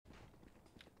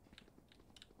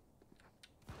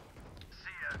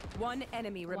One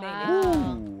enemy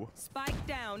remaining. Wow. Spike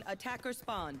down, attacker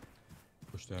spawn.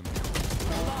 Push them.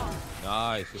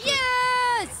 Nice.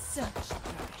 Yes!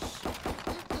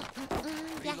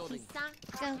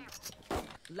 Go.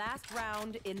 Last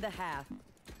round in the half.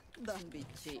 Don't be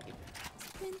cheap.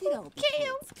 Okay.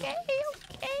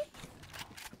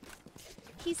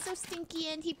 He's so stinky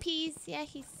and he pees. Yeah,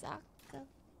 he sucks. Go.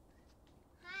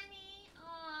 Honey,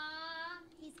 aww.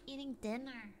 He's eating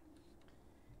dinner.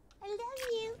 I love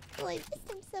you. Oh, I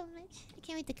miss him so much. I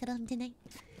can't wait to cuddle him tonight.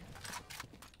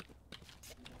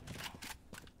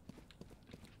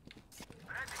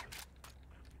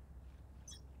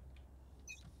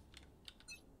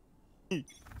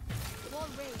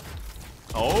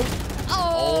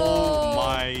 Oh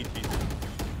my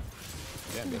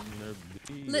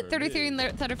Jesus. Lit 33 and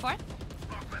lit 34.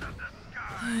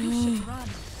 You should run.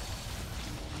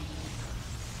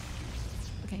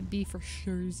 Okay, B for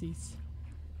surezies.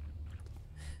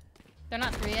 They're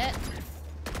not 3 yet.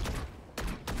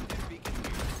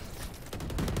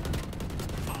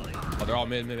 Oh, they're all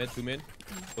mid, 2 mid.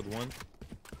 With 1.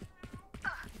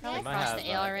 Probably crossed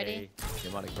the A already. They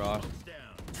might have crossed.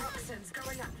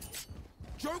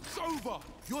 Joke's over!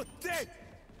 You're dead!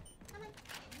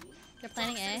 They're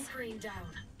planning A. Been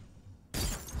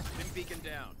beacon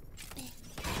down.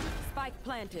 Spike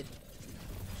planted.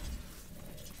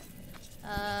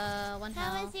 One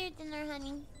How hell. was your dinner,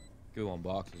 honey? Go on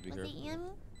boxes, be Was it careful.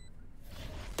 yummy?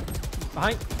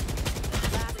 Behind.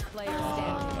 Last player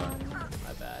standing.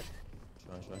 My bad.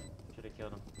 Try. Should have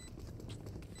killed him.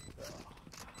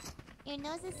 Your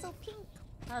nose is so pink.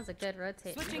 That was a good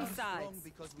rotate. Switching sides.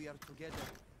 Because we are together.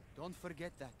 Don't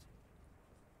forget that.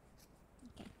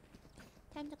 Okay.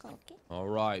 Time to go, okay? All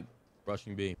right.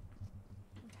 Rushing B.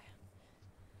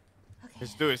 Okay.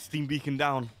 Let's do it. Steam beacon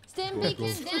down. Stim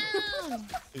beacon down!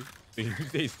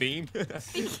 Say Steam.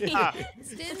 Ah,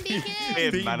 Stim beacon!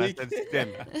 Steam, man. I said Steam.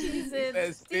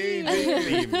 Jesus. Steam.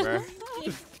 Steam, bro.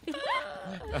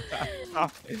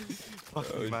 Fuck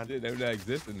Oh, man. shit, that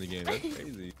exists in the game. That's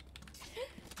crazy.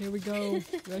 Here we go.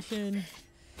 Russian.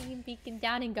 Steam beacon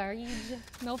down in garbage.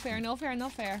 No fair, no fair, no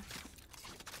fair.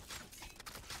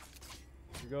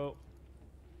 Here we go.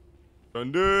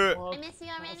 Don't do it. I miss you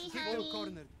already,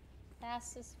 honey.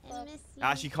 Fast as I fuck. miss you.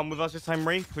 Actually, come with us this time,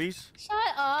 Ray, please. Shut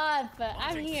up!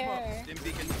 I'm here. Stim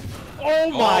beacon.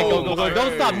 Oh my! Oh, Go!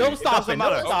 Don't stop! No stopping! No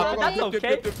matter. stopping! That's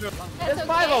okay. There's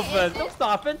 5 of us. No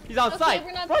stopping. He's outside. Okay,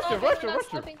 we're not Rush stopping, her! we're not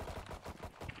stopping.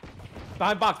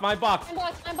 Behind box! My box.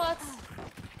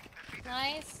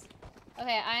 Nice.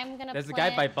 Okay, I'm gonna. There's a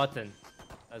guy by button.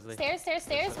 Leslie. Stairs.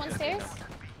 One stairs.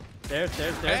 Stairs.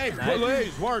 Hey, Nice.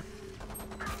 please work.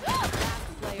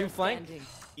 Player 2 flank. standing.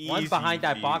 One's behind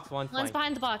that Easy. box. One One's flank.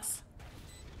 behind the box.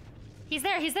 He's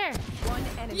there. One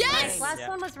enemy Yes! remaining. Last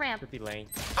one was ramp. Could be lane.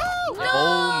 Oh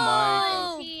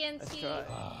my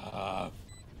TNT.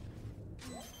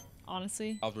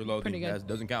 Honestly. I was reloading. Pretty good. That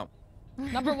doesn't count.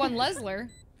 Number 1, Lesler.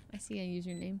 I see a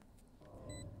username.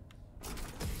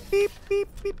 Beep, beep,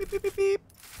 beep, beep, beep, beep, beep.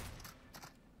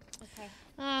 Okay.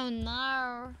 Oh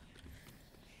no.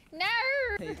 No.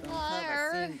 They don't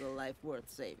have a single life worth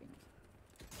saving.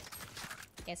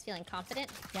 You guys feeling confident?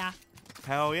 Yeah.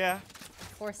 Hell yeah.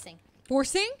 Forcing.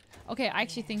 Forcing? Okay, I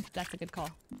actually think that's a good call.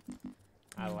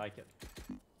 I like it.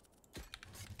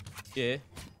 Yeah.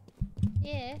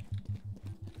 Yeah.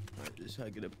 Alright, this is how I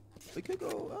get up. We could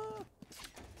go.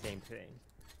 Same thing.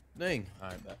 Dang.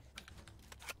 Alright, bet.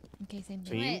 Okay, same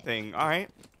thing. Same Wait. thing. All right.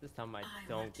 This time I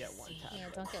don't get one tap. Yeah,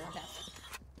 don't get one tap.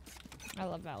 I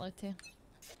love VALO too.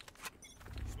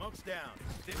 Smoke's down.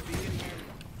 Stim beacon here.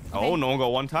 Oh, no one got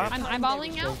one tap. I'm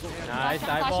eyeballing now. Nice Flashing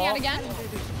out eyeball. again.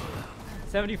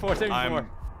 74. I'm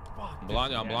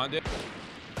Blinded. I'm blinded.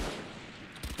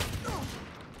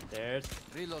 There's.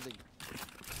 Reloading.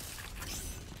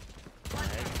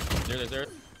 There.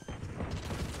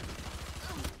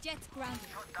 Jets grounded.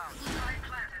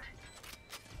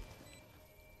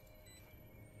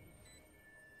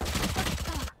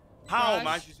 how,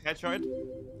 man? She's headshotted.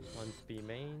 One's B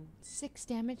main. 6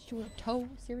 damage to her toe.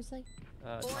 Seriously?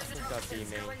 Nothing's got B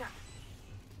main.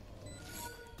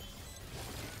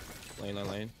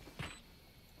 Lane.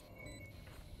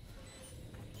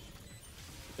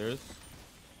 There's.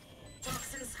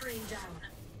 Toxin screen down.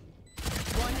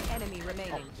 One enemy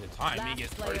remaining. The time he Last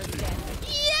gets player first. standing.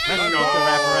 Let's go to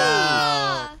wrap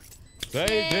around.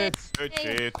 Save it. Good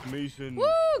shit, Mason. Woo!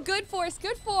 Good force.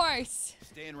 Good force.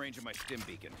 Stay in range of my stim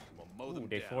beacon. We'll mow them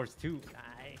They down. forced 2.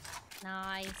 Nice.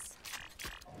 Nice.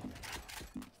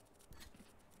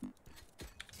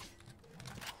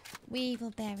 We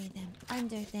will bury them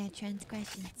under their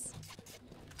transgressions.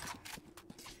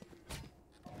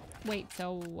 Wait,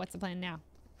 so what's the plan now?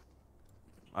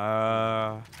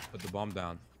 Put the bomb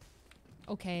down.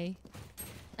 Okay.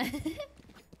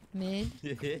 Mid.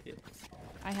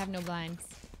 I have no blinds.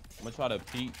 I'm gonna try to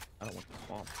peek. I don't want the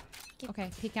bomb. Okay,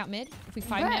 peek out mid. If we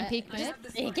 5-man peek mid.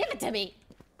 Hey, give it to me.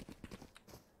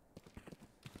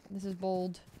 This is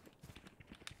bold.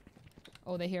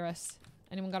 Oh, they hear us.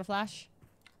 Anyone got a flash?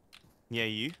 Yeah,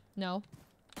 you. No.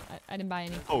 I didn't buy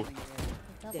any. Oh.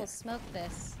 Double smoke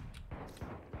this.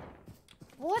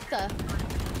 What the?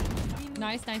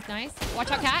 Nice, nice, nice.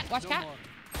 Watch out, cat. Watch cat.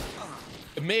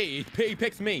 Me. He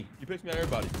picks me. He picks me out of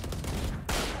everybody.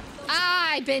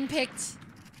 I've been picked.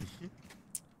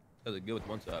 Does it good with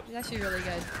 1 sub. He's actually really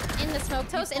good. In the smoke,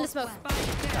 toast. In the smoke.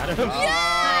 Got him.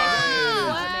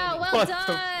 Wow, well What the-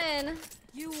 done.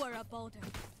 You were a bolter.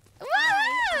 Woo!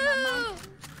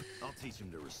 I'll teach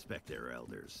them to respect their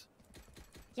elders.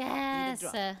 Yes.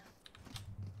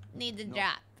 Need the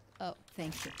drop. Oh,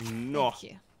 Thank you. No. Thank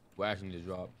you. We actually need to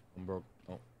drop. I'm broke.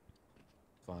 Oh.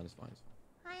 Fine, it's fine. It's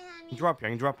fine. Hi, honey. I can drop you. I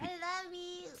can drop you. I love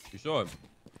you. You sure?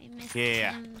 I miss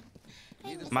Yeah. him.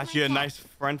 I miss I'm my actually a cat. nice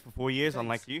friend for 4 years,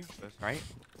 unlike you. That's right.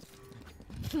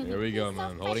 Here we go, He's so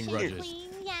man. Holding fresh and grudges. clean.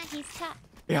 Yeah, he's top.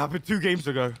 It happened 2 games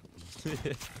ago.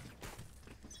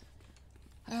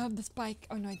 I have the spike.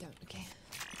 Oh, no, I don't. Okay.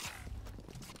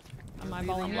 Am I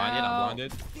balling I'm blinded. I'm out?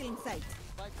 blinded. Still in sight.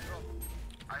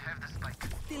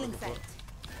 Still in sight.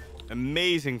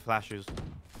 Amazing flashes.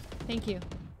 Thank you.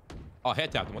 Oh,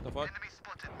 head tapped him. What the fuck?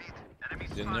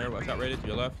 He's in there. Watch out, rated to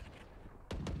your left.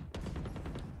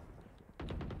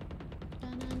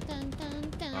 Dun, dun, dun, dun,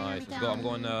 dun, Nice. Let's go. I'm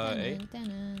going A. dun,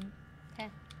 dun, Okay.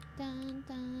 dun,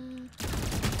 dun.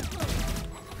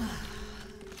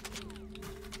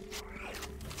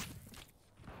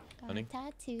 Honey?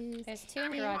 Tattoos. There's 2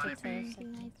 in garage upstairs.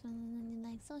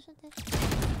 Like social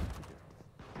distance.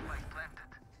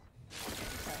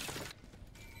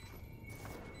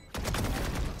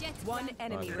 One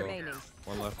enemy Nice, go. remaining.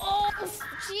 One left. Oh,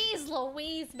 jeez,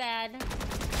 Louise, man. Yeah!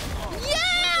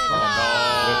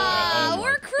 Oh, my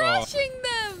We're God. crushing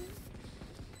them!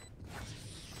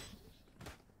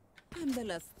 I'm the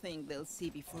last thing they'll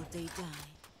see before they die.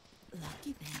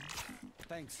 Lucky them.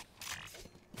 Thanks.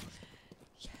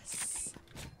 Yes.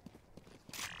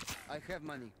 I have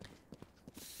money.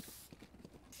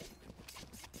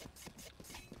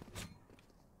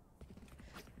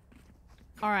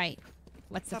 All right.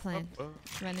 What's the plan?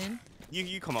 Run in?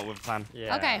 You come up with a plan.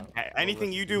 Yeah. Okay.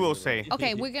 Anything you do, we'll say.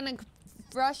 Okay, we're gonna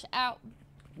rush out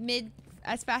mid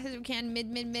as fast as we can, mid,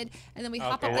 and then we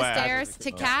hop up Okay. the Wow. stairs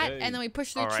to cat, Okay. and then we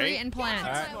push through All tree right. and plant.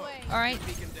 Alright. All right.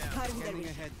 Scanning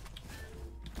ahead.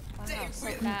 Wow, so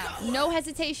fast. No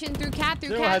hesitation through cat,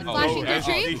 No cat, hesitation. flashing Oh,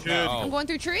 through tree. should. I'm going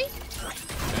through tree.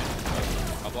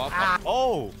 Up off.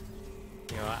 Oh.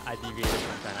 You know, I deviated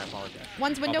from that. I apologize.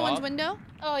 One's window, Up, one's up. window.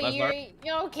 Oh, Left,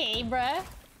 you're okay, bruh.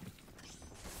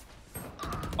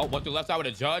 Oh, what, the left side with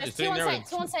a judge? There's Is 2 sitting on there site. with...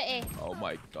 2 on site A. Oh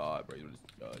my God, bro. You're just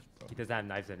a judge, bro. He doesn't have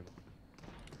knives anymore.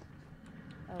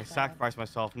 Oh, I God. sacrificed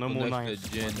myself. No Go more next knives.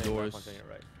 to Jen One thing doors. left, one thing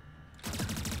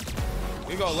right.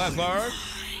 We go left, Lars.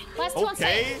 Last 2 on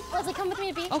Okay. site. Leslie, come with me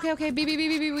to B. Okay, okay. B,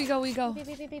 we go. B.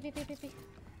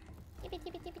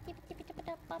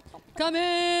 Come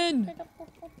in.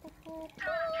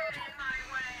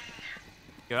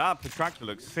 Yeah, that protractor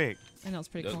looks sick. I know it's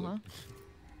pretty Does cool, huh?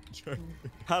 look-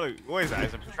 How do, what is that?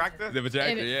 Is it a protractor? The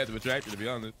protractor, It- yeah, it's a protractor, to be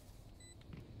honest.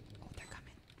 Oh, they're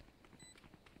coming.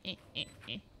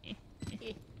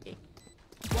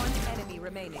 One enemy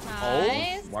remaining.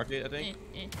 Nice. Mark it, I think.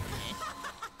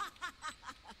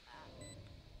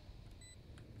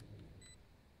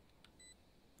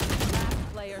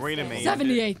 Player Wait a standing. minute.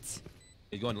 78.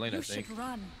 He's going to lane, I You think. should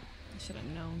run. I should have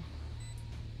known.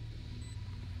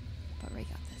 But Ray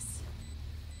got this.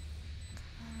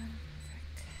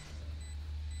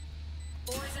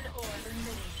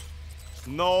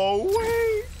 No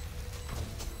way.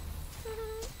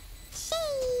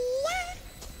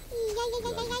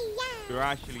 You're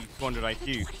actually 200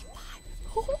 IQ.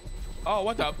 Oh,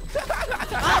 what the?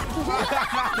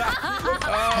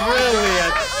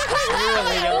 Brilliant.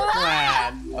 Brilliant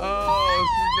plan. Oh,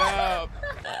 snap.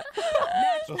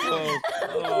 Oh,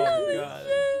 God.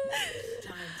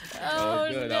 Oh, That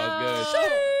was good, no. that was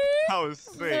good. That was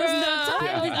sick.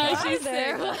 I should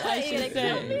say. I should say.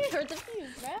 Heard the fuse,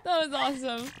 bruh. That was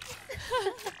awesome.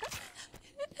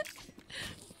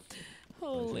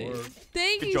 Holy. Nice work.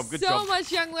 Thank Good you job, good so job.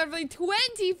 much, Young Lovely.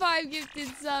 25 gifted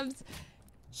subs.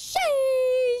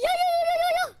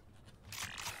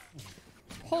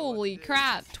 Holy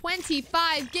crap.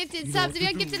 25 gifted subs. If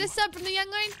you gifted a sub from the Young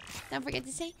Lord, don't forget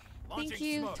to say thank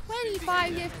you.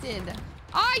 25 gifted.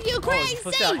 Are you crazy?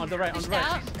 Push out on the right, on the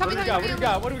right. Coming, What do we got? What do we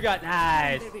got? What do we got?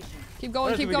 Nice. Keep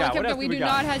going, What keep else going, we got? keep What going. else We do do we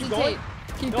not got? hesitate.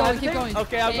 Keep No going, keep hesitate? going.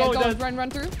 Okay, I'll go Go, then.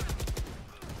 run through.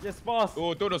 Yes, boss.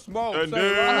 Oh, throw the smoke. And say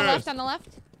then- On the less. left, on the left.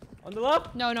 On the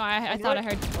left? No, no, I On the thought I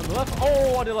right? heard. On the left?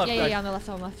 Oh, on the left. Yeah, on the left,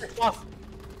 on the left. Boss.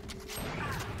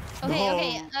 Okay, No.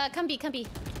 okay. Come B, come B.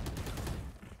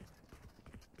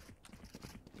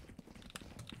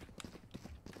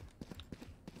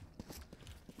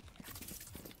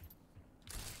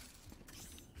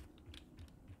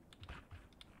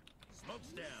 Smoke's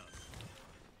down.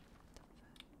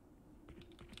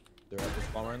 They're at the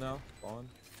spawn right now. Spawn.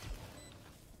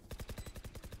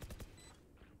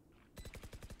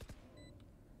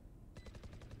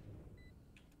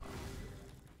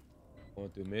 Going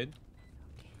through mid.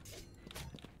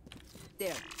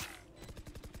 There.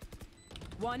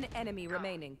 One enemy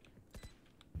remaining.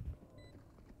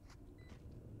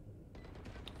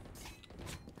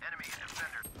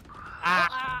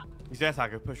 He's there,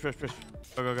 Sykkuno. Push.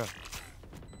 Go.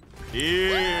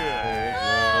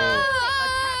 Yeah.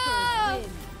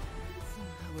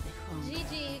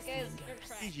 GG, guys.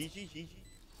 GG.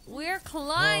 We're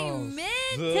climbing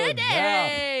good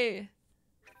today.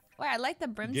 Wait, I like the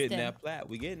We brimstone. getting that plat.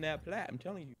 We getting that plat. I'm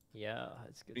telling you. Yeah,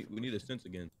 it's good. We need a sense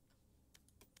again.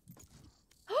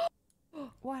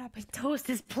 What happened? Toast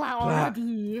is plat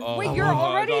already. Oh, Wait, you're my,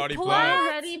 already it's already plat?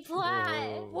 Already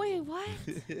plat. Wait, what?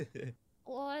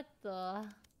 What the?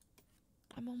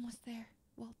 I'm almost there.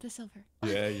 Well, the silver.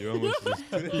 Yeah, you're almost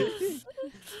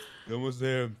you're almost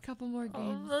there. Couple more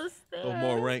games. No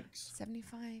more ranks.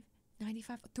 75,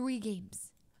 95, 3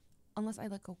 games. Unless I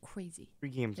go crazy 3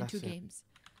 games. in That's 2 it. games.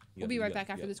 We'll be right back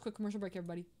after this quick commercial break,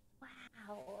 everybody.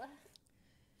 Wow.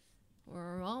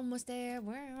 We're almost there.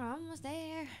 We're almost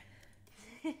there.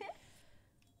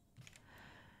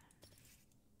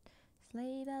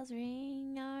 Sleigh bells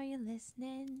ring, are you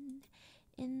listening?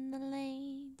 In the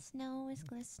lane, snow is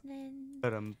glistening.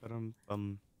 Ba-dum.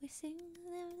 We sing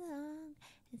along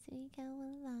as we go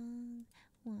along,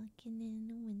 walking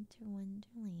in a winter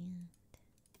wonderland.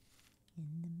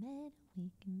 In the meadow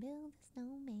we can build a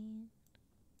snowman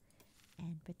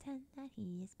and pretend that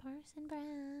he is Parson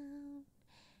Brown.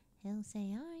 He'll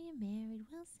say, are you married?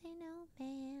 We'll say, no,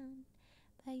 man.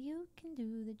 But you can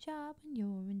do the job when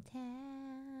you're in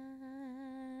town.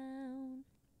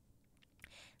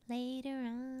 Later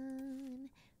on,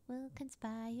 we'll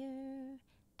conspire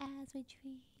as we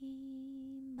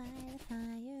dream by the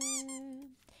fire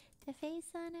to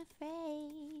face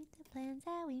unafraid the plans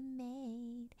that we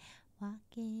made,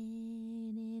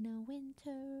 walking in a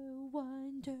winter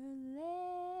wonderland.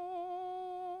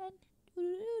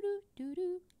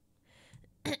 Doo-doo-doo-doo-doo.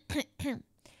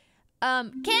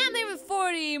 Cam there with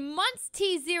 40 months.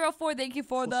 T04, thank you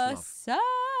for the sub.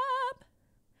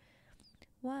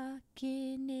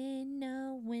 Walking in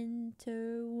a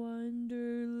winter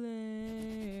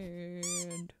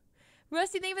wonderland.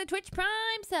 Rusty, thank you for the Twitch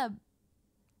Prime sub.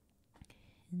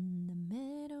 In the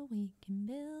meadow we can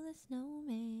build a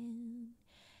snowman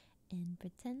and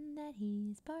pretend that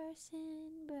he's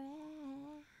Parson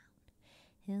Brown.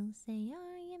 He'll say,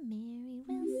 are you married?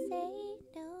 We'll say,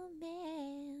 no,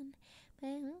 man.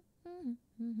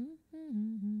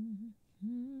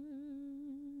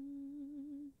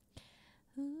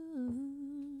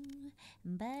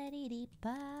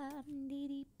 Ba-dee-dee-bum,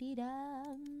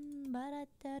 dee-dee-dee-dum,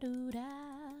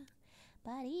 ba-da-da-doo-da.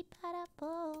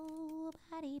 Ba-dee-ba-da-bo,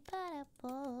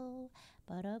 ba-dee-ba-da-bo,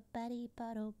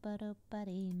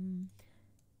 ba-da-ba-dee-ba-do-ba-do-ba-dee.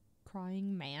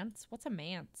 Crying manse? What's a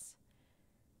manse?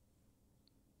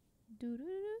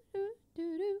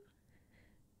 Do-do-do-do-do-do.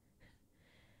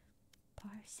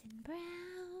 Parson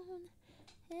Brown,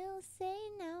 he'll say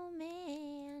no,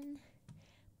 man.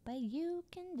 But you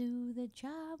can do the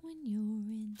job when you're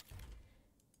in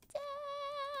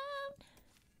town.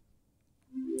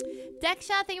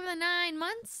 Deckshot, thank you for the 9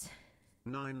 months.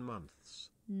 9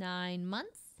 months. 9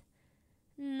 months.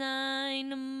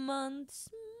 9 months.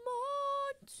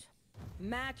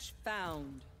 Match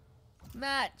found.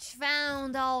 Match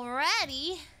found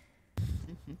already.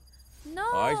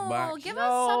 No, Icebox. give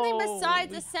us something No,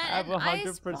 besides we a set have and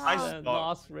 100% Icebox.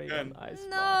 loss rate on Good. Icebox.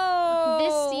 No.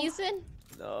 This season?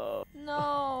 No.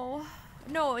 No.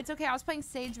 No, it's okay. I was playing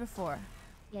Sage before.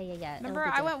 Yeah. Remember,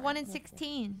 I went 1 in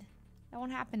 16. That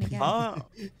won't happen again.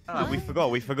 We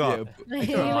forgot. Don't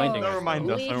remind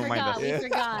us. We Don't remind us.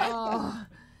 forgot. Oh.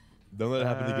 Don't let it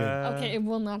happen again. Okay, it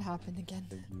will not happen again.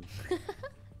 Thank you.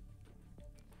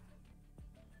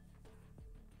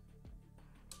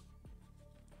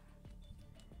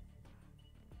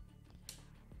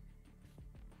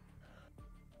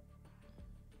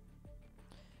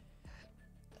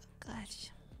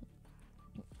 Gosh.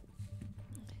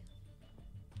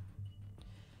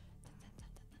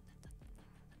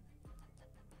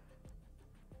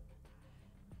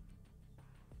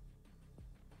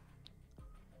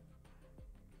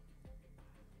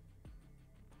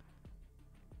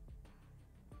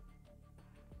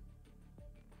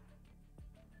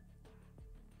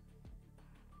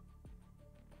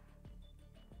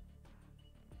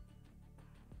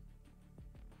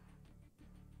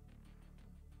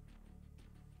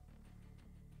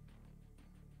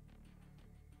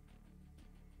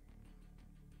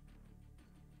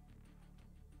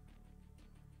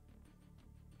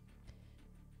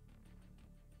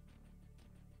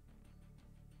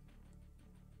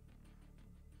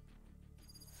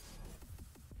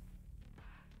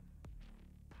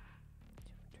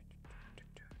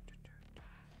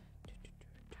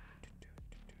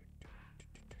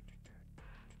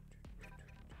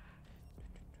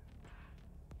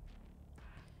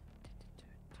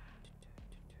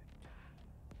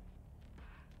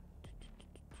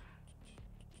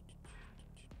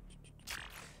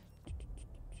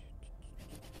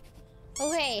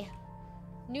 Oh hey,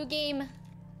 new game,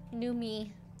 new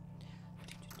me.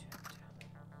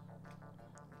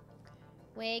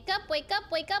 Wake up, wake up,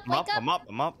 wake up, wake up. I'm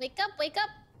up. Wake up, wake up.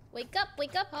 Wake up,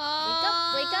 wake up, wake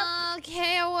up, wake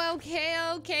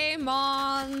up. Okay,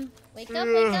 Mom. Wake up,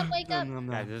 wake up, wake up.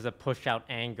 Guys, there's a push out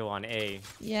angle on A.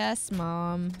 Yes,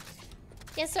 Mom.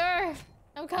 Yes, sir.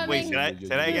 I'm coming. Wait, say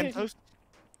that again, Toast?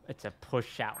 It's a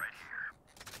push out.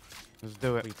 Let's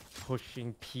do it. We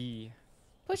pushing P.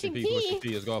 Pushing P. Pushing P.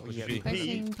 Let's go. Pushing P.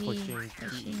 Pushing P. Pushing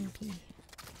Pushing P.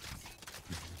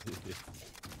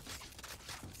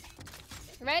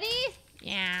 Ready?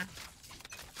 Yeah.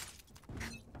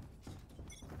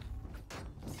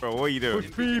 Bro, what are you doing?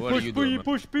 Push P, What are push you P, doing, man?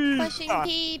 push P. Pushing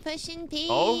P. Pushing P.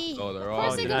 Oh, they're Of all.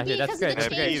 course they go B That's because of the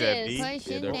good. changes.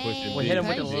 Yeah, they're pushing We hit him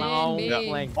with a Pushing long B.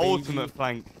 flank, baby. Ultimate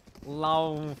flank.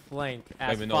 Long flank They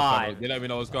as don't even know what's coming. 5. They don't even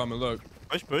know what's coming. Look.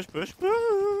 Push, push, push,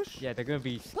 push. Yeah, they're gonna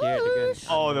be scared. They're gonna...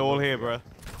 Oh, they're all here, bro.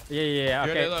 Yeah.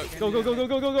 Here Okay. they look.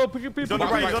 Go. Push your P. He's on the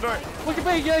right, he's on the right. Push your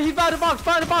P. Yeah, he's behind the box.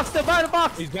 Behind the box. Still behind the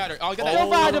box. He's better. Oh, get Still that.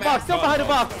 behind the box. Still behind the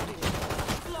box.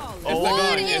 It's that Oh,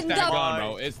 gun. in It's that the- gun,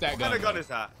 bro. It's that What kind of gun. gun is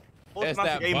that? It's Automatic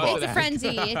that aimbot. buzzer. It's a frenzy.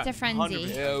 It's a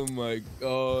frenzy. Oh my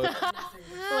god.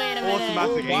 Wait a minute.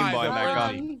 Automatic Who buys aimbot in that that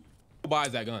gun. gun? Who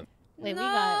buys that gun? Wait, we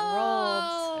got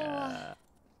rolled. Yeah.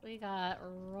 We got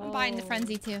rolled. I'm buying the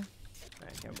frenzy too.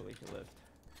 I can't believe he lived.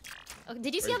 Oh,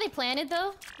 did you see how they planted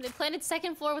though? They planted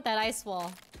second floor with that ice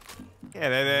wall. Yeah,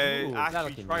 they're Ooh, actually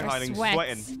looking try nice. hiding, Sweat.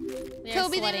 sweating. They're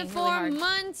Kobe did sweating it really 4 hard.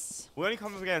 months. We only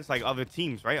come up against like other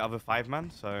teams, right? Other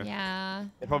 5-man, so Yeah.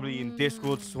 they're probably in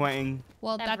Discord sweating,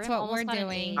 Well, That that's brim what almost we're got an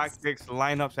doing. ace. tactics,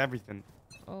 lineups, everything.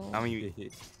 Oh. I mean,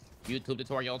 YouTube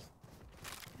tutorials.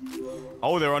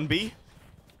 oh, they're on B.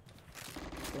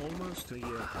 Almost a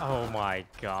year. Oh my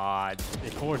god.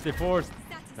 They forced.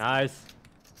 Nice.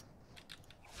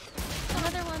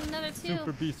 Another one, another two.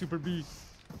 Super B.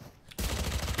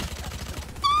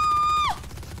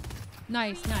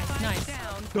 Nice.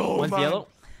 Oh, One's man. yellow.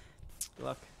 Good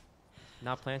luck.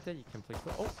 Not planted. You can play.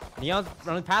 Oh, Neon's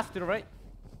running past to the right.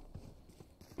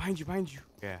 Behind you.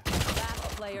 Yeah.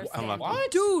 Last player I'm standing.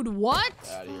 like, Dude, what?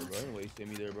 Out of here, bro. Don't waste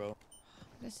me there, bro.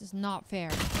 This is not fair.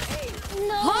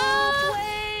 No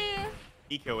way.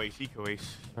 eco ace.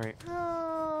 Right.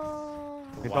 Oh.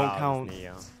 They Wow, don't this count.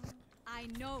 Neon. I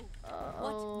know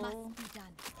Oh. what must be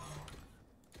done.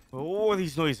 All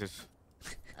these noises.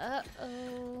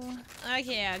 Uh-oh.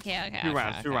 Okay.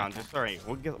 Two rounds. It's alright.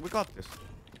 We got this.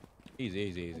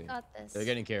 Easy. We got this. They're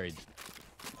getting carried.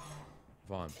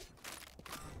 Vaughn.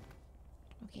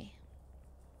 Okay.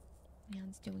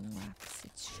 Leon's doing laps.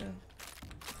 It's true.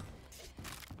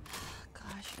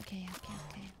 Gosh. Okay.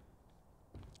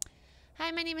 Hi,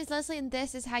 my name is Leslie, and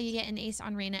this is how you get an ace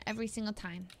on Reyna every single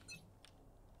time.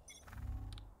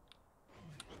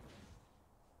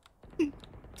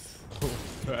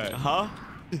 Huh?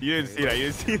 You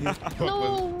didn't see that.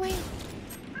 No way.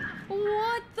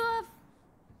 What the?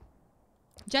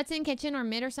 Jets in kitchen or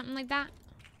mid or something like that.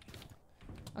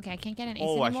 Okay, I can't get an ace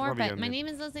Oh, I should anymore, probably but go my mid. name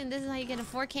is Leslie, and this is how you get a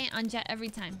 4K on Jet every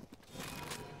time.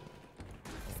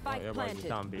 Spike Everybody's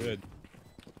planted. on B. Good.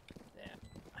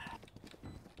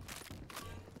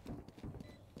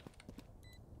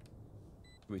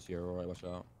 We see her, alright, watch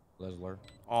out. Lesler.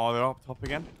 Oh, they're up top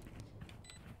again.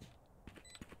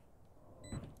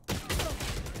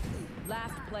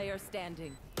 Last player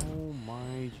standing. Oh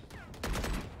my.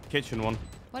 Kitchen one.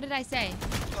 What did I say?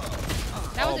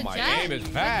 That was a my Jet? game is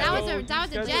bad. That was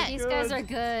a Jet. These guys are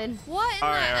good. What in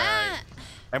Alright, the alright.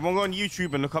 Everyone go on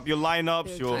YouTube and look up your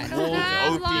lineups, your I rules, don't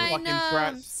have OP fucking strats.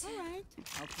 lineups. All right.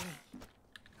 Okay.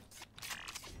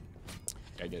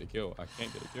 I get a kill. I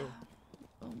can't get a kill.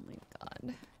 Oh my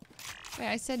god. Wait,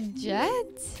 I said Jet?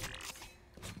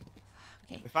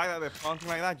 Okay. The fact that they're planting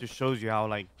like that just shows you how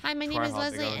like. Hi, my name is tryhard they're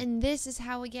Leslie, going. and this is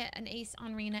how we get an ace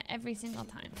on Reyna every single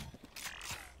time.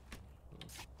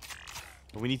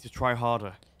 We need to try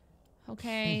harder.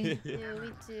 Okay. Yeah, me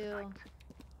too.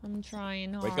 I'm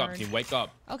trying hard. Wake up, team. Wake up.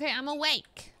 Okay, I'm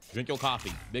awake. Drink your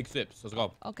coffee. Big sips. Let's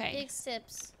go. Okay. Big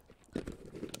sips.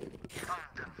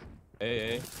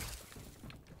 Hey.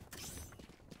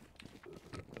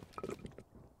 I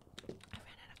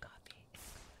ran out of coffee.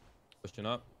 Pushing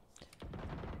up.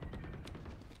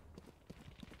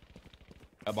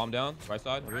 Got bomb down. Right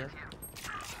side. Over here.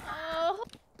 Oh.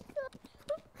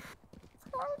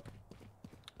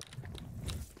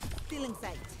 Still in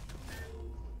sight.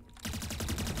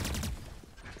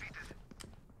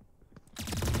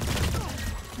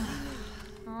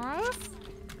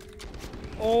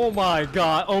 Oh my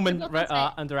god. Omen Look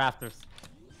inside. under rafters.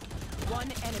 One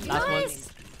enemy. Last one. Nice.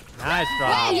 Nice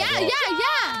drop.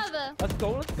 Yeah. Let's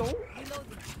go.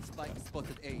 Spike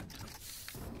spotted A.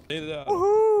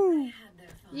 Woohoo!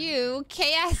 You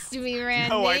KS'd me, Randy.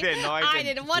 No, I didn't. No, I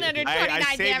didn't. did 129 I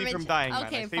saved damage. you from dying, man.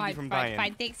 Okay, I saved fine, you from fine, dying.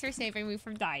 fine. Thanks for saving me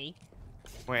from dying.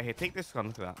 Wait, here, take this gun.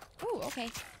 Look at that. Ooh, okay.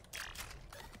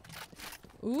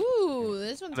 Ooh,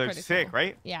 this one's Looks pretty sick, cool.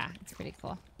 right? Yeah, it's pretty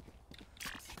cool.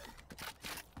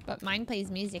 But mine plays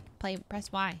music.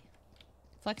 Press Y.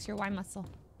 Flex your Y muscle.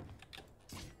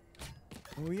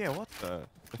 Oh yeah, what the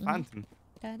phantom?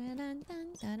 Dun, dun, dun, dun,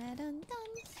 dun, dun, dun.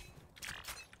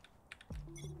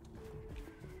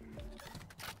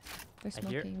 They're I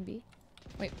hear- smoking B.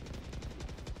 Wait.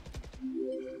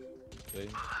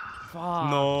 Fuck.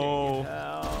 No.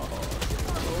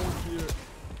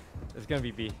 It's gonna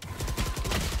be B.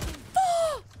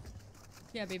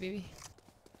 Yeah, baby.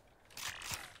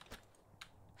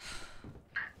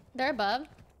 They're above.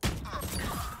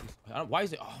 Why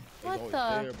is it? Oh, What it's the-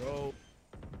 always there, bro.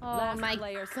 Oh Last my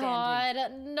player god.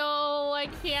 No, I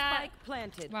can't. Spike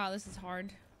planted. Wow, this is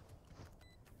hard.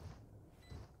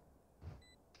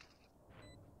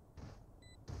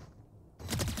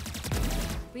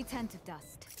 Return to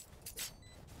dust.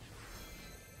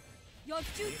 Your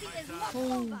duty is not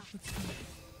over.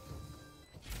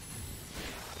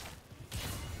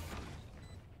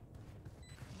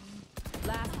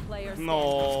 Last player standing.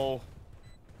 No.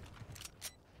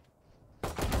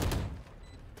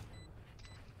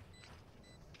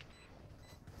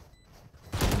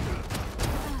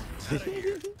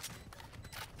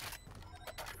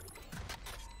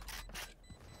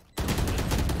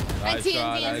 Nice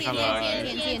try, nice try.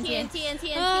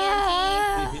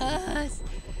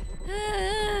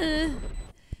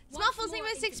 Smuffle's name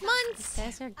is 6 months. You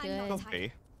guys are good.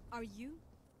 Okay. Are you?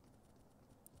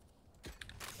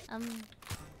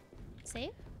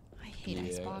 Save? I hate Yeah,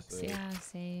 Icebox. save. Yeah,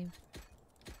 save.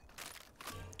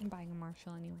 I'm buying a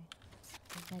Marshall anyway.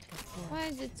 Why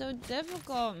is it so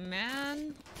difficult,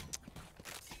 man?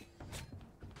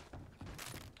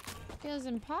 Feels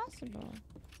impossible.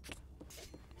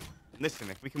 Listen,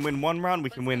 if we can win one round, we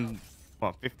can win,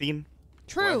 what, 15?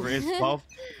 True. Whatever it is, 12?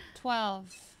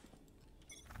 12.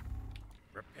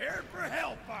 Prepare for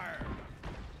hellfire.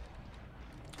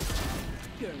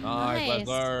 Nice, Nice.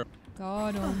 Lesnar.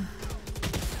 Got him.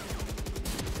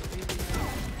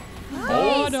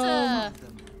 Nice.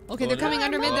 Okay, they're coming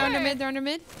under mid. They're under mid. They're under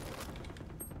mid.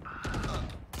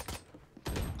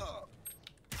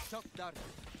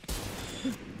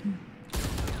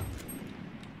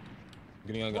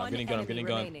 Getting on, One getting gun, I'm enemy getting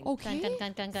gun. remaining. Okay.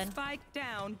 Gun. Spike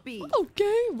down B.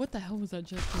 Okay. What the hell was that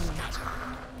just doing?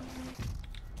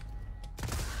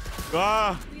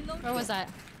 Ah! Where was that?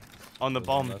 On the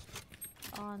bomb.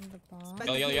 On the bomb.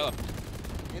 Yellow, yellow, yellow.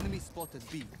 Enemy spotted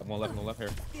B. One left here.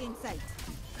 In sight.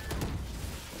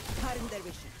 Cutting their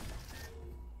vision.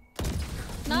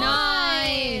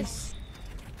 Nice.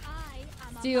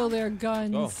 Steal their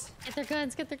guns. Go. Get their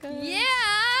guns. Get their guns. Yeah.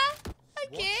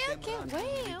 Okay.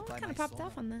 Wait, I kind of popped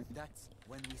off on that. That's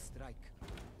when we strike.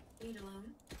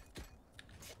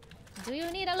 Do you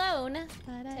need a loan?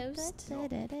 Toast.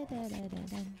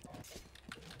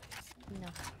 No.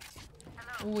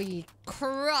 We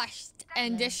crushed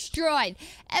and destroyed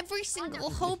every single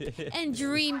hope and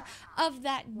dream of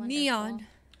that neon.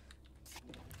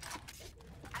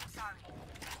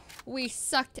 We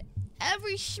sucked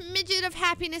every smidget of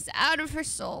happiness out of her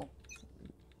soul.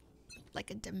 Like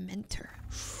a dementor.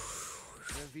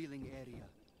 Revealing area.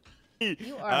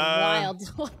 You are wild.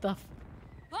 What the?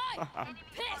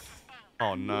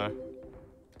 Oh no.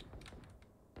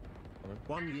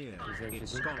 1 year.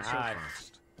 It's gone so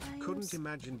fast. Couldn't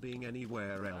imagine being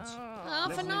anywhere else. Oh,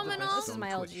 Living the phenomenal. best This is on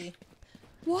my Twitch. LG.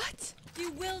 What?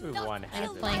 You will Who not won? I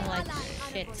was playing like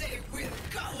shit.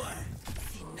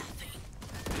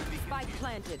 Spike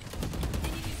planted.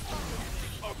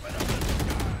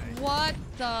 What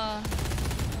the?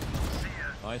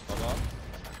 Nice, fuck off.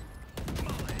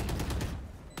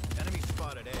 Enemy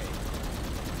spotted A.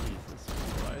 Jesus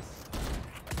Christ.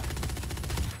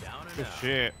 Down and Good out.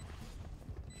 shit.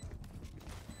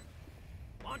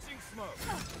 Launching smoke.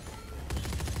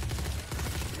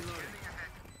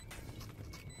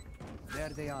 There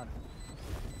they are.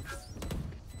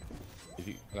 I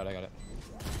got it.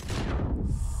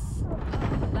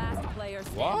 Last player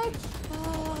standing. What?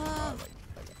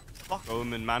 Fuck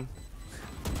Omen, man.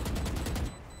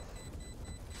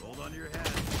 Hold on to your head.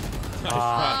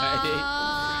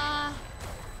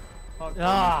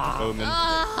 Omen.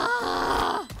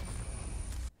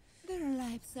 Their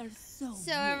lives are so.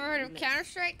 So ever heard of meaningless.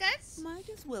 Counter-Strike, guys? Might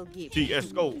as well give.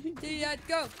 CSGO.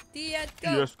 Go.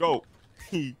 CSGO.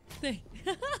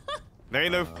 There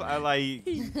ain't no, like...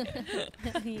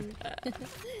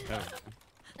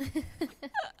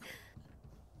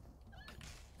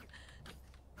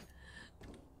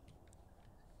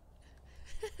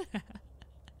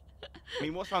 I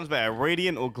mean, what sounds better,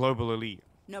 Radiant or Global Elite?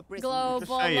 No prison.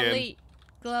 Global saying. elite.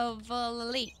 Global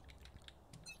elite.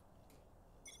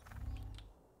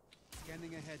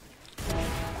 Scanning ahead.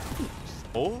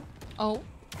 Oh? Oh.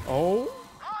 Oh.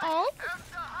 Oh.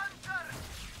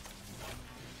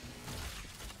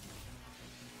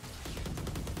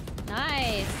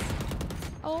 Nice.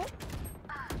 Oh.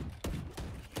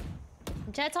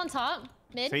 Jet's on top.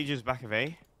 Mid. Sage is back of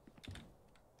A.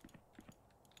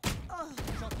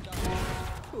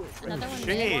 Another one Shit.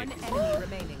 mid. One enemy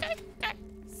remaining.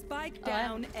 Spike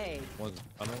down A. One's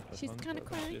tunnel. She's kind of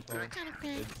crying. Kind of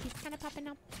crying. She's kind of popping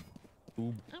up.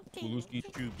 Tube. Okay.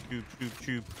 Tube, tube,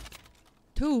 tube,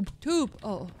 tube. Tube.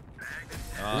 Oh.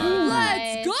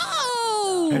 Nice. Let's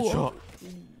go! Headshot.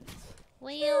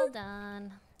 Well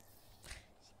done.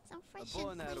 So fresh bow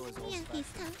and arrow is old and he's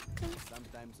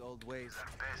Sometimes old ways are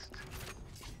best.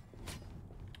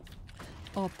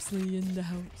 Opsley in the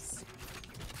house.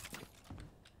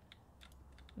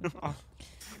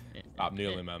 Stop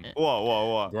kneeling, man.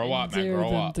 What? Grow up, man. Dare Grow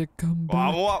them up. to come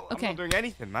Well, back. I'm Okay. not doing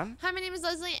anything, man. Hi, my name is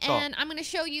Leslie, Stop. and I'm going to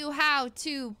show you how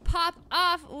to pop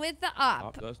off with the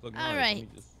op. Let's look All nice. right. Let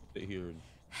me just sit here and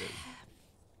stay.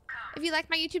 If you like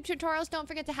my YouTube tutorials, don't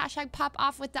forget to hashtag pop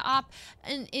off with the op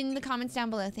in the comments down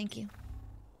below. Thank you.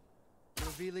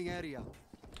 Revealing area.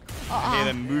 I hear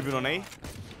them moving on A.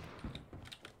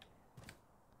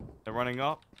 They're running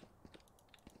up.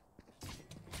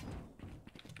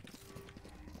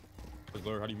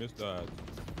 Lord, how do you miss that?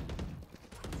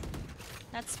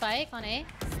 That's Spike on A.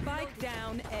 Spike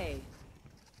down A.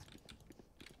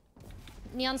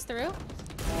 Neon's through.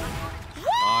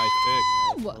 Nice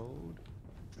pick.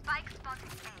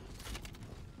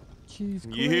 She's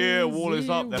You hear wall is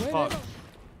up, they're fucked.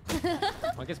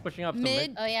 One guy's pushing up to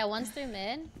Mid. Oh yeah, one's through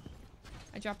mid.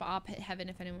 I drop a op, hit heaven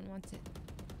if anyone wants it.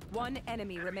 One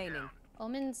enemy remaining.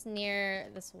 Omen's near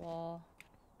this wall.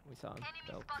 We saw him.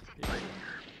 Dope.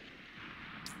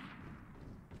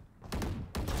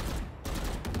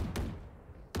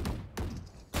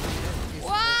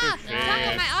 Whoa! Good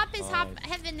Taco, my shit. op is hop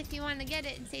heaven if you want to get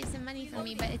it and save some money for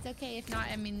me, but it's okay if not.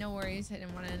 I mean, no worries. I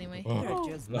didn't want it anyway. Oh.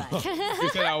 Just No. back. You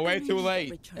said that way too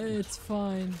late. It's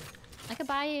fine. I could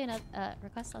buy you a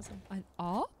request lesson. An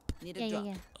op? Need Yeah, a yeah, drop.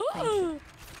 yeah. Oh. Yeah,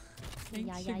 Thanks,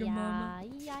 yeah, sugar yeah. mama.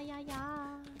 Yeah, yeah, yeah.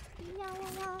 Yeah, yeah,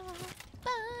 yeah.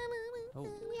 Oh.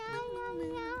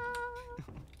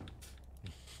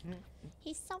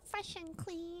 He's so fresh and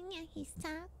clean. Yeah, he's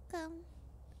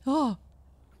taco.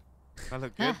 That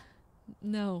look good.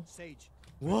 No. Sage.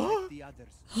 What? The others.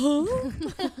 Huh?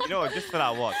 You know what? Just for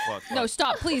that, watch. No,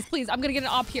 stop, please. I'm gonna get an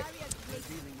op here.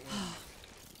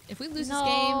 If we lose this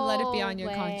game, let it be on your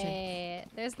conscience. way.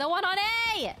 There's no one on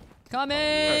A.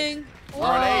 Coming. We're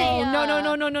on A.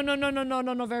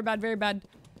 Oh, no. Very bad, very bad.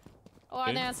 Or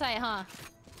Okay. they're on site, huh?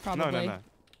 Probably. No.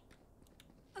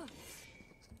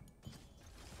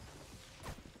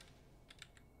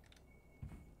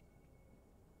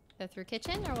 They're through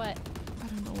kitchen or what? I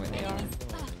don't know where they are.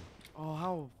 Oh,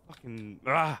 how fucking.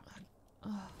 Ah.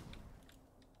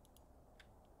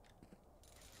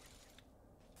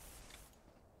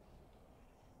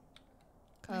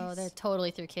 Oh, they're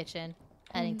totally through kitchen,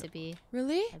 heading to B.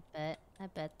 Really? I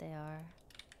bet they are.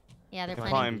 Yeah, they're Fine,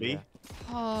 planning. B.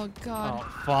 Oh, God.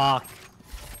 Oh, fuck.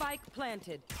 Spike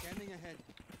planted. Scanning ahead.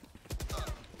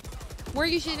 Where are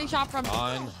you shooting shot from?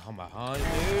 I'm behind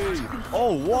you.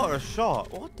 Oh, what a shot.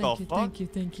 What Thank the you,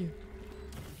 fuck? thank you.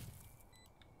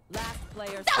 Last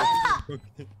player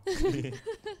standing.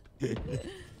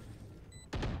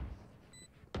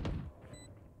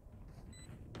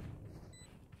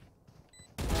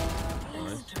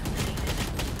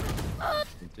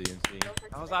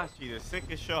 That was actually the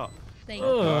sickest shot. Thank you.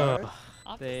 Ugh.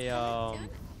 Op They is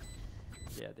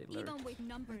yeah, they lurk. Even with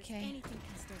numbers, Okay. anything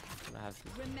can still happen. Gonna have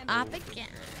to- Remember, Op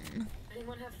again.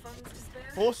 anyone have funds to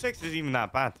spare? 4-6 is even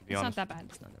that bad, to be It's not honest. that bad.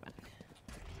 It's not that bad.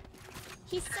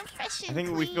 He's so fresh I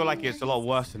think we feel like it's a lot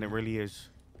worse than it really is.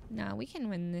 Nah, we can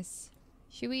win this.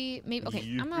 Should we? Maybe. Okay,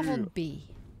 You I'm gonna do. hold B.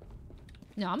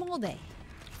 No, I'm gonna hold A.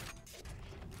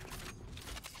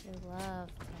 They love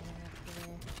playing up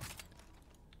here.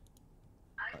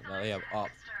 Now they have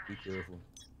ops. Be careful.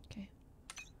 Okay.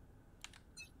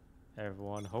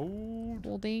 Everyone hold.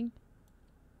 Holding.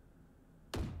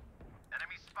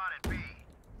 Enemy spotted B.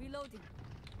 Reloading.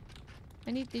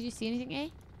 Did you see anything,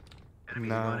 A?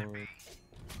 No.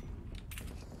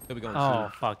 Could be going Oh,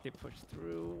 two. fuck. They pushed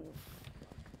through.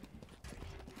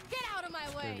 Get out of my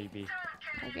way. Really B.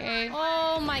 Okay.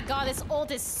 Oh my god, this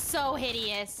ult is so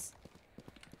hideous.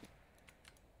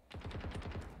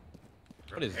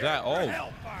 What is that? Oh.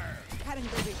 Cutting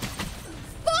the reach.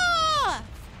 Ah!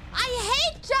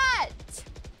 I hate Jet!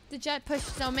 The Jet pushed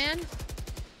Snowman.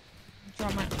 Draw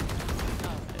my.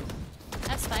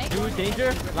 That's Spike. Dude,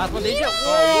 danger. Last one, danger.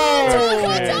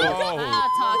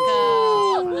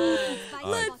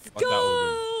 Let's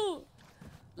go!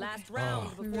 Last round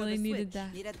We before really the needed switch.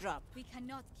 that. Need a drop. We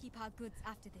cannot keep our goods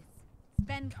after this.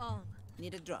 Spend all.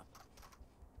 Need a drop.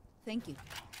 Thank you.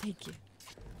 Thank you.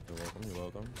 You're welcome. You're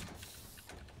welcome.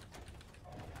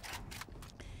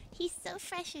 He's so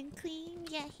fresh and clean.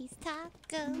 Yeah, he's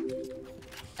taco.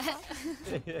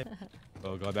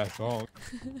 Oh god, that song.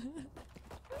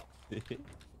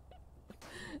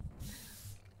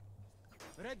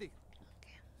 Ready.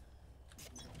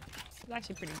 It's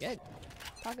actually pretty good.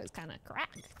 Taco's kind of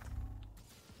cracked.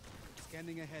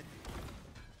 Scanning ahead.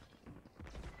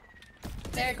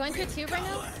 They're going through tube right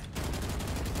now.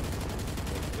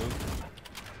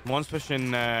 One's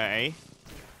pushing A.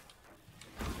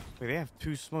 Wait, they have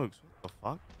 2 smokes. What the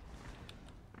fuck?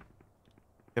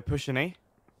 They're pushing A.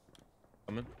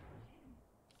 Coming.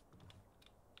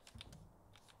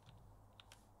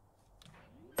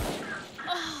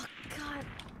 Oh god.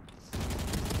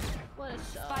 What a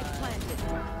shot. Spike planted.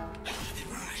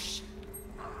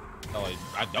 Oh,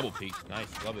 I double peeked. Nice.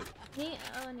 Love it. He,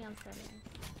 oh, Neon's starting.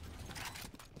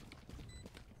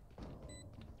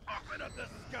 Open up the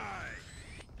sky.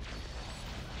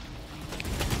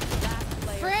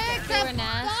 Frick They were the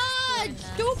nasty. fudge!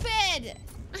 Stupid!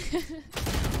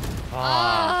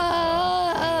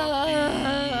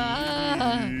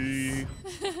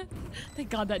 Thank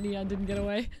God that Neon didn't get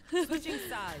away. Switching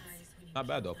sides. Not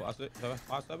bad though.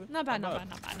 5-7. Not bad, not bad,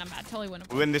 not bad, not bad. Totally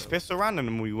winnable. We win this pistol round and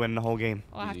then we win the whole game.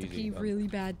 Oh, I have to Easy, pee bro. really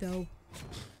bad though.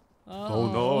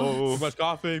 Oh no. Too much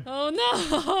coffee. Oh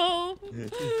no!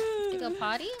 To go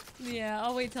potty? Yeah,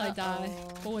 I'll wait till I die. Uh-oh.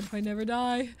 But what if I never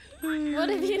die? What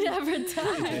if you never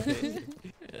die?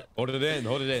 Hold it in.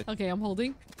 Hold it in. Okay, I'm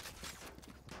holding.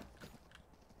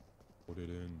 Hold it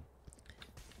in.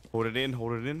 Hold it in,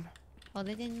 hold it in. Hold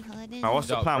it in, hold it in. Now, what's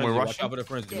the Watch out, plan? We're Frenzy. Watch rushing. out for the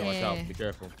frenzy. Watch Yeah. out. Be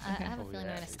careful. I have a feeling we're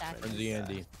gonna stack Frenzy and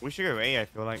D. We should go A, I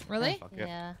feel like. Really? Fuck it.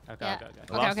 Yeah. Okay, Yeah. okay, okay.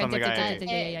 The last time the guy- yeah,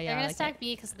 They're I gonna like stack it.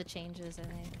 B because of the changes, I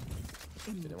think.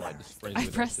 Didn't want this frenzy I with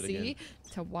that pressed shit C again.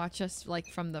 to watch us like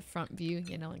from the front view,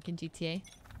 you know, like in GTA.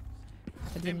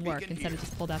 It didn't work. Instead, I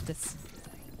just pulled out this.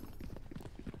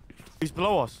 He's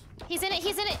below us. He's in it.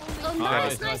 He's in it. Oh,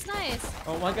 Nice, nice, nice.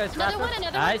 Oh, one guy's Another trapped. one,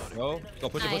 another Nice. Go. Go.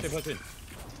 Push it. Push it. Push it.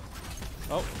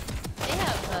 Oh. They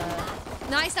have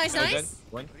Nice, nice, Dead. nice.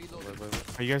 One.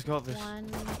 Oh, you guys got this. one.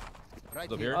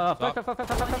 Up here. Fuck. Stop.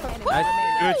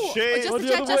 Nice. Good shit. Just Oh, the the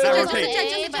chat, other just way. the chat, Rotate. just the chat,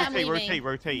 just the But I'm chat. leaving.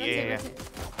 Rotate. Yeah, yeah. Rotate.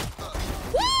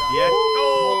 Yes. Oh.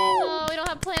 Oh, we don't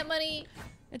have plant money.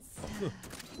 It's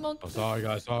Oh, sorry,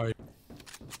 guys. Sorry.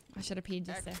 I should have peed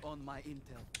just there. Act on my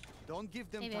intel. Don't give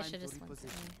them Maybe I time should to just went to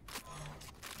reposition.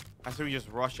 I say we just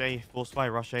rush A. Full spy,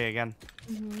 rush A again.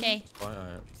 Okay. Fine, all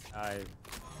right.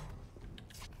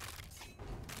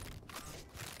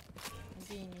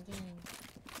 Again.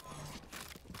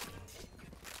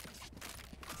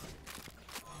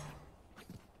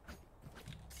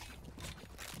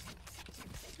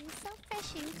 He's so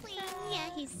fresh and clean. Yeah,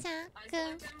 he's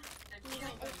taco.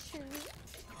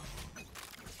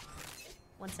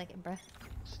 1 second, bruh.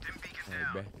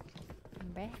 Alright, bet.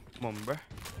 Bruh. Come on, bruh.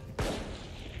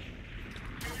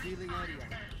 Revealing area.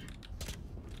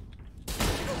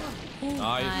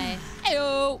 Nice. Nice.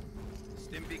 Ayo!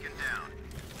 Stim beacon down.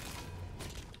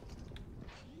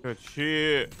 Good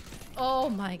shit. Oh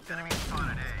my god.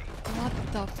 What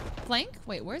the flank?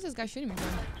 Wait, where's this guy shooting me from?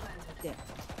 There.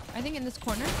 I think in this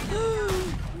corner.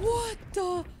 What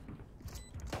the?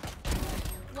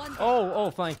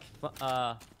 Oh, flank.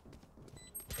 One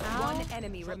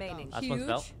enemy remaining. Last one's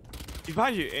belt. He's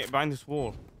behind you, behind this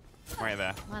wall. Right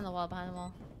there. Behind the wall, behind the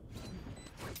wall.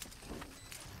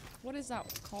 What is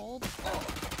that called?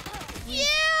 Yeah!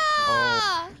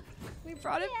 Oh. We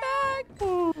brought it back.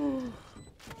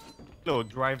 Little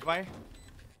drive-by.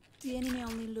 The enemy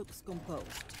only looks composed.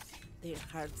 Their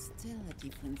hearts tell a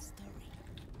different story.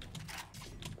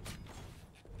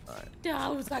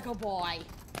 That was like a boy.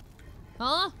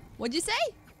 Huh? What'd you say?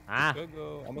 Ah. Good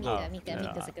go. I'm gonna go.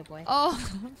 Mika's a good boy. Oh.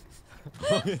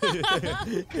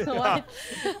 What?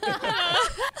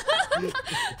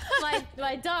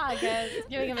 my dog is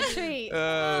giving him a treat.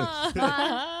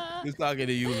 He's talking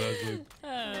to you, Leslie.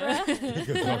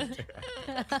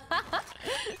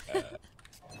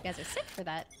 You guys are sick for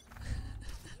that.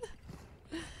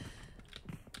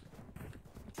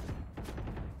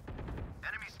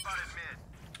 Enemy spotted mid.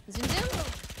 Zoom zoom.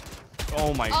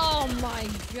 Oh my. Oh my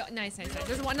god. Nice, nice, nice.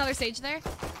 There's one other stage there.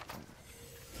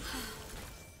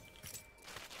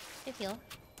 Good heal.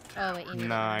 Oh wait, you need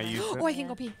Nah, it. you. Oh, I can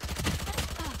go pee.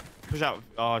 push out.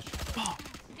 Oh,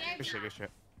 good shit, good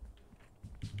shit.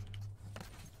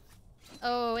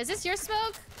 Oh, is this your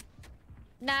smoke?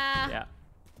 Nah. Yeah.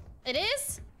 It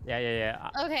is? Yeah.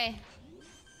 Okay.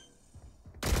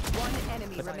 One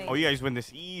enemy remaining. Oh, you guys win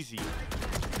this easy.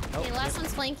 Okay, last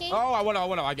one's flanking. Oh, I won. Do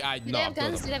they have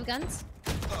guns? Do they have guns?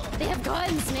 They have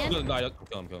guns, man. Kill him.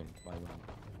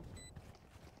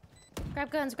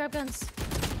 Grab guns, grab guns.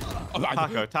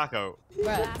 Taco.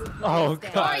 Oh,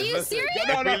 God. Are you serious?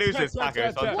 If we lose this, Taco,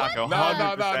 it's on Taco.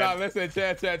 No. Listen,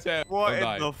 chat. What Don't in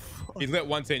die. the fuck? He's lit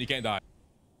 110. You can't die.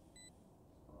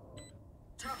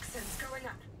 Toxins going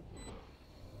up.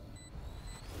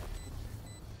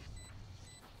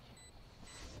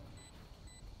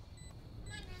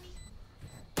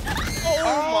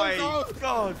 Oh my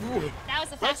God. That was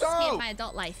the fastest speed of my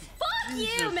adult life. Fuck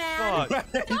you, man. Don't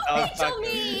Rachel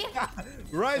me.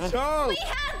 Rachel. We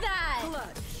had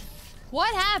that.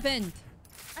 What happened?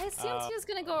 I assumed he was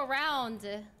gonna go around.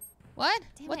 What?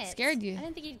 Damn What it. scared you? I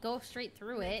didn't think he'd go straight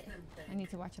through it. I need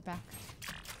to watch it back.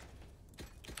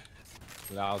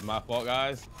 That was my fault,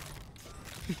 guys.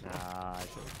 Nah,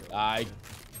 I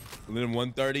lit him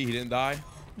 130. He didn't die.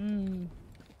 Hmm.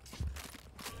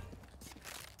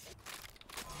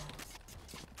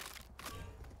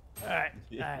 Alright.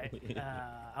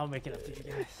 I'll make it up to you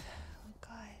guys. Oh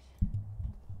God.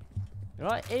 You know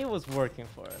what? A was working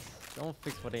for us. Don't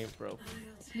fix what ain't broke.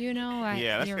 You know what?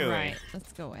 Yeah, let's You're go right. A.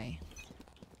 Let's go A.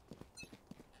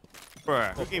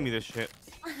 Bruh, who gave me this shit?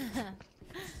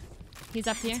 He's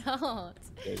up here. Don't.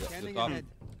 Standing ahead.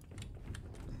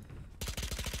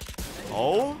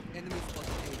 Oh?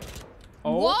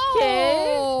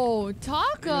 Whoa!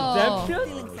 Taco!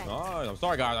 Redemption? No, I'm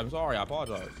sorry, guys. I'm sorry. I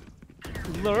apologize.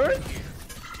 Lurk?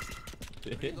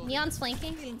 Neon's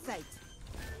flanking.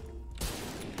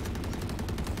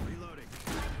 Reloading.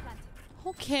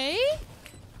 Okay.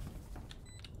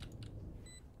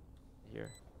 Here.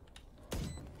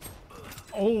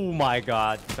 Oh my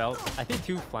God. Felt. I think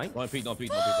 2 flank. Don't peek.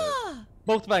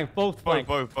 Both flank. Both.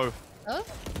 Oh. Oh?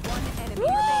 One enemy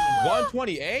remaining.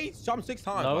 128? Shot him 6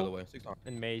 times, by the way. 6 times.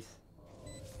 And maze.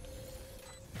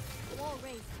 Wall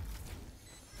raised.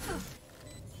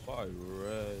 Fire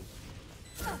res.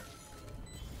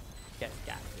 Guys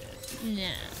got this.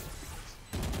 Nah.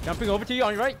 Jumping over to you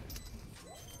on your right.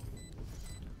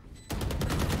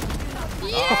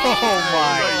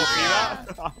 Yeah!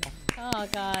 Oh my. Oh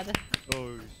God.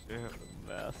 Oh shit.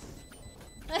 Mess.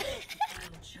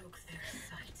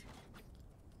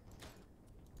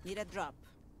 Need a drop.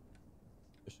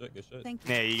 Good shit. Thank you.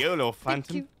 There you go, little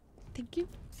phantom. Thank you.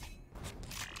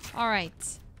 All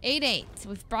right. 8-8.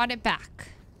 We've brought it back.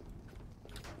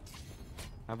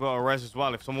 I've got a res as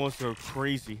well if someone wants to go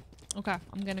crazy. Okay.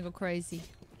 I'm gonna go crazy.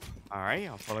 Alright,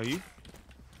 I'll follow you.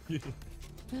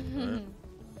 I'm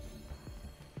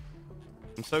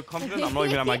so confident I'm not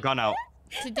even have my gun out.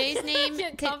 Today's name.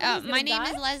 My name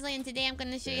is Leslie, and today I'm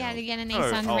gonna show you how to get an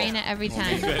ace on Reyna every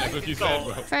time. That's what you said,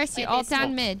 bro. First, you ult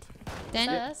down mid.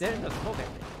 Then. There in the smoke, I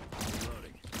think.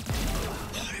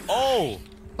 Oh!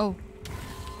 Oh.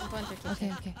 I'm going through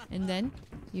kitchen. Okay. And then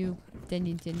you. Then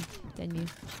you.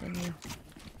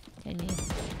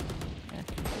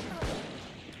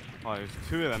 Oh, there's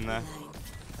 2 of them there.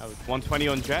 That was 120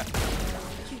 on jet.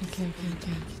 Okay.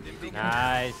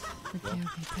 Nice. Okay.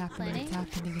 It's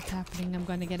happening. I'm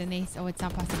gonna get an ace. Oh, it's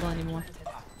not possible anymore.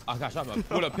 I got shot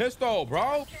with a pistol,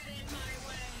 bro.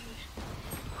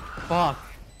 Fuck.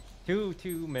 2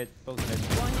 mid. Both mid.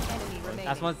 One enemy remaining.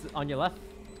 Last one's on your left.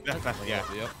 Left, yeah.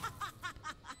 Yep. I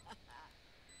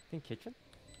think kitchen?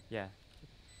 Yeah.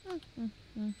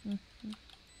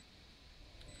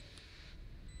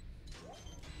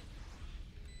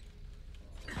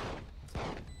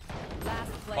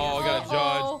 Last player. Oh, I got a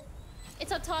judge.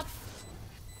 It's up top.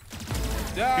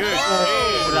 Yeah. Good.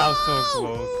 Oh, that was so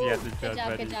close. He had the judge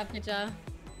ready. Good job.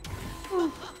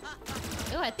 Oh,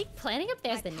 I think planning up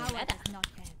there's the new meta. Not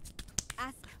bad.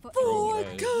 Ask for 4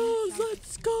 kills.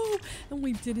 Let's go. And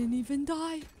we didn't even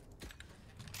die.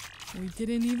 We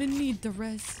didn't even need the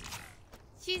res.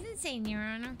 She's insane, Your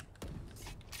Honor.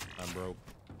 I'm broke.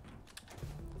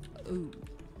 Ooh.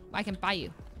 I can buy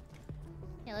you.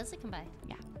 Yeah, Leslie can buy.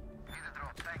 Yeah.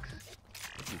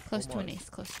 Close to an ace.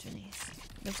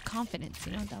 It was confidence,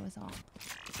 you know? That was all.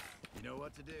 You know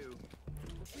what to do.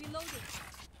 reloading.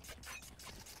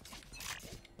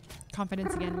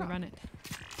 Confidence again. We run it.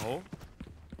 Oh.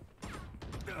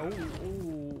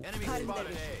 Enemy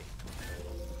spotted A.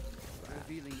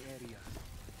 Revealing area.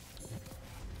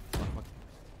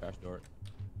 Crash door.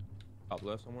 Top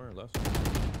left somewhere. Left.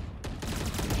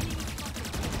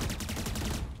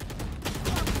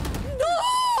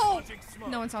 No!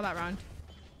 No one saw that round.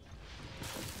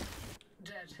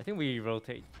 I think we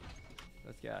rotate.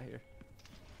 Let's get out of here.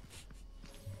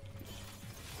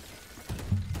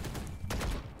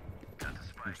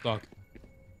 I'm stuck.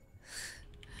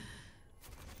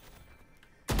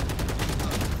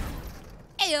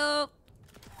 Ayo.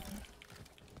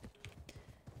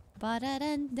 Ba da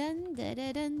dun dun da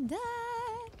da dun da.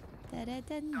 Da da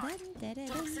dun dun da da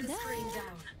dun da.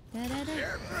 Da da dun.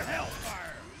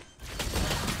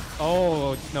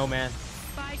 Oh, snowman.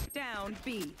 Spike down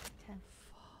B.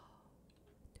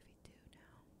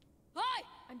 Hi!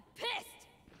 I'm pissed!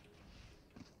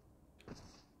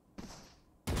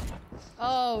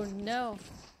 Oh no.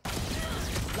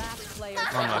 Last player.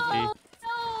 Unlucky.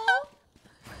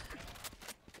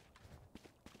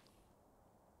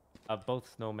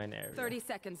 Both snowman area. 30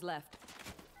 seconds left.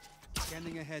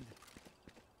 Scanning ahead.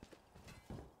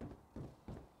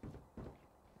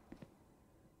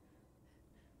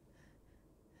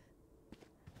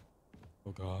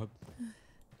 Oh god.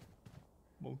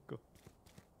 Monka.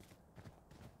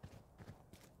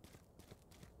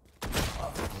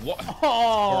 What?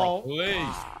 Oh!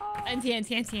 Please. NT.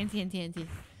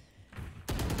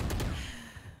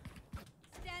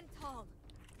 Stand tall.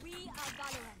 We are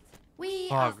Valorant. We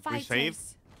Oh, are we fighters. save?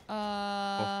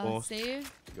 Of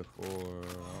Save. Go for.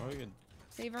 Oh, you can.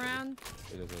 Save around.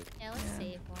 It is it. Yeah, let's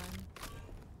save one.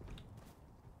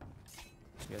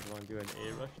 You guys want to do an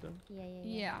A rush then?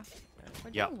 Yeah.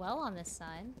 We're Yeah. doing well on this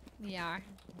side. We are.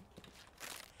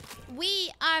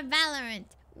 We are Valorant.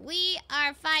 We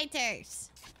are fighters.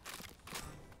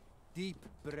 Deep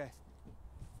breath.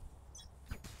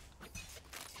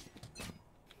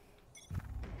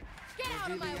 Get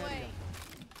out of my way!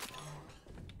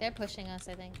 They're pushing us,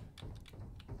 I think.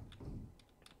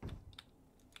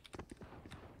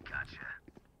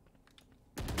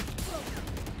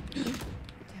 Damn,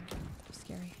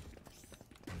 scary.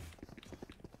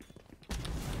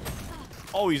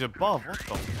 Oh, he's above. What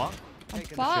the fuck?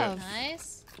 Above.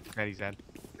 Nice. Okay, he's dead.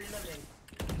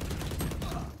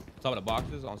 Top of the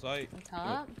boxes on site.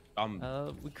 On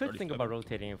top. We could think 37. about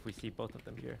rotating if we see both of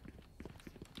them here.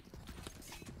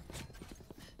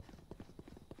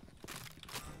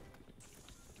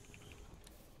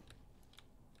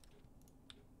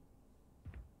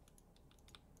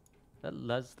 Let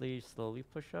Leslie slowly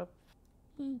push up.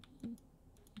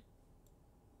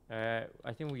 I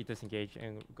think we disengage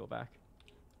and go back.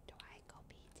 Do I go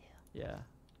B too? Yeah.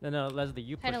 No, Leslie,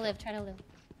 you push Try to up. live, try to live.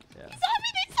 Yeah. They saw me!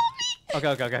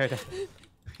 Okay.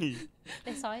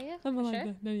 They saw you? I'm For alive.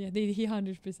 sure? No, yeah, he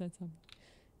 100% saw me.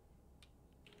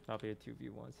 Probably a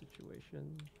 2v1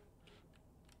 situation.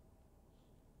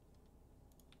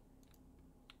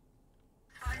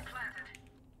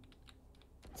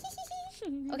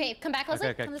 Okay, come back, Leslie.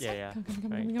 Okay, Come this yeah, way. yeah. Come,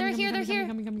 Right. They're here, they're here.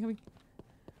 Coming.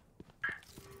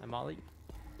 I'm Molly.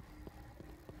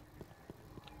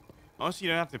 Honestly,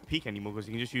 you don't have to peek anymore because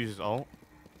you can just use his ult.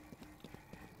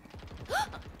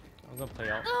 I'm gonna play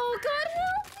out. Oh god,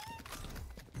 help!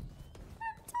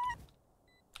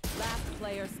 Last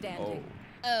player standing.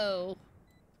 Oh.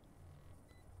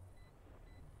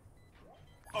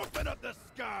 Open up the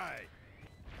sky.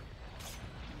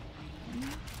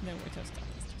 No, we're just got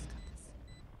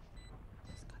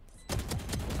this.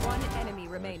 One enemy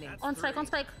remaining. On spike, on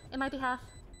spike. It might be half.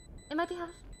 It might be half.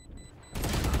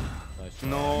 Nice.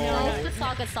 No. Oh, good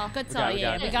stall, good stall. Good We saw, got it,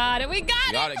 yeah. we We got it. You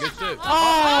got it. Good shit. Oh!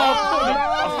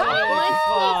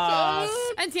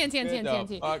 NT.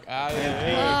 Fuck out of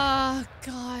here. Oh,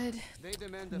 God. They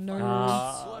demand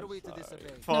Nerds. Who are we to disobey?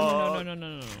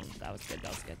 No. That was good.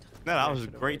 No, that was a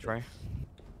great try.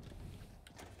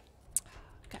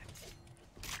 Okay.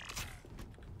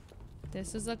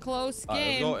 This is a close Let's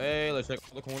game. go A. Let's check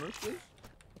all the corners, please.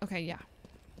 Okay, yeah.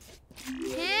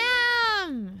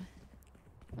 Damn!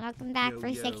 Welcome back Yo, for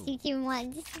yo. 62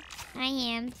 months. I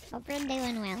am. Hope you're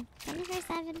doing well.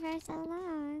 24/7 for so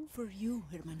long. For you,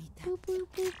 hermanita. Boop, boop,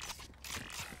 boop.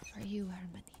 For you,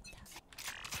 hermanita.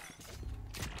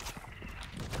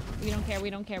 We don't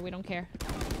care.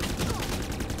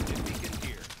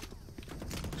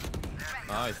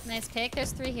 Nice. Nice pick.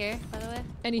 There's 3 here, by the way.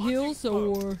 Any heals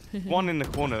or? One in the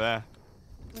corner there.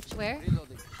 Which where?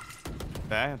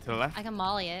 There, to the left. I can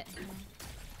molly it.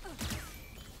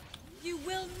 You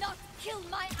will not kill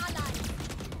my ally!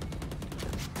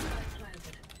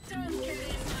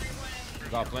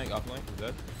 Got flank. He's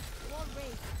dead.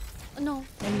 No.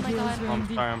 Oh Any my heals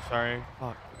god. or I'm sorry.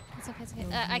 Fuck. It's okay, it's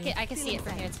okay. I can see it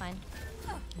from here. It's fine.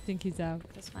 I think he's out.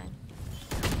 It's fine.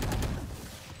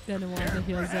 Then it wants the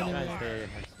heals Try to anyway. stay in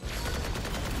high school.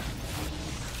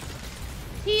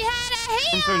 He had a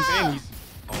heal! Sometimes in, he's...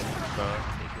 Oh, God.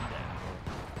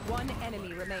 One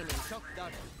enemy remaining.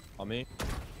 On me.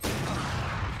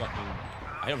 Fucking.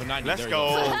 I hit him for 90. Let's There you go.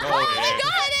 go. I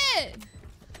got it!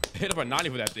 Hit him for 90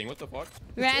 for that thing. What the fuck?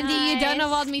 Randy, you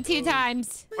downvoted me 2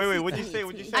 times. Wait, what'd you say?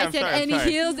 What'd you say? I I'm said sorry, I'm any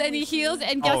sorry. heals,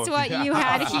 and guess what? You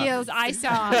had heals. I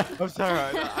saw. I'm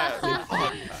sorry.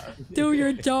 Do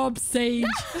your job, Sage.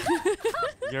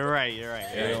 You're right.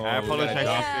 Yeah, I apologize.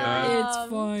 It's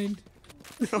fine.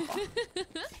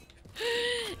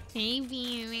 Hey,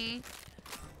 baby.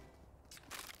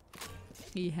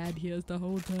 He had heals the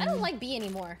whole time. I don't like B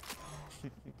anymore.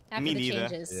 After Me the neither.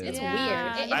 changes. Yeah. It's Yeah.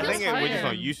 weird. It I feels think we're just harder.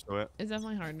 not used to it. It's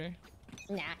definitely harder.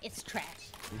 Nah, it's trash.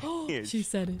 She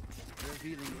said it.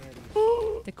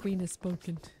 The queen has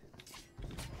spoken.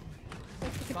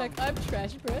 I'm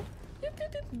trash, bro.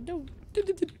 No.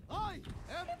 I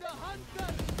am the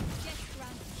hunter.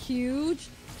 Huge.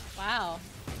 Wow.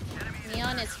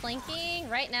 Neon is flanking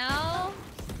right now.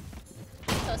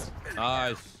 Toast.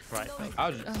 Nice. Right. I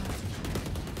was just,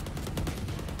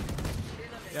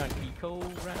 Yeah, an eco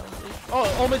round. Oh,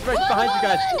 almost right behind you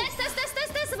guys.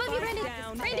 This above you, Randy.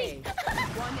 Down Randy. A.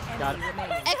 One Got enemy it.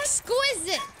 remaining.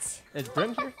 Exquisite. Is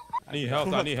Brim here? I need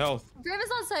health. I need health. Brim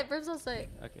is on site. Brim's on site.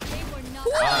 Okay. They were not.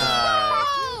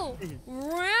 Oh,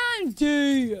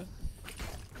 Randy.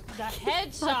 The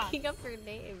headshot. Fucking up her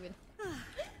name.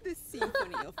 The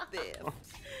symphony of death.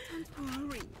 Don't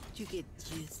worry, you get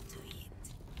used to it.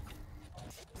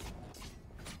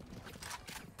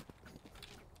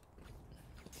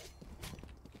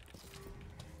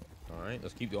 All right,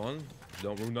 let's keep going.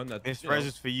 Don't ruin none that. This you know. res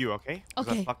is for you, okay? 'Cause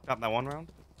I Okay. fucked up that one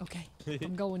round. Okay,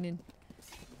 I'm going in.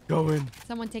 Go in.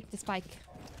 Someone take the spike.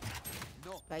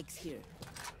 Spike's here.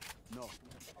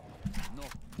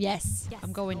 Yes,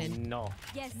 I'm going in. No.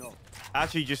 Yes.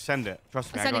 Actually, just send it.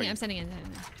 Trust me, I'm I got sending it. you. I'm sending it.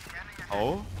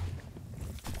 Oh?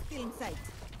 Still in sight.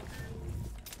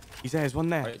 He's there. There's one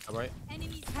there. Right, all right.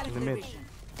 Enemies In the mid.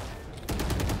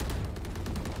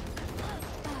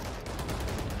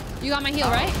 You got my heal,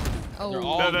 right? They're Oh,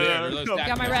 all No, no, there. no, They're no. stacked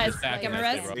Got my there. res. They're stacked Got my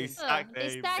there, res. bro. They stacked They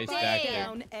Dave. stacked They stacked A.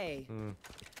 Down A.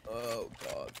 Oh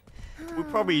god. We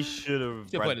probably should have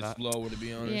Should read played it that. slower to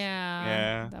be honest. yeah.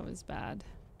 Yeah. That was bad.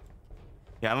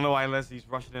 Yeah, I don't know why Leslie's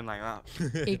rushing in like that.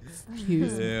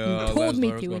 Excuse me. Yeah, You told me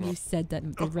Lesnar, to what's when going you on? said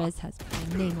that the res has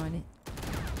my name on it.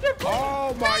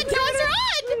 Oh my Run, Toes,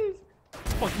 run!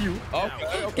 Fuck you. Okay,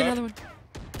 Get okay. another one.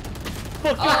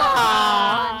 Fuck you.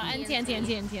 Ah, NT.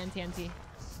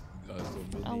 That's so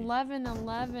many. 11.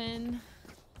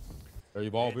 Are you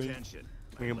evolving? Attention.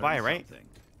 We can buy it, right? Something.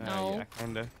 No. Yeah,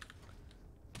 kinda.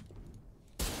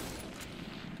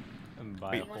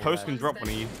 Wait, Wait, Toast can drop one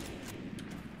of you. You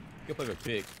can play with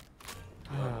pig.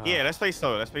 Yeah, let's play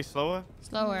slower. Let's play slower.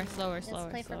 Slower.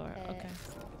 play for pit. Okay.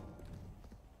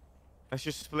 Let's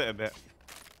just split a bit.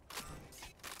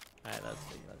 Alright, let's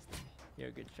see. You're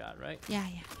a good shot, right? Yeah.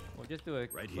 We'll just do a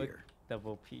Right quick here.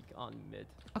 double peek on mid.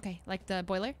 Okay, like the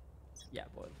boiler? Yeah,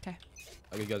 boy. Okay.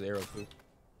 I'll give you guys arrows too.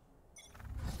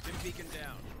 Been beacon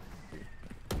down.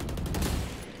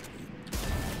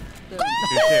 Good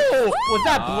shit. Was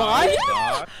that blind?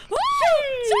 God.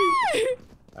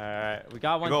 Alright, we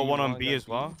got one. We got B, one on B as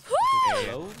well. Yeah.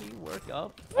 Slowly work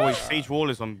up. Oh, wait, Sage Wall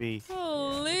is on B.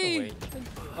 Holy. Wait.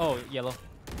 Oh, yellow.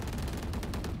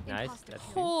 Nice. That's good. Not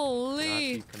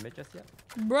Holy. to commit just yet.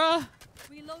 Bruh.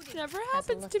 Reloading. Never Has a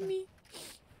happens to lifter. me.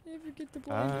 Never get the We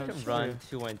boiler. can run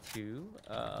 2 and 2.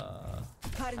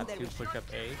 Cutting Have their 2 push up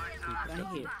A. 2 push Right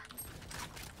up here.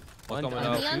 What's One coming on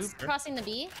up? Neon's Two. crossing the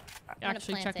B. I'm gonna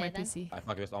Actually, plant check my A then. PC. I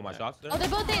fuck missed all my shots there. Oh, they're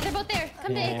both there. They're both there.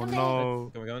 Come to A. Oh Come to A. no.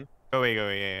 Can we go in? Go away,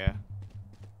 yeah.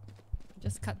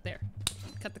 Just cut there.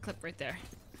 Cut the clip right there.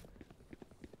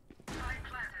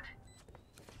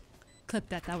 Clip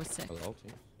that. That was sick. Hello,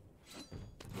 team.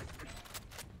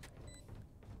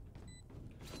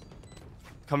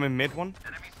 Come in mid one.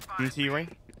 Into you, Ray.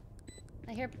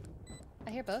 I hear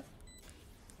both.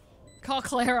 Call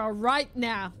Clara right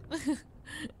now.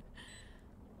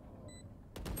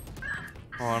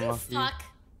 Oh, unlucky. Fuck.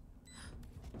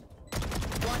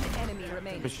 One enemy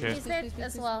remaining. Good shit. He's mid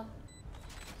as well.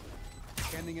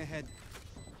 Scanning ahead.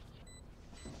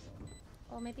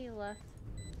 Oh, maybe he left.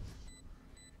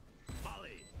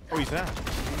 Oh, he's there.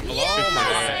 Oh my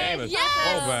god, the aim is Yes!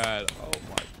 so bad. Oh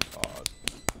my god.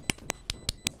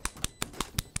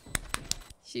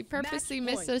 She purposely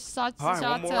Match missed those shots, Alright,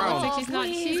 one so it more looks round. like she's not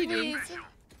Please, cheating. please.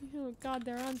 Oh god,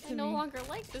 they're on to I me. no longer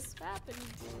like this map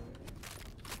anymore.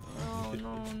 Oh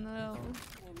no.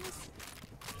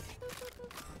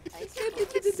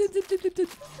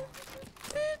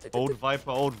 Old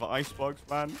Viper, old Icebox,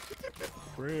 man.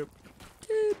 Rip.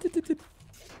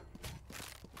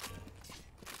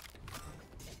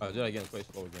 Oh, do that again. Play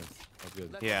slow again. That's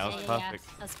good. Yeah, that was perfect.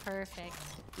 That's perfect.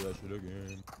 Do that shit again.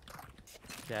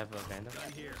 Do you have a Vandal?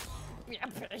 Gun here.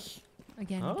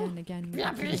 Again, Huh? again.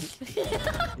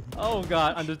 Oh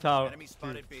god, under tower. Enemy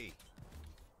spotted B.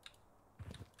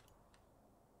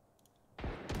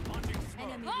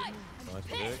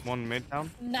 One mid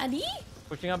down. Nani?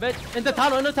 Pushing a bit. In the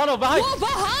tunnel, behind! Whoa,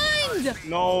 behind!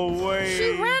 No way. She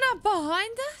ran up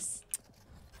behind us?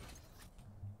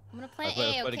 I'm gonna play Let's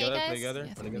A, okay, together, guys? play together.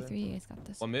 Yeah, Play together. 3v3, you guys got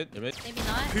this. One mid, mid. Maybe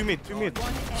not. Two mid, two mid.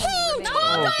 Oh,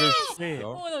 Oh, good shit.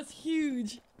 Oh, that's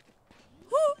huge.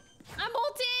 I'm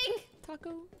ulting!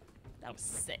 Taco. That was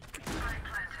sick.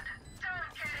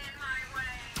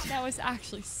 That was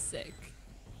actually sick.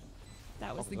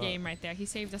 That was the game right there. He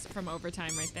saved us from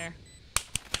overtime right there.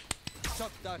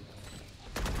 Shot done.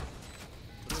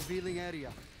 Revealing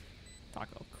area.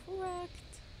 Taco correct.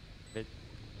 Bit.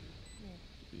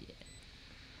 Yeah.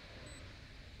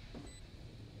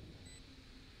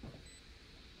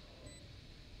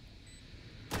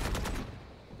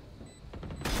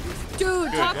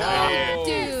 Dude, Taco, Yeah.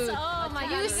 dude. Oh my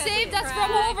god. You saved us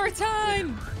from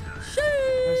overtime. Let's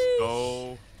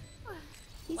go.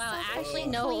 Wow, actually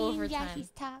no Yeah, overtime. he's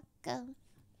Taco.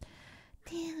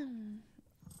 Damn.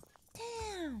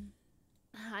 Damn.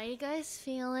 How you guys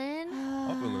feeling?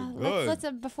 feeling good. Let's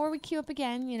before we queue up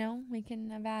again, you know, we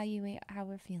can evaluate how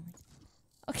we're feeling.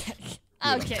 Okay.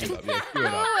 Okay. Who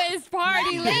is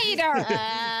party leader?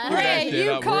 Ray, shit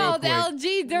you up real called quick.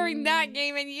 LG during that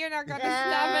game, and you're not gonna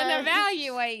stop and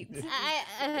evaluate.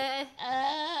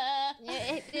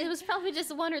 It was probably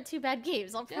just 1 or 2 bad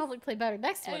games. I'll probably play better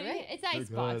next one, right? It's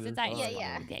icebox. It's icebox.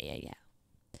 Yeah.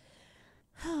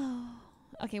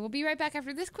 Okay, we'll be right back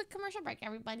after this quick commercial break,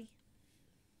 everybody.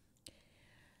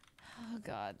 Oh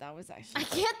god, that was actually. I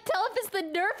can't tell if it's the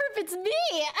nerf or if it's me.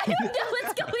 I don't know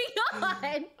what's going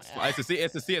on.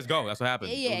 It's the CS:GO. That's what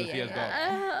happened. Yeah, It was the yeah,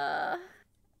 CS:GO.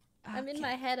 I'm in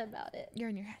my head about it. You're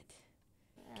in your head.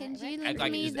 Can right. you Act link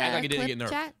like me it- the act like it didn't clip get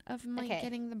nerfed. chat of Mike Okay.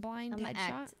 getting the blind I'm gonna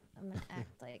headshot? act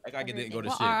like. Act like it didn't go to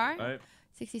What shit. are? Right?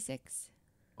 66.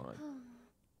 Alright.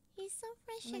 He's so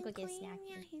fresh I'm gonna and go get clean. snacky.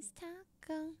 Yeah, he's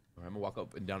Taco. Alright, I'm gonna walk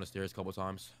up and down the stairs a couple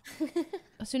times. Oh,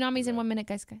 tsunami's in 1 minute,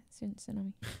 guys.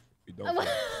 Tsunami. We don't play.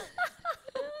 God.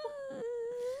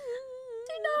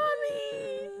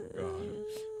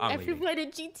 I'm leaving. Everyone in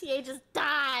GTA just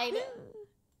died.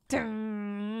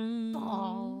 Dun.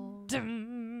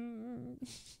 Dun.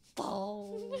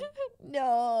 Ball.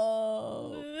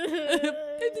 No.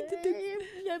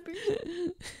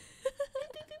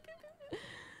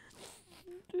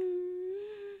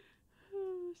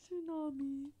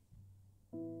 Tsunami.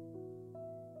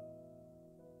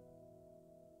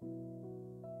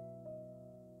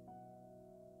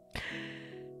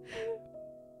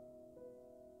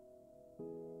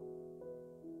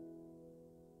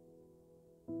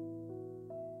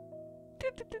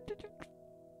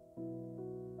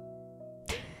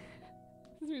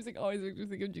 This music always makes me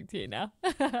think of GTA now.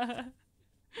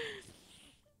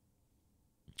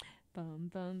 Bum,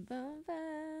 bum, bum,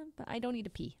 bum, bum. I don't need to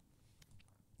pee.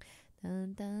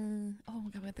 Dun, dun. Oh my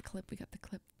god, we got the clip. We got the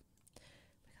clip.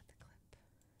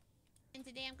 And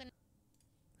today I'm gonna.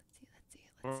 Let's see.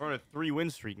 We're on a 3-win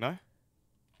streak, no?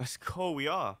 Let's go, we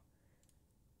are.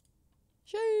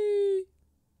 Shay.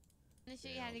 I'm gonna show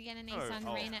you how to get an Oh, ace on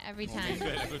oh. Reyna every That's time.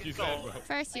 what you said, bro.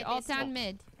 First, you ult down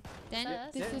mid. Then,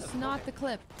 This is not the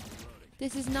clip.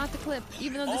 This is not the clip.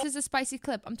 Even though this is a spicy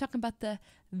clip, I'm talking about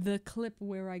the clip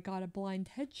where I got a blind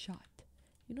headshot.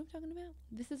 You know what I'm talking about?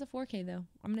 This is a 4K though.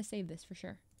 I'm gonna save this for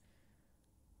sure.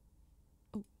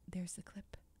 Oh, there's the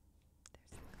clip.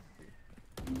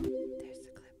 There's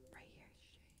the clip right here.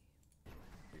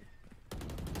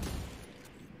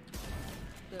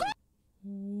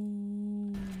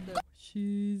 Ooh,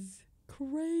 she's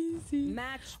crazy.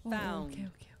 Match Oh, found. okay.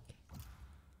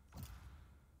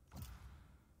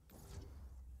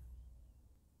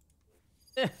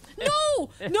 No!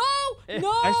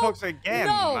 Icebox again,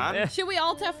 no. man. Should we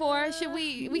alt F4? Should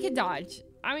we could dodge.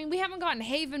 I mean, we haven't gotten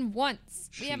Haven once.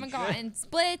 We haven't gotten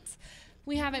Split.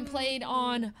 We haven't played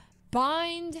on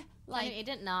Bind. Like it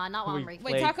didn't. Nah, not while I'm breaking.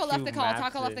 Wait, Taco left the call.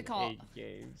 Taco left the call.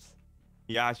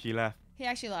 Yeah, she left. He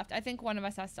actually left. I think one of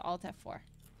us has to alt F4.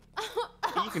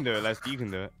 You can do it, Leslie. You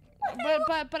can do it.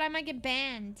 But I might get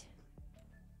banned.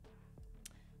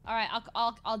 All right,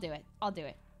 I'll do it. I'll do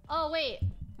it. Oh wait.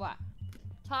 What?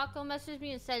 Taco messaged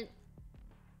me and said,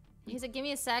 he said, "Give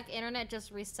me a sec. Internet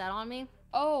just reset on me."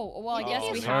 Oh well, yes,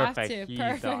 we have to. Perfect.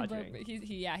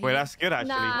 Yeah. Wait, that's good actually.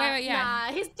 Nah, Wait, yeah.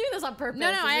 Nah, he's doing this on purpose. No,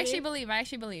 I isn't he?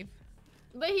 actually believe.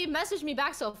 But he messaged me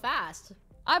back so fast.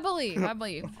 I believe.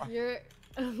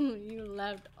 You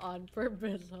left on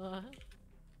purpose, huh?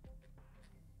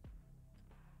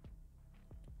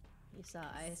 He saw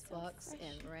Icebox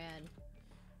and ran.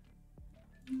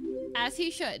 As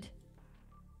he should.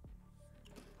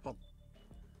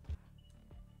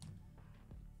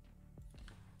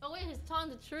 Oh wait, he's telling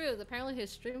the truth. Apparently his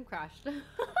stream crashed.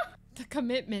 The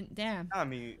commitment, damn. I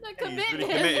mean, The he's commitment.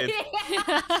 really committed.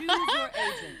 Yeah. Choose your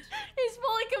agent. He's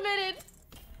fully committed.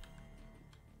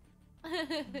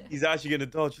 He's actually gonna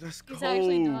dodge. Let's go. He's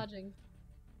actually dodging.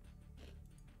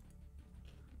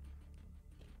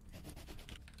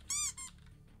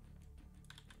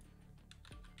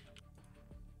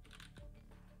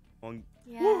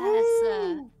 Yes.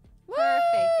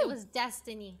 Perfect. It was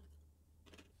destiny.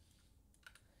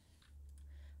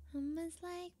 Almost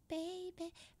like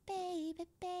baby, baby,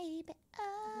 baby,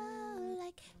 oh,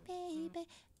 like baby,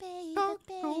 baby, baby,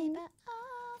 oh,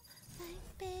 like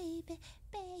baby,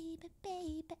 baby,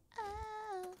 baby,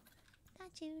 oh,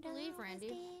 that you'd Believe, always Randy.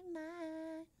 be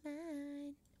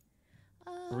mine.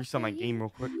 Oh, Restart my for game you, real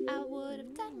quick. I would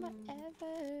have done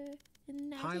whatever.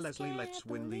 And I Hi, just Leslie, can't let's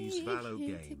win these believe VALO it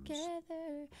games.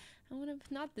 Together. I want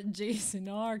to, not the Jason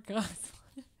Arcos.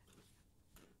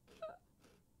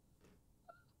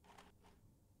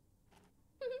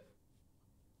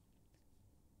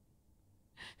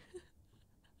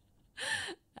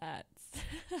 That's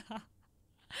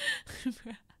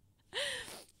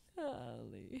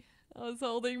Holy, I was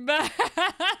holding back.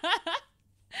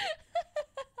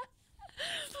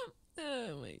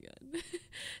 Oh my god.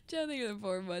 John, thank you for the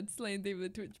 4 months. Lane, thank you for the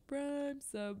Twitch Prime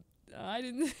sub. I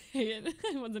didn't say it.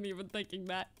 I wasn't even thinking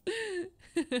that.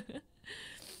 Oh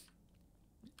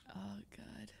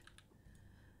god.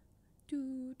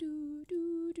 Do do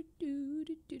do do do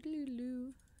do do do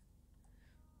do.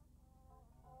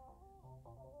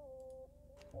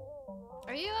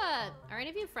 Are any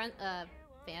of you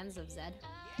fans of Zed?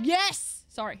 Yes.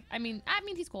 Sorry. I mean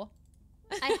he's cool.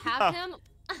 I have him.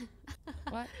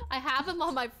 What? I have him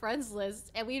on my friends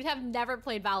list, and we have never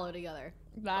played VALO together.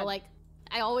 But, like,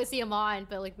 I always see him on,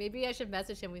 but like maybe I should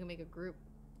message him. We can make a group.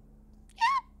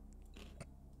 Yeah.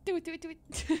 Do it.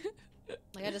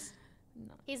 Like I just.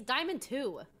 No. He's Diamond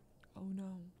 2. Oh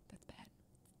no, that's bad.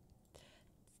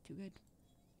 It's too good.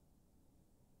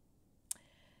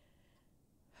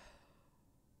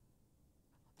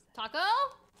 Taco?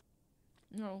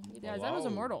 No, yeah, that was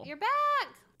immortal. You're back.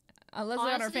 Unless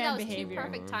Honestly, on our fan that was behavior. Too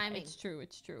perfect timing. It's true.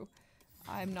 It's true.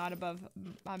 I'm not above.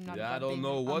 I'm not. Yeah, above I don't being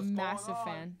know what's a going massive on.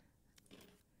 fan.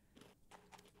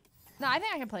 No, I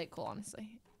think I can play it cool,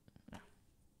 honestly. No.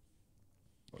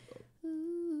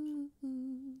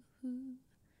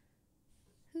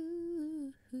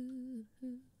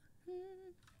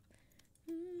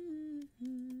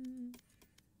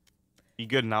 You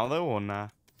good now though, or nah?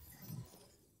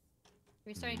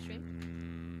 Restarting stream.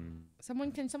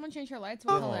 Can someone change your lights?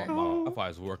 What color? My Wi-Fi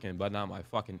is working, but now my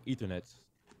fucking Ethernet's.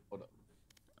 Hold up.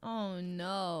 Oh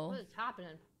no. What is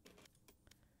happening?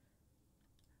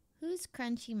 Who's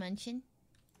crunchy munching?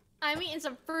 I'm eating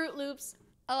some Fruit Loops.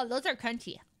 Oh, those are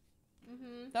crunchy.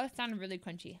 Mhm. Those sound really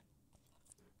crunchy.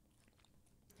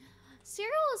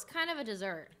 Cereal is kind of a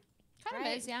dessert. Kind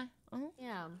of is, yeah.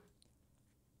 Yeah.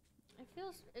 It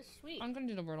feels it's sweet. I'm gonna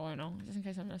do the wordle right now, just in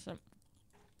case I mess up.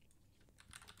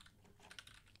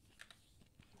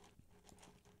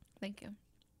 Thank you.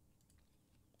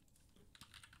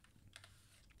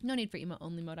 No need for emote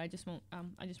only mode. I just won't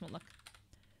look.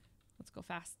 Let's go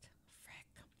fast. Frick.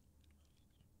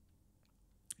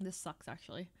 This sucks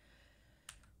actually.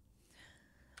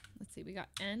 Let's see, we got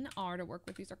N, R to work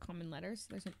with. These are common letters.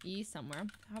 There's an E somewhere.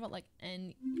 How about like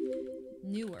N,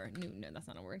 newer? No, that's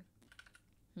not a word.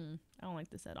 I don't like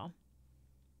this at all.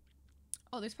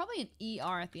 Oh, there's probably an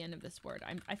ER at the end of this word.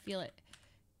 I feel it.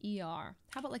 ER.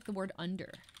 How about like the word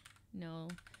under? No.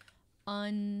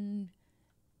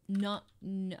 Not,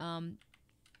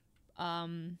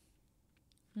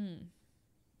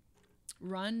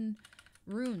 run,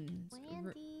 runes.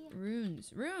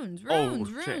 Runes. Oh,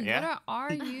 shit, yeah? What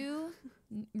are you?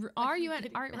 Are you at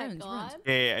art runes?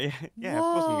 Yeah, of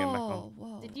course I'm getting back on.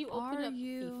 Whoa. Did you open up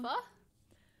FIFA?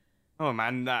 Oh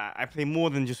man, I play more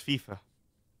than just FIFA.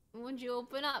 When did you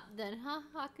open up then, huh?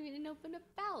 How come you didn't open up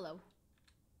VALO?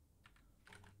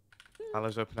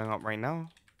 VALO's opening up right now.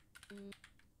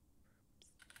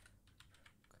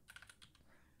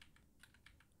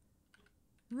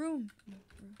 Rube.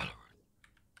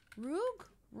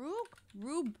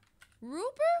 Roof?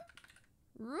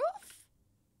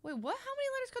 Wait, what? How many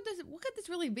letters could this? What could this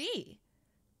really be?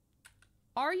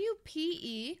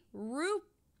 R-U-P-E. Rook.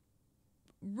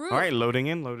 All right, loading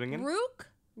in. Rook.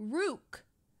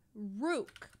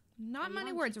 Not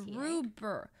many words.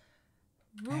 Ruber.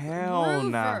 Hell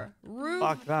nah.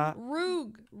 Fuck that.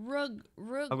 Rug.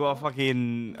 I got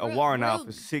a warrant out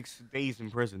for 6 days in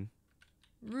prison.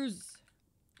 Ruiz.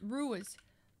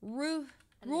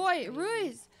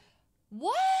 Ruiz.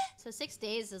 What? So 6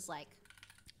 days is like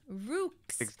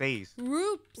Rooks. 6 days.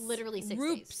 Roops. literally 6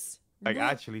 Roops. days. Like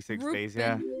actually 6 days,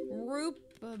 yeah.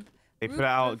 They put it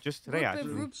out just today,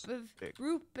 actually.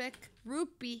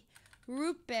 Rupee.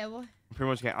 Pretty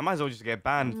much I might as well just get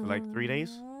banned for like 3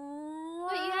 days.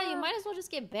 But yeah, you might as well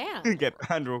just get banned. Get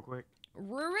banned real quick.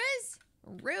 Ruiz?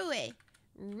 Ruin.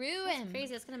 That's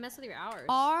crazy. That's gonna mess with your hours.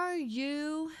 Are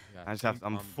you?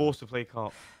 I'm forced to play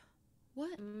cop.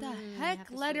 What the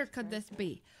heck letter could this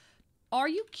be? Are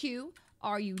you Q?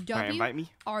 Are you W? Invite me?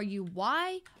 Are you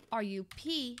Y? Are you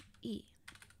P E?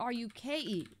 Are you K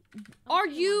E? Are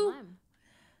you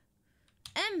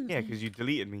M? Yeah, because you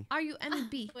deleted me. Are you M E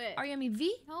B? Are you M E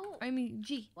V? No. Are you M E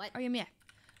G? What? Are you M E F?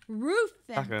 Not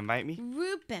Rufin. gonna invite me.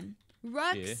 Rupin.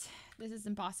 Rux. Yeah. This is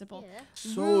impossible. Yeah.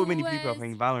 So many people are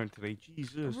playing Valorant today.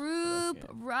 Jesus.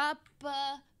 Rupin.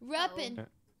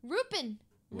 Rupin.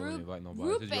 You don't invite nobody.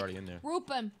 It says you're already in there.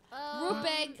 Rupin.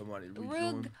 Rupeg. Somebody Rug.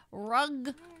 rejoin.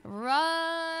 Rug.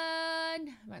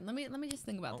 Run. Right, let me just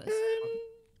think about this.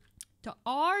 To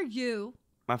are you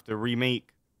I have to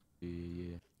remake.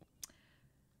 Yeah.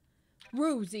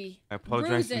 Rosie? I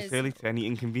apologize Bruises. sincerely to any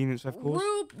inconvenience, of course.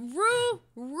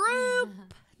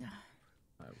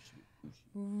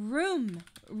 Rumor.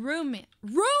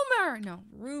 No.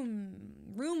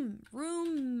 Room. It's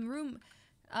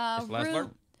the last word?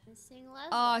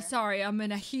 Sorry, I'm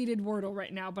in a heated Wordle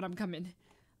right now, but I'm coming.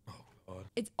 Oh, God.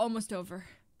 It's almost over.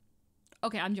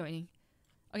 Okay, I'm joining.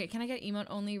 Okay, can I get emote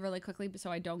only really quickly so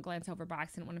I don't glance over by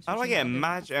accident when I'm How do I switching get a to other-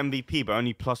 match MVP but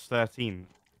only plus 13?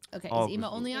 Okay, Oh, is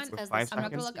emote only on? with I'm 5 not gonna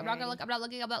seconds? look. I'm not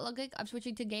looking. I'm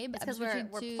switching to Gabe. It's I'm because switching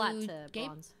we're to plat to Gabe.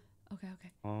 bronze. Okay.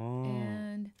 Oh.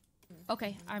 And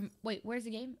okay, wait. Where's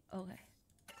the game? Okay.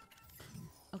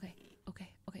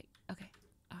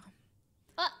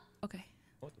 Okay.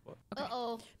 What the fuck? Okay.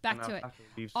 Uh-oh. Back to it.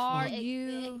 Are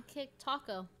you? Kick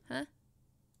Taco. Huh?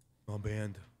 I'm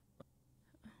banned.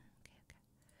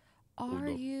 Are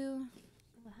you?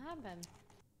 What happened?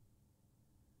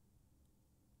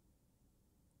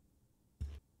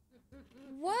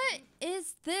 What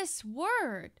is this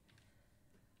word?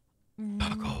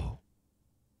 Taco.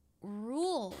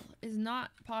 Rule is not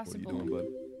possible. What are you doing,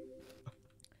 bud?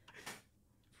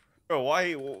 Bro,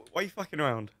 why are you fucking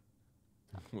around?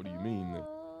 What do you mean?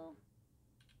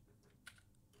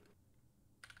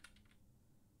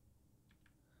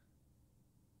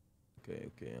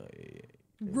 Okay.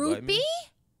 Rupee?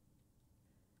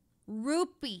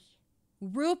 Rupee.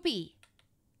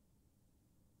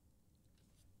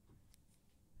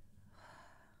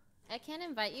 I can't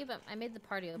invite you, but I made the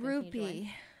party open. Can you join?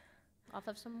 Rupee. Off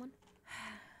of someone?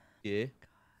 Yeah.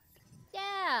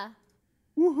 Yeah.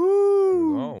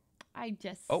 Woohoo! Oh. I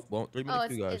just. Oh, well, 3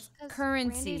 minutes, you guys.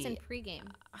 Currency. Randy's in pregame.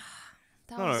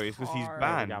 No, it's because he's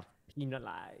banned.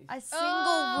 Penalized. A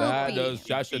single rupee.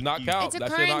 That should not count. It's a that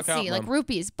should not currency, count, like ma'am.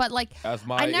 rupees, but like That's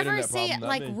my I never internet say it problem,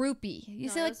 like not me. rupee. You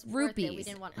No, say it like was worth it. We rupees.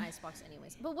 didn't want Icebox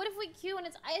anyways. But what if we queue and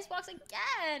it's Icebox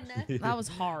again? That was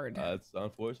hard. That's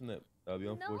unfortunate. That would be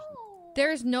unfortunate. No.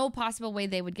 There's no possible way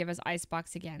they would give us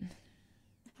icebox again.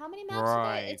 How many maps Right,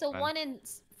 are there? It's a man. 1 in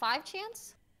 5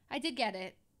 chance? I did get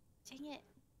it. Dang it.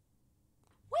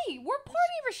 Wait, we're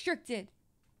party restricted.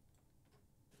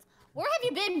 Where have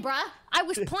you been, bruh? I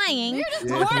was playing We're just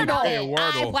talking about Wordle. it.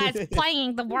 I was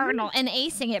playing the Wordle and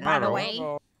acing it, by the way.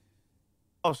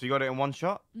 Oh, so you got it in one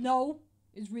shot? No,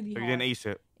 it was really So hard. you didn't ace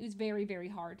it? It was very, very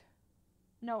hard.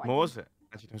 No, What was it?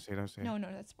 Actually, don't say. No,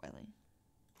 that's spoiling.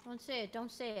 Don't say it.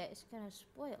 Don't say it. It's gonna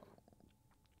spoil.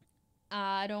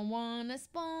 I don't want to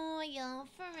spoil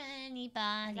for anybody.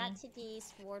 I got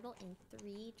today's Wordle in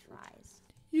 3 tries.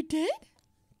 You did?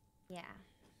 Yeah.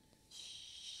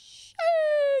 Sheesh.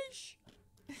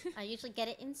 I usually get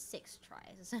it in 6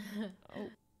 tries. Oh.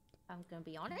 I'm gonna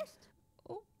be honest.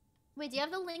 Oh. Wait, do you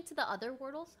have the link to the other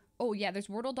Wordles? Oh, yeah, there's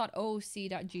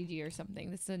wordle.ooc.gg or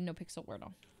something. This is a no pixel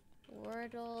Wordle.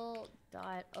 Wordle.ooc.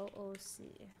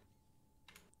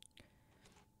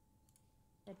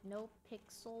 The no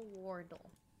pixel Wordle.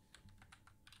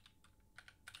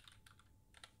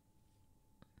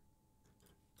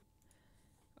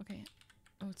 Okay,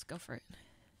 let's go for it.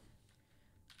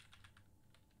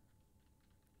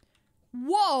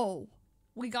 Whoa!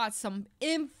 We got some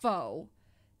info.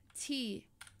 TLAU.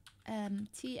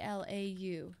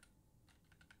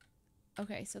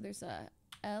 Okay, so there's a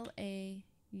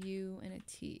LAU and a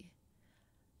T.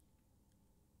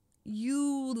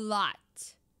 U-lot.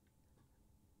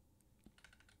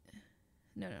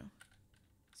 No.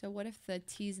 So what if the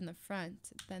T's in the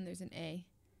front, then there's an A,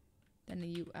 then a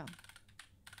U. Oh.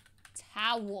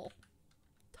 Towel.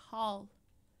 Tall.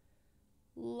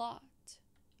 Lot.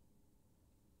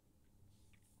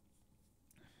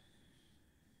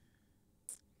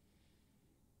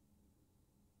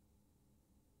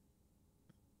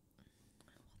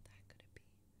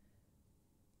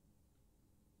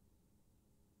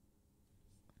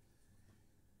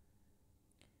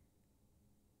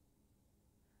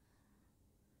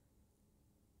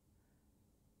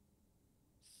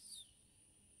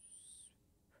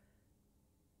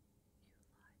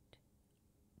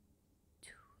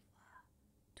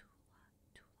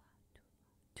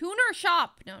 Tuner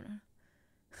shop. No.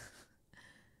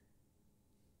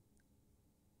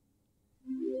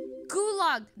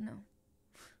 Gulag. No.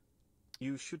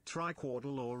 You should try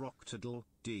Quaddle or Octodle,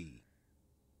 D.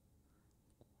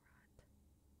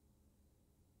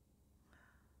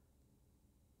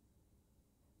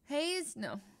 Haze.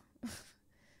 No.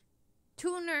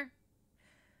 Tuner.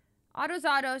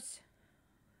 Autos.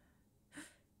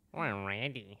 We're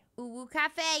ready. Ooh,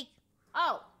 cafe.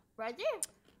 Oh, right there.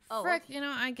 Oh, Frick, you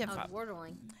know, I give I was up.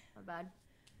 wordling. My bad.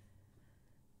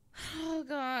 Oh,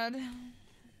 God.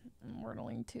 I'm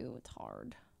wordling too. It's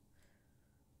hard.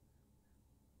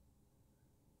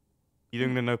 You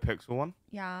doing the no pixel one?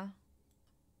 Yeah.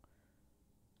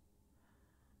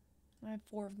 I have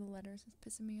 4 of the letters. It's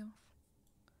pissing me off.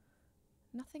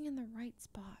 Nothing in the right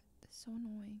spot. It's so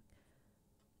annoying.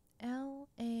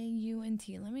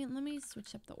 L-A-U-N-T. Let me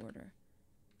switch up the order.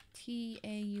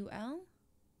 T-A-U-L.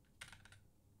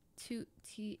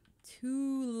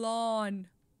 Toulon.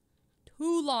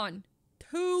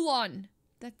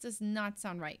 That does not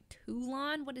sound right.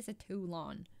 Toulon? What is a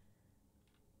Toulon?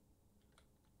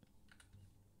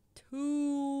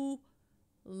 Tular.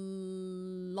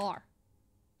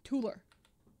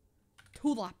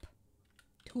 Tulap.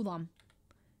 Tulam.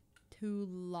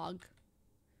 Tulog.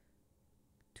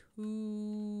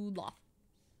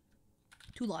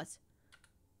 Tulas.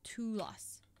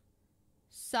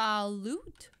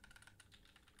 Salute.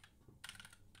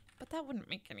 But that wouldn't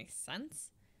make any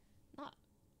sense. Not.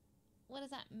 What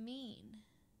does that mean?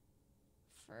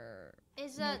 For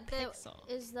Is no that pixel?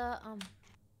 Is the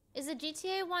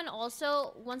GTA one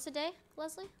also once a day,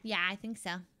 Leslie? Yeah, I think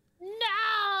so.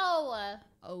 No.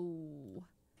 Oh.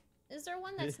 Is there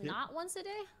one that's not once a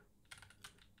day?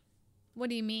 What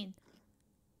do you mean?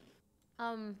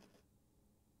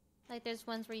 Like there's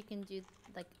ones where you can do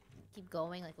like keep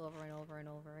going like over and over and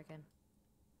over again.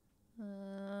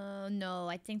 No,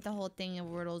 I think the whole thing of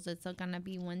Wordles is gonna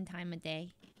be one time a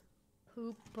day.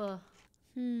 Poop. Okay,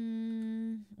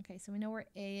 so we know where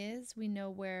A is. We know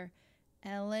where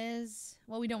L is.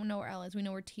 Well, we don't know where L is. We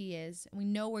know where T is. And we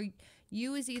know where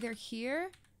U is either here.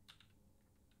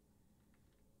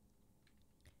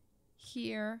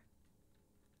 Here.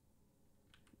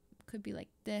 Could be like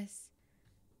this.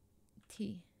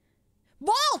 T.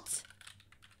 Vault!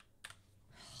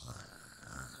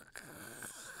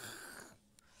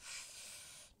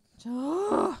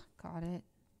 Got it.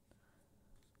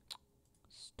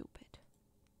 Stupid.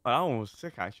 Oh, that one was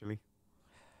sick, actually.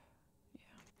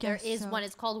 There is one.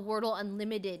 It's called Wordle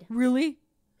Unlimited. Really?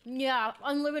 Yeah,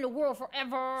 unlimited world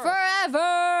forever.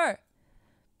 Forever!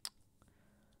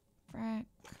 Frack.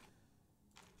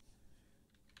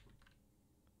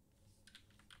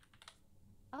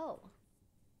 Oh.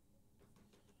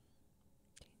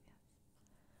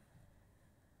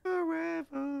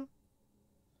 Forever.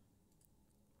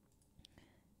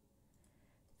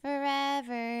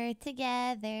 Forever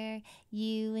together,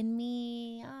 you and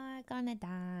me are gonna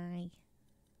die.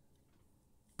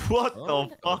 What the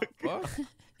fuck?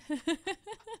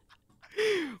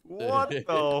 What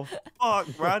the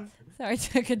fuck, man? Sorry, I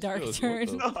took a dark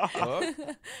turn.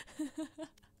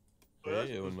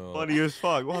 Funny as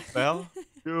fuck. What the hell?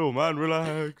 Yo, man,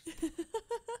 relax.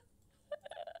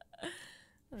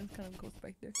 That's kind of cool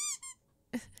specter.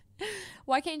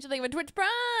 Why can't you think of a Twitch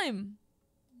Prime?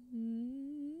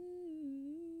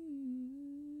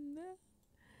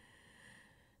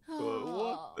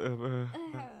 What?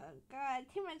 God,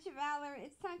 too much Valor.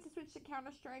 It's time to switch to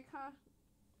Counter-Strike, huh?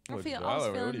 I was feeling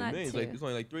What do you that mean? too. It's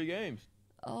only like 3 games.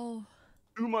 Oh.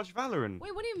 Too much Valorant.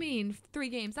 Wait, what do you mean 3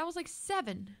 games? That was like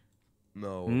 7.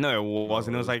 No. No, it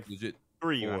wasn't. It was like legit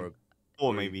 3, 4. man.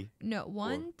 4 maybe. No,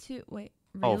 1, 2. Wait,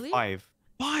 really? Oh, 5.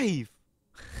 5.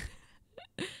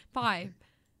 5.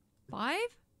 5?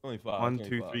 Only 5. 1,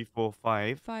 2, 3, 4,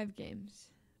 5. 5 games.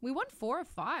 We won 4 of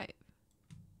 5.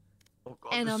 Oh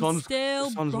God, And the I'm sun's, still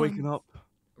the sun's bummed. waking up.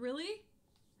 Really?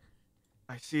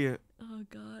 I see it. Oh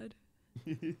God.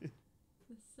 The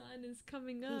sun is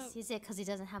coming up. He sees it because he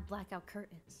doesn't have blackout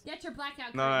curtains. Get your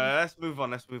blackout No, curtains. no, let's move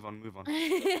on. Let's move on.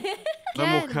 No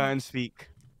more curtains speak.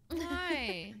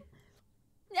 Why?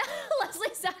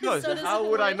 Leslie sounded Because so how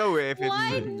would I know it if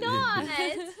Why it's... not?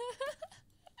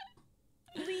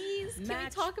 Please, can we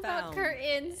Match talk about found.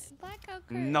 curtains? Blackout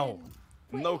curtains. No.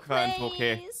 No curtains,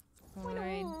 okay. Please.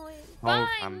 Fine. Oh, Fine,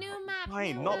 fam. new map.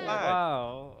 Fine, new not map. bad.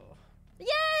 Wow. Yay,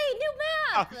 new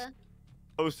map.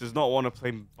 Toast does not want to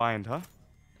play Bind, huh?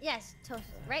 Yes, Toast.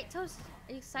 Right, Toast?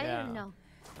 Are you excited Yeah. or no?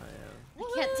 I I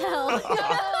can't tell.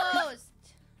 Toast.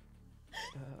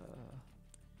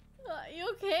 Are you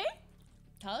okay?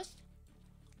 Toast.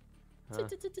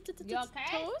 You okay?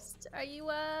 Toast? Are you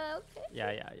okay?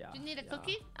 Yeah. Do you need a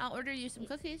cookie? I'll order you some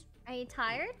cookies. Are you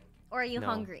tired? Or are you No.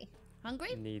 hungry?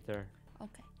 Hungry? Neither.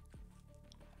 Okay.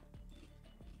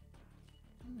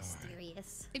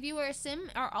 Mysterious. If you were a sim,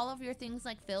 are all of your things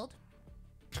like filled?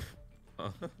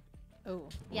 Oh.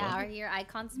 Yeah, are your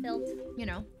icons filled? You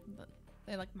know, but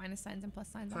they're like minus signs and plus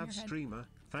signs on Fab your head. streamer,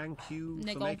 thank you for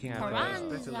Nickel making Carranza.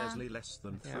 players better. Leslie less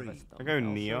than 3. I go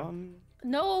neon.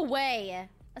 No way.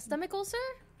 A stomach ulcer?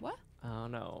 What? I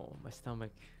don't know. My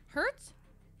stomach Hurts?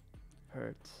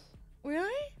 hurts.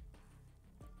 Really?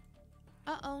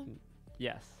 Uh-oh.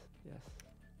 Yes.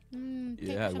 Take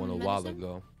Yeah, I had some one a while medicine?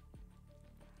 ago.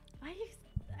 I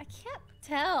can't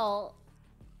tell.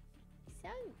 You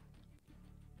sound...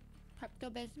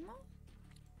 Pepto-Bismol?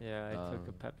 Yeah, I took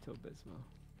a Pepto-Bismol.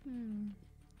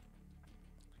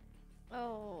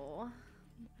 Oh.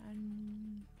 That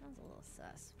was a little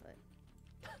sus, but...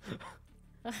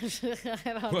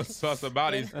 What's sus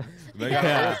about it? They got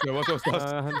an ulcer. What's so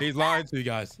sus? He's lying to you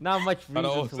guys. Not much Got a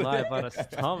reason to ulcer. lie about a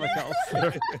stomach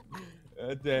ulcer.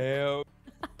 What the hell?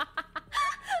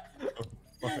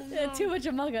 Too much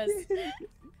Among Us.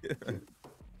 Ooh,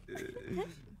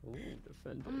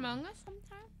 defender. Among Us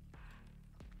sometime?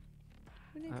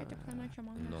 We didn't get to play much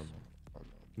Among Us. No.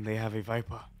 They have a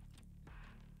Viper.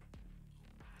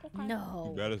 Okay.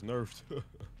 No. Got us nerfed.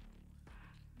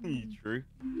 True.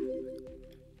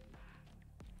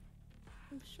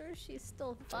 I'm sure she's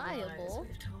still viable.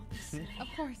 Of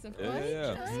course,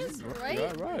 Yeah. Right?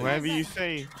 Yeah, right. Whatever you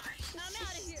say.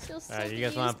 Alright, you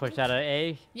guys want to push out an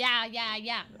A? Yeah.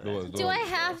 Do I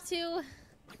have to?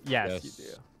 Yes, you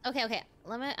do. Okay.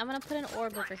 I'm gonna put an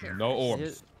orb over here. No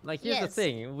orbs. Here's the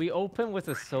thing. We open with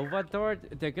a Sova door,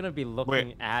 they're gonna be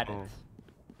looking at it.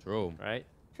 True. Right?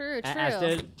 True. As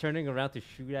they're turning around to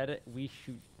shoot at it, we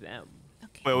shoot them.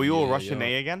 Okay. Wait, are we all rushing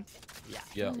A again?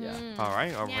 Yeah.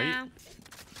 Alright. Yeah.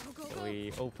 So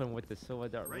we open with the Sova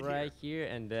dart right here,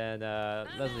 and then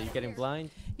Leslie, you getting blind?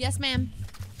 Yes, ma'am.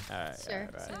 Alright. Sir.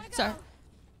 Sir.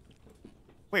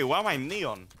 Wait, why am I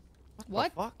neon?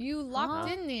 What? fuck? You locked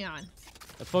in neon.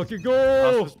 Let's fucking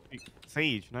go!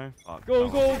 Sage, no? Fuck. Go!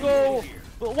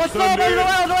 What's up? On the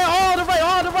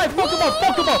right! Fuck him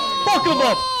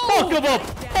up!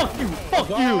 Fuck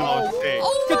you!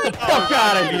 Oh, Get the fuck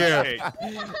out of here!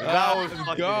 That was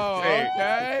fucking Go, sick.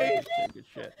 okay. Good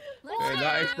shit. Did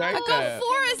not expect I that. got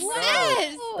 4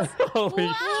 assists. Holy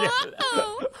shit!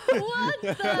 What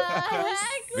the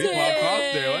heck? We popped off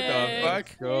there. What the fuck?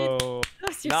 Go!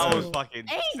 That was fucking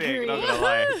sick, not gonna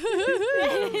lie.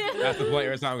 That's the plan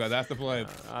every time, guys. That's the plan.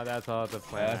 That's all the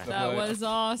plan. That's the That plan. was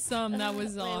awesome. That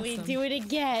was awesome. We do it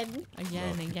again.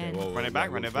 Again. Okay, whoa, Run it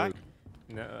back.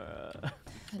 No.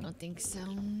 I don't think so.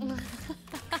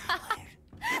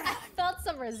 I felt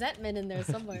some resentment in there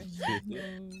somewhere.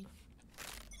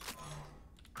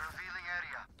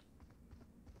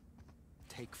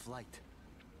 Take flight.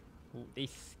 Ooh, they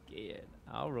scared.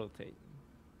 I'll rotate.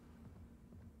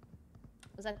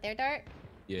 Was that their dart?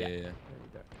 Yeah.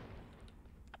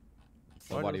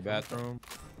 Nobody bathroom.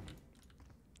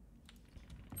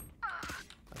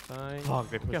 That's fine. Fuck,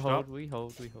 they We pushed hold. up. We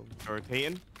hold.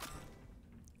 Rotating.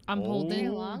 I'm holding.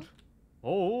 Long?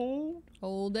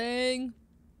 Holding.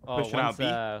 Oh, Pushing out one's, B.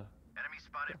 Enemy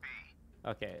spotted B.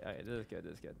 Okay, this is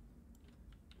good.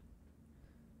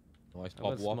 Nice I'm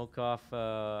pop gonna wall. smoke off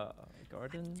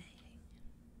garden.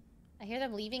 I hear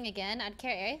them leaving again. I'd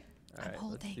care, eh? Alright, let's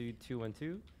holding. do 2 and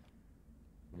 2.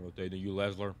 I'm rotating you,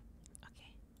 Lesler.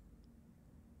 Okay.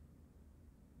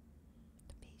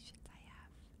 The patience I have.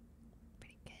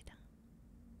 Pretty good.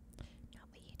 Not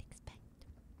what you'd expect.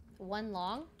 One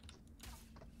long.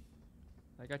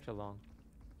 I got you long.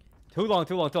 Too long.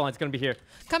 It's gonna be here.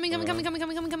 Coming.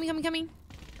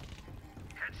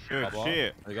 Good Pop wall.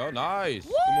 shit. There you go. Nice.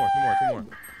 Two more.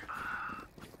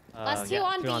 Last two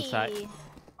on B. site.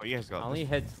 Oh, you guys got Only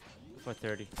heads for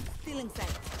 30. Stealing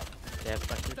sight. They have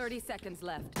specters. 30 seconds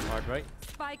left. Hard right.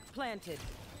 Spike planted.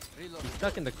 He's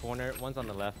stuck in the corner. One's on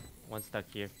the left. One's stuck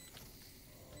here.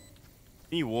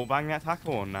 Can you wallbang that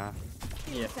tackle or nah?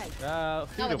 Yeah. Through Not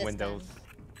the with this windows.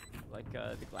 Like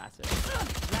the glasses.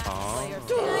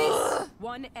 Oh.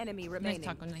 One enemy Nice remaining.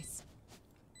 taco, nice.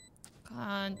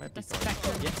 Con, Might the be fine.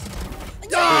 spectrum.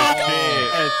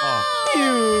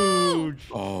 Huge.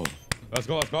 Oh. Let's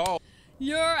go.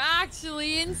 You're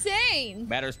actually insane.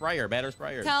 Batter sprayer.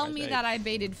 Tell me that I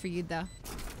baited for you, though.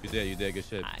 You did. Good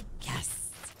shit. Yes.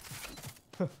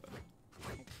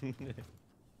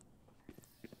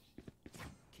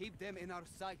 Keep them in our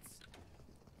sights.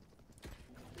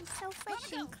 He's so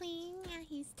fresh and clean. Yeah,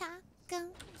 he's taco.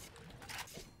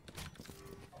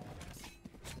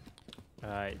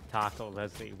 Alright, Taco,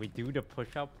 Leslie. We do the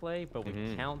push-out play, but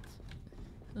we count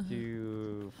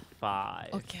to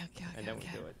 5. Okay. And then we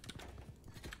do it.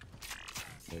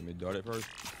 Let me dart it first.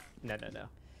 No.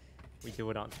 We do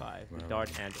it on 5. We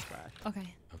dart and the flash.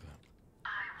 Okay.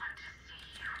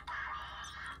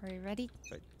 Are you ready?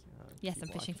 But, Yes, I'm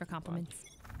fishing for compliments.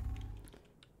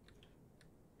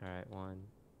 Alright, 1,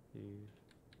 2,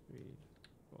 3,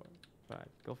 4, 5.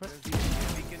 Go for it.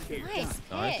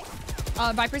 Nice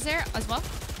pick. Viper's there as well.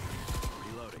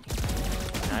 Reloading.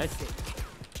 Nice.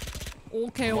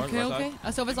 Okay.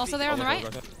 Sova's also there on the right.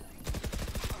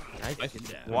 Nice.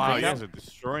 Wow, you guys are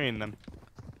destroying them.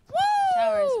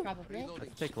 Showers, probably.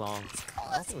 Let's take long.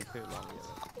 I don't think we take long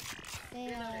They,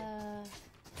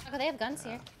 okay, they have guns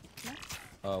here.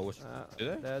 No? Which,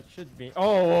 that should be.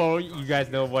 Oh, you guys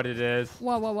know what it is.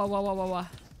 Whoa.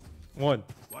 1,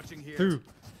 Watching here. 2,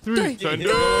 3. What's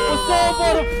up,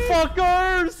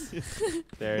 motherfuckers?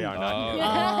 There you are.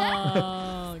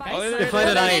 Not here. They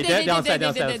planted on A. Downside.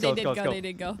 Let's go. They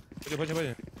did go. Push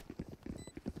it.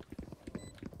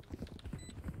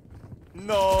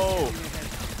 No.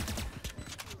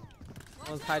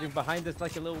 One's hiding behind us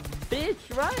like a little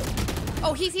bitch, right?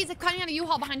 Oh, he's cutting out a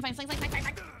U-Haul behind. Flank.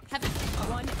 Heaven.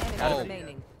 One enemy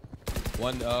remaining.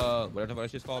 One, whatever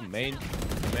it's called, main.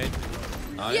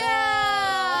 Nice. Yeah.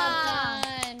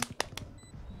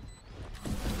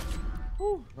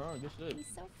 Whew, oh, good shit.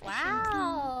 He's so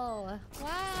Wow.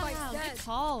 Good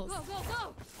calls.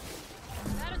 Go.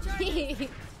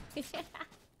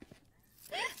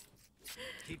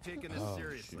 Keep taking this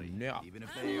seriously, snap. even if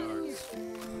they are.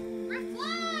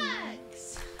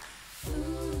 Reflex.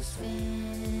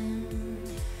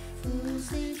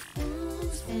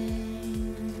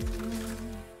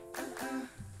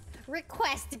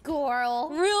 Request, girl.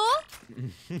 Real?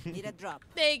 Need a drop.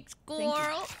 Thanks,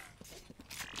 girl.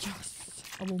 Yes.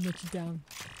 I won't let you down.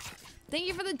 Thank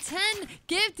you for the 10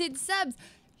 gifted subs.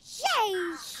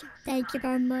 Yay! Thank you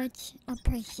very much.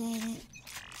 Appreciate it.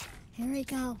 Here we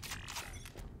go.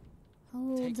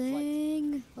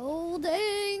 Holding.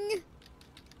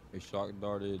 A shock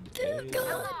darted. Dear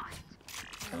God.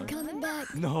 I'm coming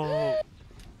back. No.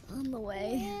 On the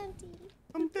way.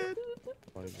 I'm dead.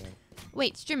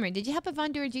 Wait, streamer, did you help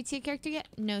Yvonne do her GTA character yet?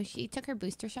 No, she took her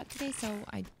booster shot today, so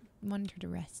I wanted her to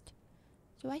rest.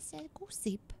 So I said, go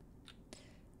sleep.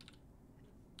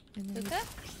 Hookah?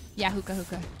 Yeah, hookah.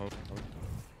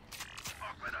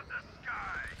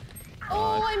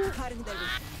 Oh, I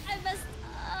messed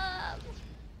up.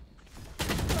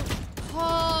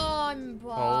 Oh, I'm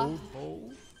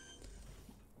Hold.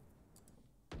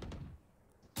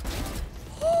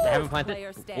 They haven't planted.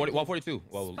 142.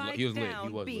 Well, he was lit. He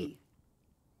was lit.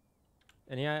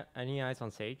 Any eyes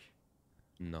on Sage?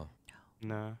 No.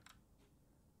 Nah.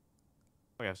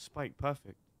 Oh yeah, Spike,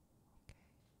 perfect.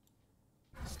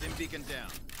 Stim beacon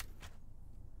down.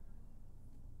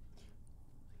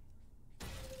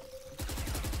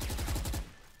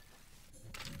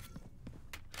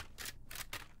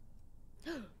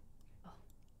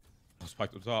 I'll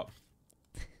spike the top.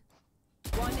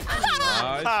 One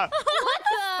Nice. What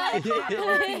the?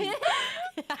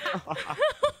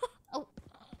 Oh.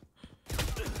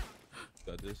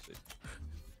 Got this shit.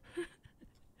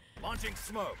 Launching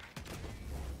smoke.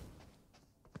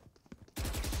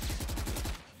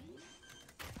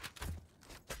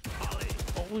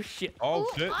 Oh shit. Oh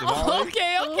shit.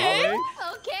 Okay. Okay.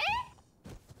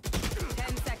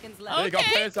 10 seconds left. There you go.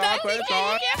 Play it side.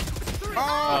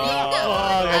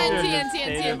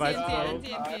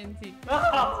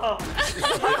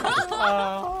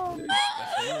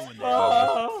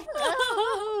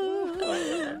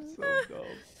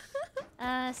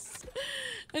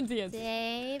 TNT.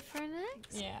 Stay for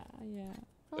next? Yeah.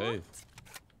 Hey.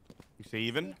 You say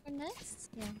even? For next?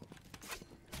 Yeah.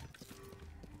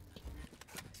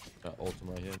 Got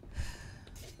ultimate right here.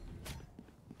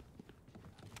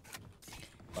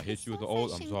 I hit you with the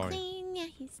ult. I'm sorry. Clean. Yeah,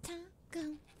 he's taco.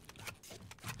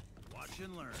 Watch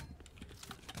and learn.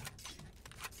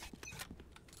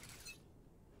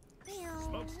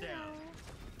 Smoke's down.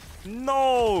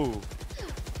 No!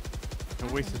 I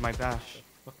wasted my dash.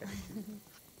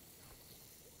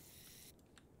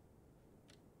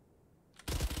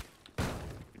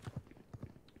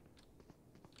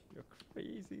 You're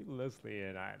crazy, Leslie,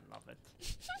 and I love it.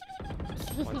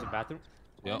 One's the bathroom.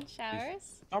 Yep.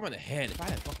 Showers? I'm in the head. If I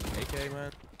had fucking AK,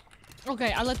 man.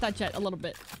 Okay, I let that jet a little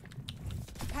bit.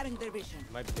 Cutting their vision.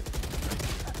 Might be getting.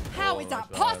 How is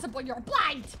that possible? You're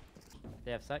blind!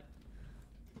 They have sight.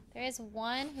 There is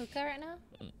one hookah right now.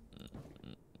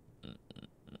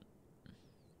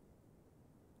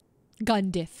 Gun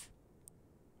diff.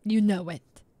 You know it.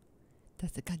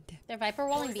 That's a gun dip. They're Viper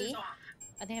walling B.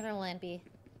 I think they're land B.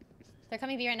 They're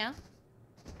coming B right now.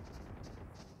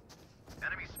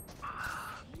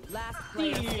 Last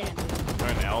player standing. Or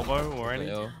an elbow or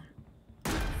anything.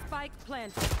 Spike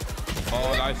planted.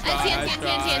 Oh, nice try.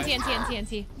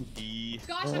 TNT.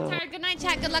 Gosh, I'm tired. Good night,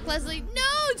 chat. Good luck, Leslie.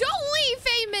 No, don't leave,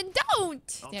 Feynman.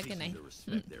 Don't. Yeah, good night.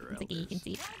 It's okay, you can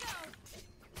see.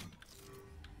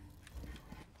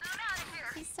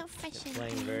 He's so fresh and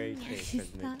Playing very safe She's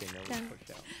because not they can done. never push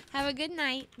out. Have a good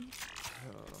night.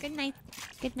 Good night.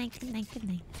 Good night. Good night. Good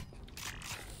night.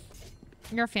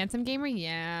 You're a Phantom gamer?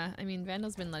 Yeah. I mean,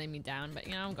 Vandal's been letting me down, but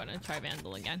you know, I'm gonna try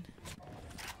Vandal again.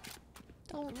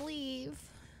 Don't leave.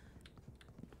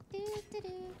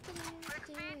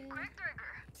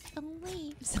 Don't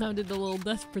leave. Sounded a little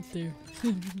desperate there.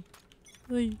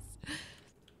 Please.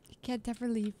 You can't ever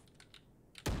leave.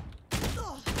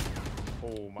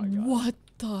 Oh my god. What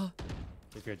the?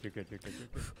 You're good, you're good, you're good, you're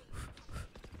good.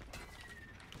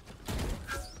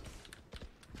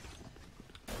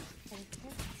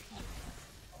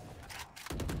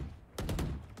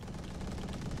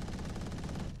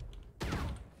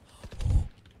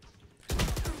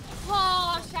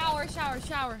 Oh,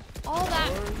 shower. All that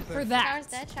for that. Shower's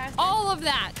dead, shower's dead. All of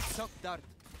that.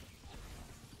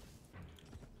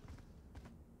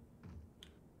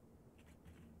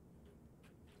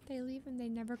 They leave and they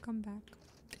never come back.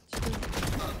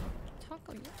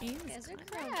 Taco, your aim is Guys are kind of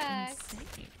cracked.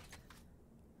 insane.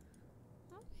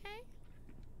 Okay.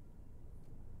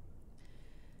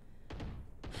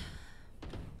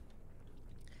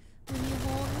 When you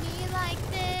hold me like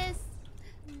this.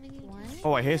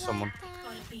 Oh, I hear someone.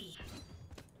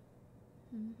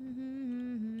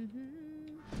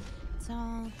 It's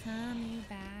all coming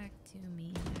back to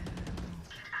me now.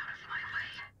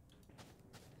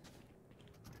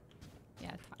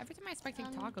 Yeah, every time I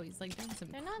spectate Taco, he's like doing some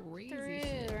They're not crazy through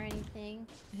shit. or anything.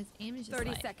 His aim is just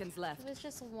 30 like, seconds left. It was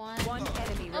just one. One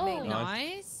enemy Oh. remaining.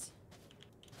 nice.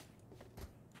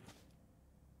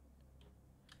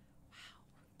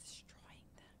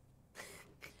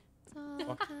 It's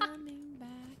all coming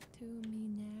back to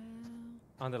me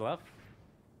now. On the left.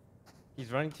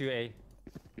 He's running to A.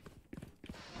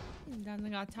 He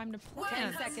doesn't got time to 10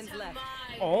 plan. seconds left.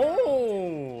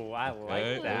 Oh, I like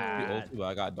Okay, that. ulti, but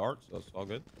I got darts. That's all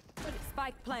good.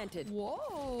 Spike planted.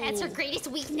 Whoa. That's her greatest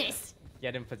weakness.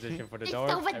 Get in position for the It's dart.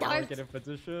 over Everyone dart. get in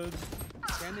position.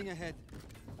 Standing ahead.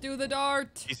 Do the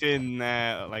dart. He's in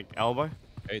like elbow.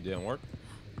 Hey, it didn't work.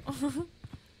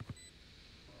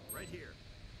 Right here.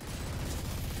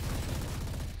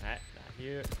 Not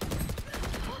here.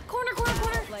 Corner.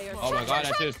 Player Oh my god,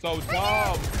 that shit is so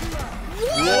dumb.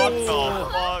 What the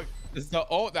fuck? It's the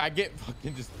ult that I get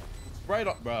fucking just sprayed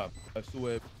up, bruh. I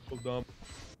swear, so dumb.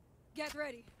 Get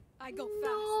ready. I go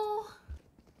No.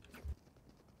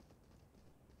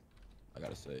 I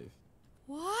gotta save.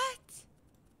 What?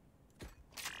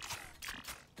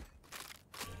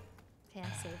 Okay,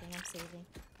 I'm saving.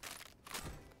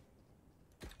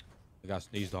 I got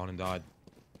sneezed on and died.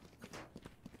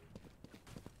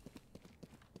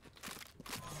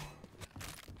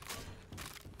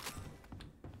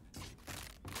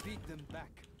 Beat them back.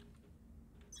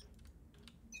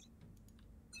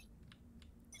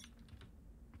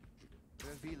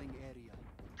 Revealing area.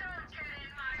 Don't get in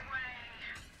my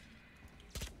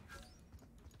way.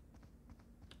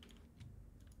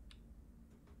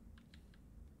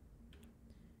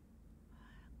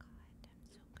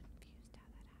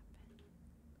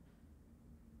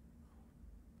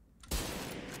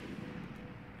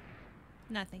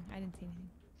 Nothing. I didn't see anything.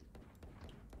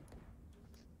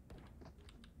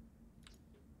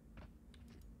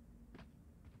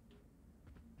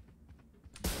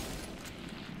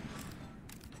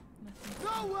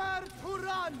 Nowhere to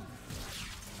run.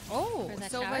 Oh, Where's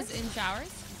that Sova's showers? in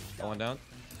showers. Going down.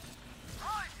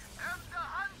 I am the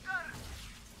hunter.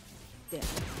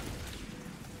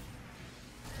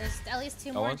 There's at least two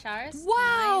That more one? in showers.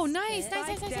 Wow, Nice.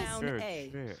 nice. down Good A.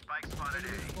 shit. Spike spotted A.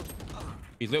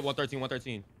 He's lit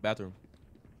 113. Bathroom.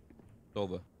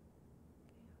 Sova.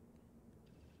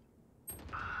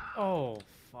 Oh,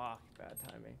 fuck. Bad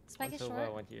timing. Spike One is Silva,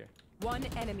 short. one here. One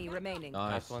enemy remaining.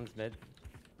 Nice. Last one's mid.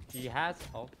 He has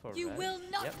ult for You red. will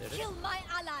not Yep, there it is. kill my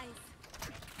allies.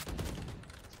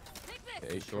 Take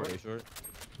this. A short.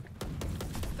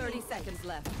 30 seconds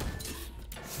left.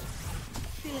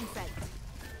 Still in sight.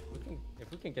 If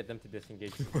we can get them to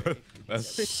disengage. No!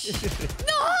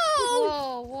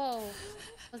 Whoa.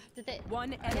 Did they...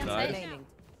 One enemy Nice. remaining.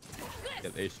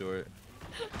 Get A short.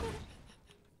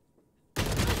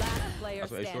 Last player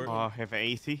That's what A standing. short. Oh, have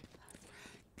 80.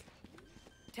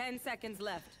 10 seconds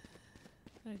left.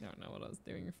 I don't know what I was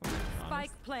doing for.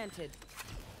 Spike planted.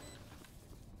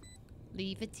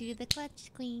 Leave it to the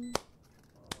clutch queen.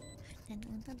 Sounds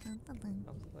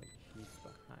like she's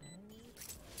behind.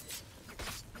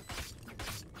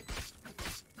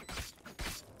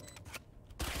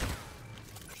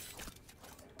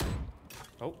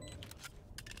 Oh.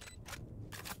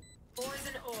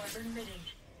 Poison orb emitting.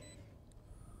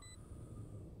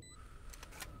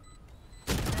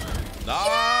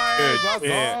 Nice! Good Let's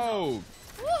shit. go!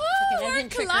 Okay, that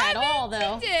didn't trick her at all,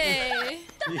 though. Day.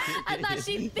 I thought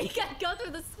she'd think I'd go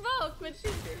through the smoke, but she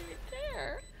didn't even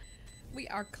care. We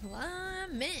are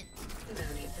climbing. No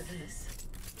need for this.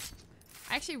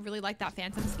 I actually really like that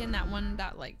Phantom skin. That one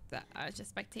that like that I was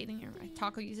just spectating. Or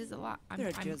Taco uses a lot. I'm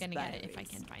They're gonna just get it if I batteries.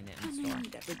 can find it I in store.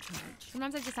 need that recharge.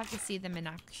 Sometimes I just have to see them in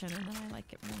action, and then I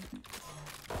like it more.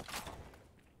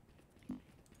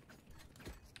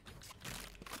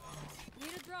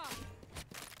 Need a drop.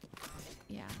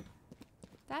 Yeah.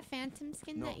 That Phantom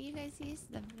skin that you guys use,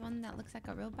 the one that looks like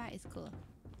a robot, is cool,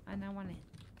 and I want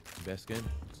it. Best skin?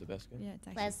 It's the best skin? Yeah, it's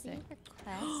actually Leslie sick.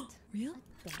 request. Real?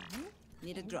 Again?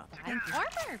 Need a drop. An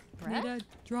armor, Need bruh. a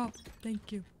drop.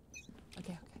 Thank you.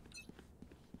 Okay.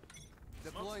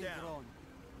 Deploying drone.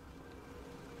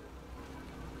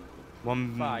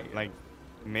 One Fire. like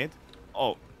mid.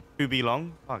 Oh, 2B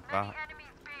long. Fuck that.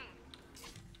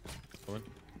 Come on.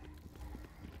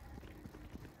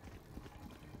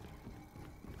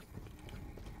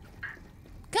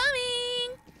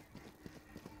 Coming.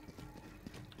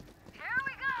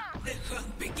 The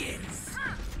hunt begins.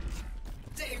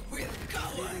 They will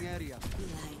cover. Leaving area.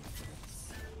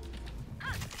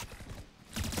 I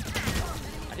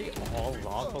think all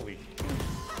long. Holy shit.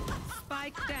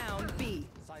 Spike down B.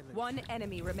 Silent. One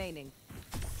enemy remaining.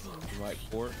 Right,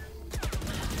 4. Oh,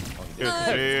 he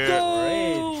did. Good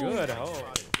Great. shit. Good.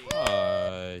 Oh.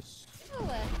 Nice.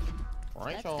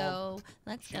 Let's go.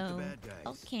 Let's Shoot the go. bad guys.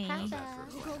 Okay.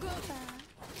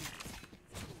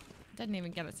 Didn't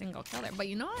even get a single kill there, but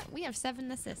you know what? We have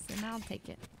 7 assists, and I'll take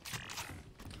it.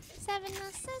 7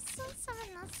 assists. 7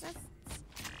 assists.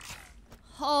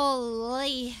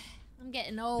 Holy. I'm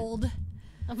getting old.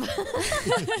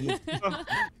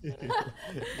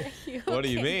 What do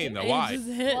you mean? Age Why? is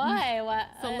hitting. Why? What?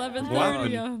 It's 11:30.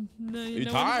 What? No, You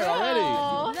know tired what? already?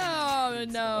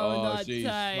 No, Oh, not she's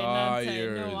tired. Not tired.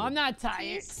 tired. No, I'm not tired.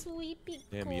 You sweepy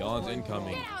Damn, yawns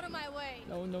incoming. Get out of my way.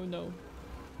 No.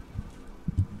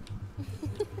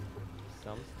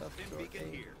 Some stuff.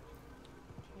 Beacon here.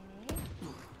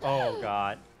 Oh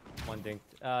god. One dink.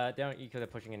 They don't eat because they're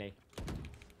pushing an A.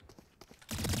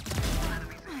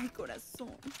 Ay,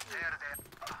 corazón.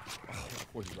 Of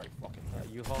course he's right fucking there.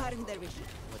 U-Haul Pardon their vision.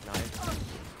 with knives.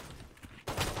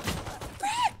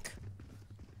 Frick!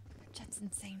 Jet's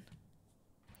insane.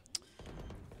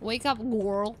 Wake up,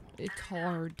 girl. It's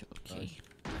hard. Okay.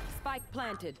 Spike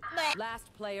planted.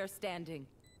 Last player standing.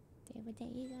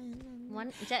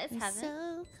 One Jet is heaven.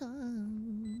 So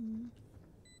cold.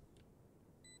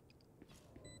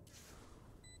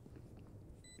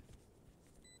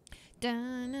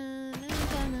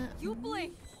 You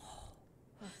blink.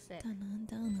 Oh, sick. I'm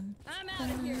out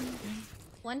of here.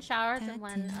 One showers and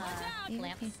one lamps.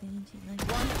 One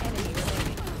enemy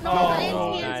remaining. No,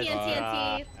 nice.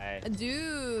 TNT. Hey.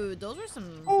 Dude, those are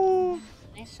some.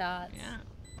 Nice shots. Yeah.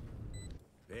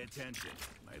 Pay attention.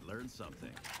 Might learn something.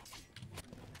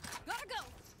 Gotta go.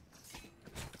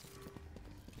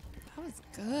 That was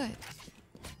good.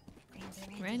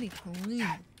 Randy clean.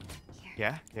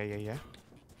 Yeah.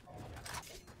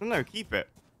 No, keep it.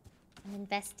 I'm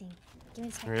investing. Give me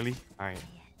a second. Really? Alright.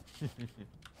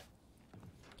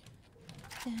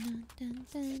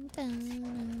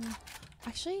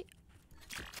 Actually,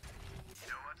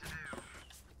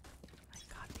 I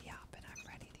got the app and I'm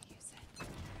ready to use it.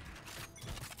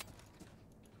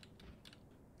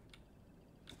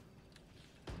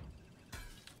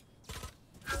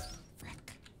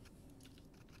 Frick.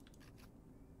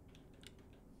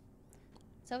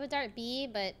 So a dart B,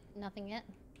 but nothing yet.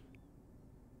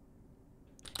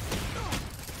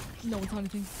 No one's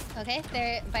hunting. Okay,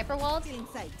 they're Viper walled. In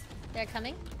sight. They're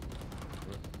coming.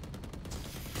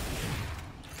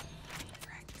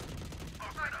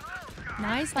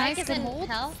 Nice, Spike nice. is in Good hold.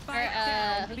 hell. Or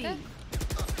down, hookah. B.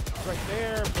 Right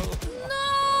there, bro.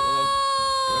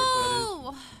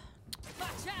 No!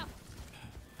 Watch out.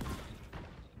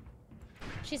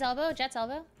 She's elbow. Jet's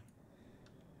elbow.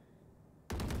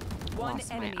 One Lost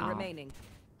my enemy arm. remaining.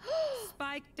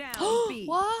 Spike down B.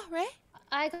 What, Ray?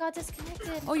 I got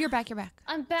disconnected. Oh, you're back. You're back.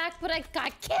 I'm back, but I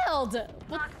got killed.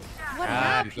 What We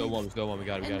happened? still won. We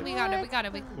got it. And we got it.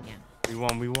 Yeah. We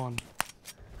won.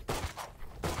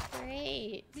 Great.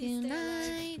 great.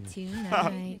 Tonight,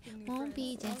 tonight won't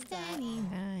be just any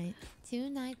night.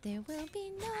 Tonight there will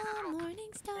be no morning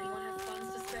star.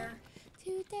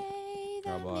 Today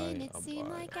the minutes seem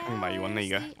like hours.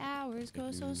 The hours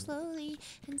go so slowly,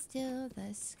 and still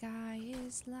the sky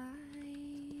is light.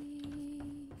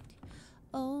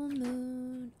 Oh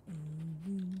moon,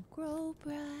 grow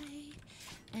bright,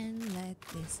 and let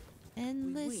this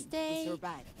endless day. I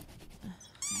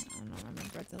don't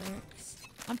remember the lyrics.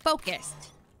 I'm focused,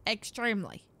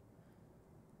 extremely.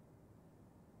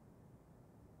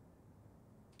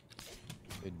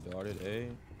 They darted A.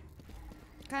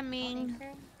 Coming.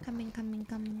 Coming.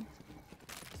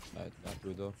 Not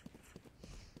through though.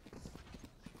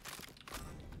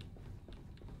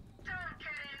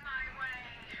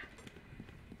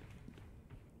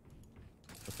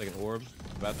 Let's take an orb.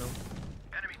 Bathroom.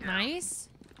 Nice.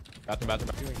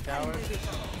 Bathroom. Shower.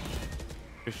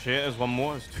 Good shit. There's one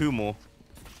more. There's two more.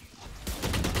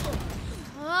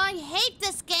 Oh, I hate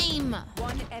this game.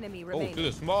 One enemy remaining. Oh, to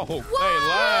the small hook. Whoa! Hey,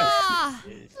 last.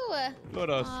 Look at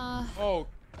us. Oh.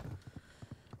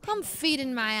 I'm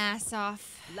feeding my ass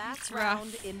off. Last rough.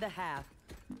 round in the half.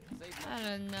 I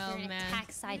don't know, You're an man.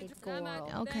 attack-sided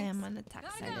girl. Okay, I'm an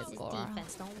attack-sided girl.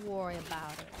 Defense. Don't worry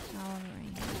about it.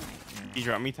 Alright. You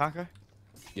drop me, Taka?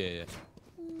 Yeah.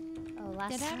 Oh,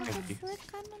 last Did I have a Thank you. flick?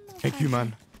 I don't know. Thank you,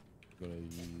 man.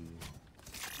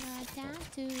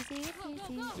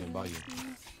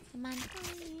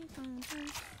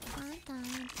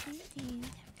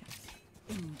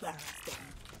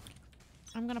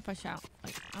 I'm gonna push out.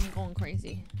 Like, I'm going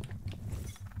crazy.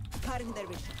 Looks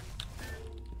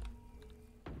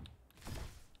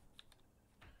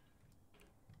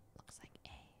like A.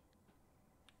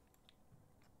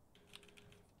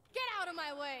 Get out of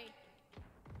my way!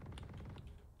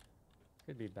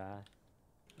 Could be bad.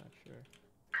 Not sure.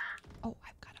 Oh,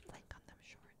 I've got a flank on them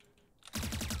short.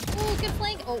 Ooh, good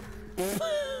flank. Oh.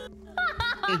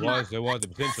 There was the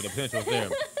potential. The potential was there.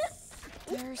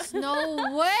 There's no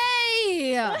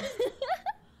way! I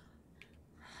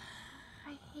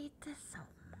hate this so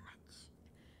much.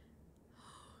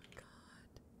 Oh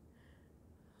god.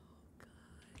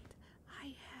 I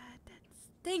had that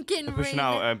stinking They're pushing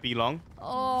Raven. out B long.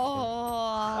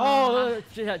 Oh. Oh,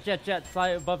 jet, fly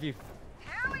above you.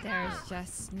 There's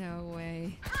just no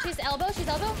way. She's elbow. Nice.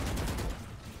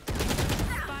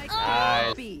 My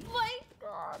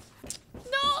god.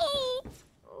 No!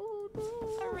 Oh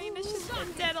no. Arena should have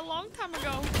been dead a long time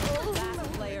ago.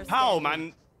 How,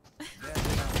 man?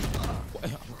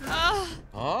 Huh?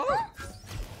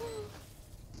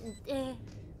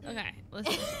 Okay,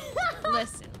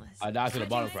 listen. I died to the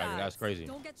bottom fragment. That's crazy.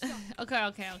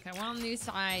 Okay. We're on the new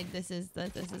side. This is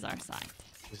our side.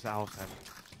 This is our side.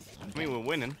 I mean, we're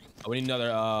winning. We need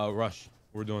another rush.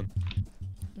 We're doing.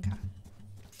 Okay.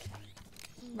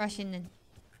 Rushing in.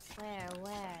 Where?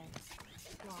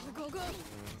 Go.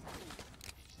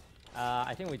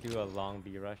 I think we do a long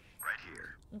B rush. Right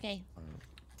here. Okay.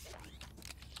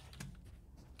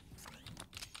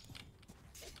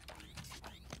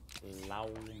 Long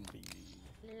B.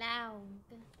 Loud.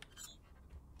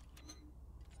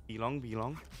 B long.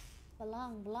 Belong.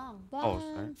 Oh,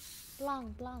 sorry.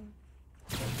 Belong.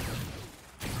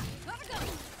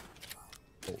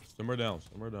 Oh, simmer down.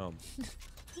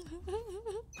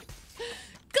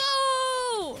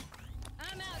 Go!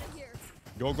 I'm out of here.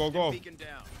 Go. Beacon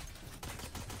down.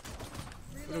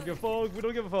 We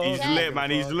don't give a fuck. He's lit,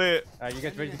 man. He's lit. Alright, you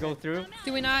guys ready to go through?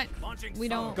 Do we not? We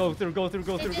don't. Go through.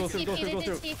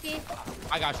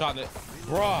 I got shot in it.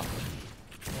 Bruh.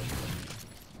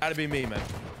 Had to be me, man.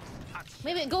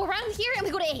 Wait, go around here and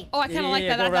we go to A. Oh, I kind of like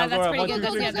that. That's pretty good.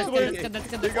 That's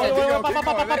good.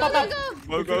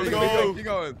 Go. Keep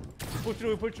going. Push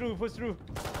through.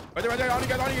 Right there. On you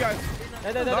guys.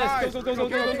 Nice.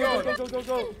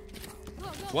 Go.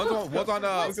 One's on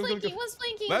One's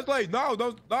flanking. Leslie, no.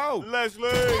 Leslie.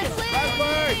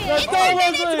 Let's go,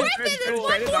 Leslie.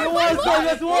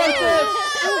 Let's watch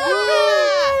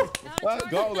Let's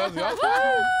go.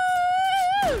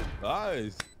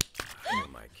 Nice.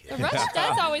 The rush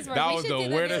does always work. That was the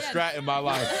weirdest strat in my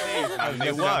life.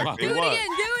 It worked. Do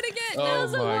it again. Oh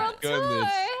my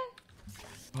goodness.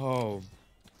 Oh.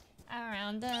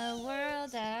 Around the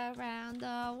world.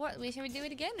 Should we do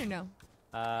it again or no?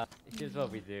 Here's what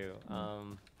we do.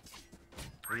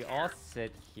 We all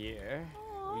sit here.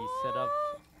 We set up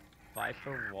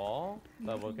Viper wall,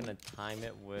 but we're gonna time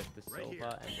it with the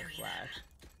Sova and the flash.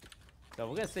 So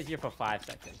we're gonna sit here for 5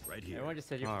 seconds. Right here. Everyone just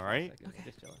sit here for 5 seconds. Okay.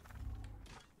 Just chilling.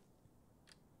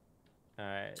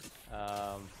 Alright.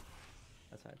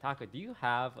 That's fine. Taka, do you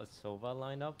have a Sova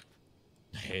lined up?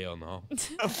 Hell no.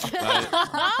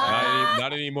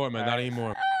 not anymore, man. Not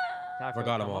anymore.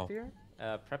 Forgot them all.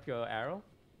 Prep your arrow.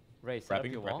 Ray, set up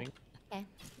your wall. Okay.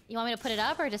 You want me to put it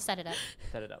up or just set it up?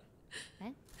 Set it up.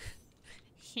 Okay.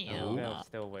 We're gonna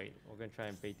still wait. We're gonna try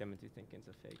and bait them into thinking it's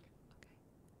a fake.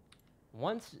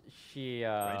 Once she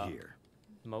right here.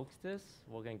 smokes this,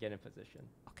 we're gonna get in position.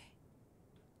 Okay.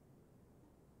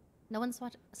 No one's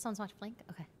watched. Someone's watched Blink.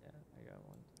 Okay. Yeah, I got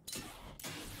one.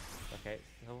 Okay,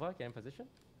 Nova, get in position.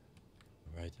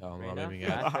 Right, I'm Ready? not aiming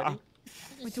Flash, at. ready?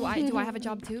 Wait, do I have a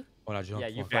job too? When I jump. Yeah,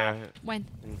 you fuck. flash. When?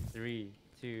 In 3,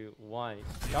 2, 1.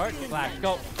 Start. Flash.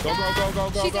 Go. Go, go, go, go,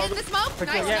 go, She's go. in the smoke. Push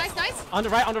Nice, it, yeah. nice, nice. On the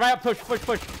right. Push.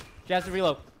 She has to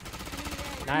reload.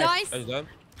 Nice. Is that?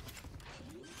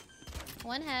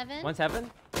 One heaven. One's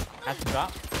heaven. Has to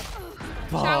drop.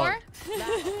 Shower.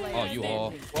 Oh, you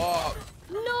all. Fuck.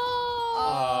 No.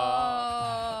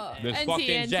 This NT,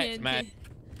 fucking NT, Jets, NT. man.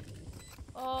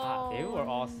 Oh. They were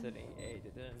all sitting A.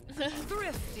 They didn't.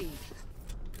 Thrifty.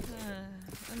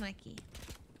 Unlucky.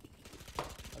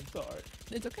 I'm sorry.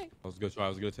 It's okay. That was a good try. That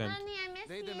was a good attempt. Honey, I miss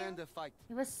They you. demand a fight.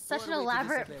 It was such an What a way to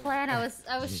elaborate disobey. plan.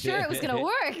 I was sure it was gonna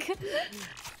work. It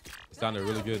sounded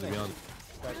really good, to be honest.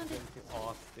 Expect them to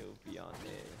all still be on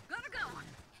there.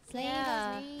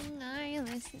 Yeah. I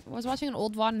was watching an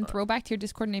old VOD and throwback to your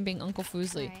Discord name being Uncle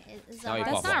Fuslie. Alright, is Now that you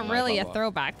That's pop not up, now really you a pop up.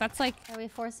 throwback. That's like Are we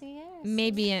forcing it? or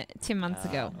maybe 2 months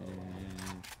ago.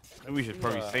 We should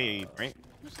probably save, right?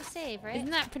 We should save, right? Isn't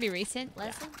that pretty recent?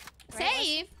 Lesson?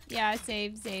 Save? Yeah,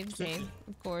 save.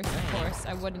 Of course.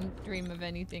 I wouldn't dream of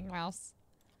anything else.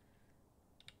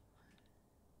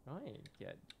 Right.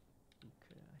 Get.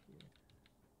 Here.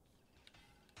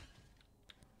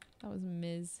 That was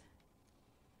Ms.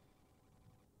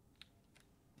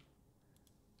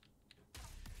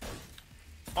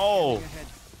 Oh.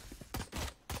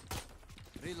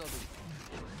 Reloading.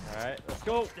 All right. Let's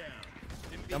go.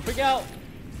 Jumping out.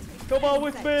 Come on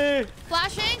with me.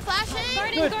 Flashing.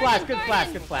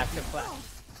 Good flash.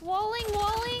 Walling.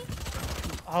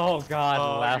 Oh God.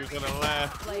 Oh, left. you're gonna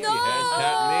laugh. He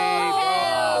headshot me,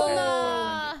 Hell bro.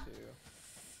 no.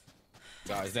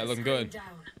 Guys, that looking good.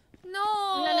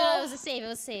 No, it was a save. It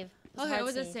was a save. Okay, it hard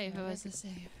was a save. save. It was a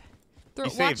save. You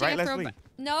saved, right, Leslie?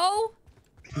 No.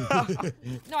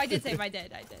 No, I did save. I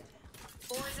did.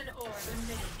 Poison orb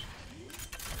emitted.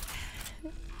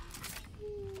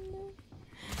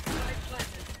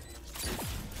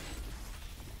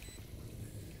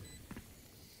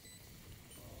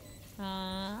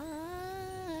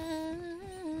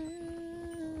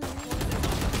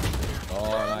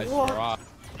 Oh, nice drop.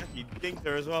 You dinked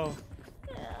her as well.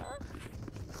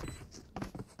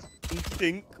 You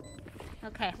dink.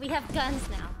 Okay, we have guns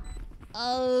now.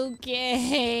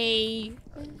 Okay.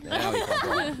 Now you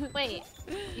fuck. Wait,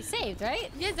 you saved,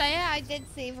 right? Yes, I did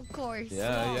save, of course.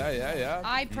 Yeah.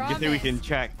 I promise. Good thing we can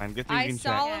check, man. Good thing we I can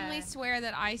check. solemnly swear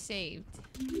that I saved.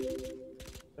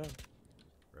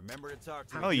 Remember to talk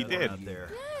to Oh, each you other did. out there.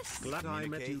 Yes. Glad I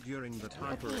met you during the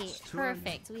time for Okay, its tour.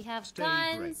 perfect. We have Stay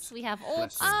guns. great. We have ults.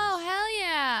 Blessings. Oh, hell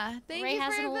yeah. Thank Ray you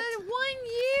has for an ult. the 1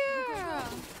 year.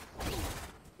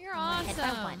 You're Hit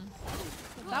that awesome. one.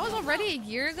 That was already a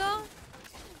year ago?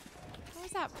 How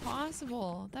is that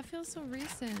possible? That feels so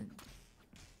recent.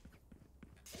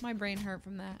 My brain hurt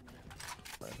from that.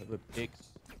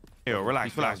 Yo,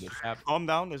 relax. Tap. Calm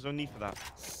down. There's no need for that.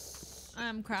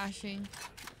 I'm crashing.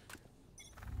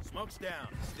 Smoke's down.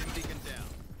 Stim beacon down.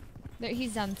 There,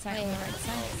 he's on second on the right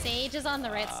side. Sage is on the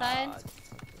right side.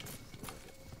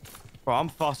 Bro, I'm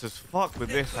fast as fuck with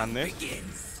this and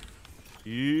this.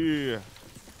 Yeah.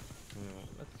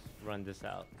 Let's run this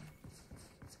out.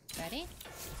 Ready?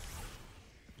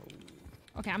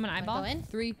 Okay, I'm gonna eyeball. Go in?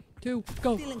 3, 2,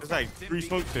 go. There's like 3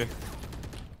 smokes here.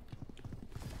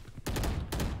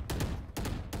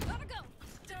 Gotta go.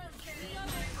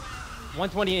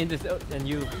 120 in this, and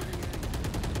you.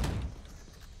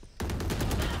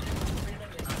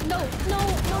 No.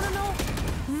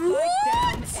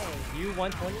 What? You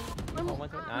 120? Oh,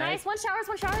 120. Nice. One showers.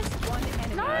 One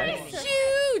enemy. Nice.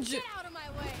 Huge! Get out of my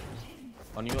way.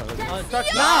 On you. Nice!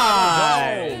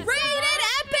 Rated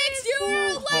epics, you're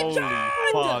a legend!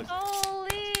 Holy fuck.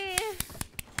 Holy.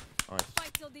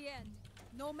 Fight till the end,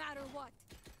 no matter what.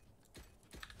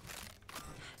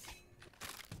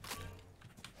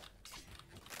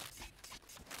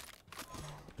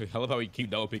 I love how we keep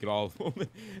double picking all of them.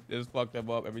 Just fuck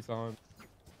them up every time.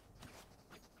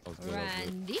 That was good, that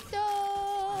was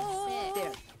good.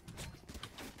 Randito!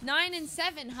 9 and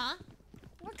 7, huh?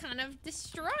 We're kind of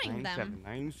destroying them.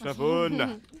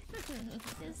 9-7.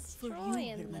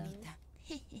 Destroying them.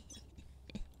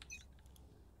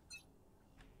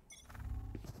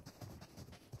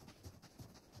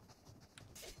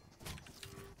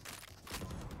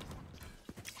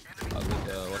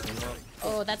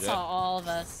 That's all of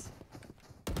us.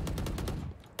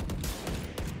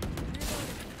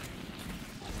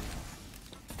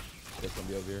 There's gonna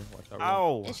be over here. Watch out.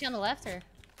 Ow. Is she on the left or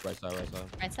Right side, right side.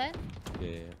 right side?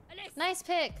 Yeah. Nice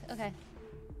pick. Okay.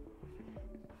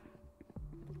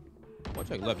 Watch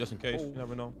check left just in case. You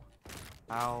never know.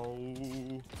 Ow.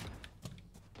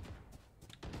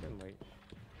 Wait.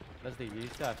 Leslie, you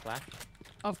still have flash?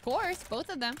 Of course, both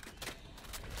of them.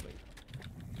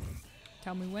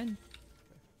 Tell me when.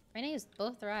 Reyna used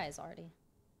both their eyes already.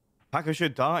 Paco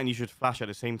should dart and you should flash at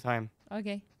the same time.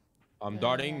 Okay. I'm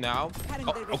darting now.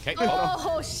 Oh, okay.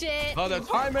 Oh shit! Oh, the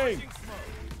timing!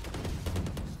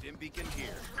 Stim beacon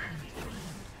here.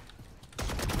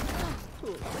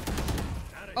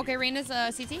 Okay, Reyna's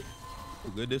CT.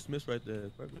 Good dismiss right there.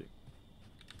 Perfect.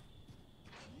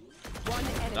 One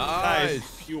enemy.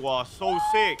 Nice. You are so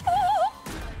sick.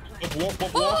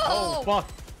 Oh, fuck.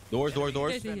 Doors.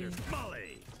 Molly.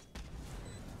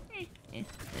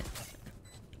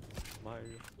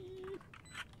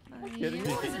 Here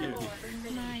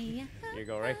you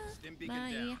go, right? Stim beacon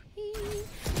down.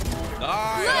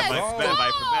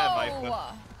 Nice.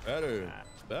 Bad Viper.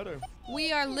 Better.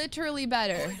 We are literally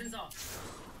better.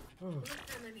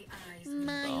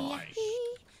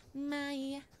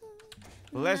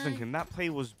 Leslie, that play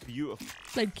was beautiful.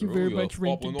 Thank you very much,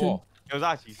 Rankington. It was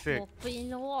actually sick.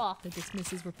 The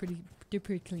dismisses were pretty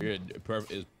clean.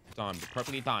 Is timed.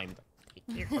 Perfectly timed.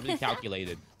 Perfectly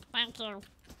calculated. Thank you.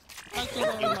 Thank you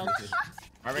very much.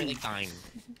 Perfectly timed.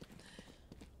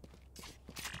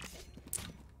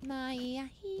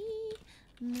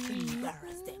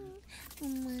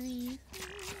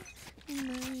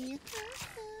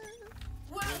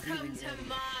 Welcome to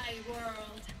my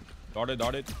world.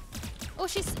 Darted. Oh,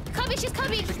 she's cubby.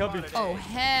 Oh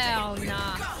hell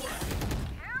nah.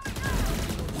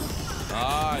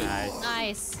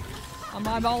 Nice. Am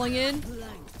I balling in?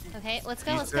 Okay, let's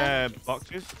go. These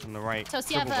boxes on the right. Toast,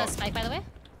 you have a spike, by the way.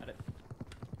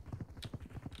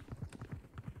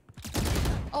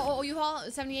 Oh, you haul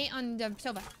 78 on the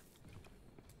Soba.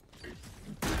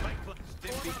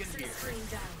 Stim beacon here.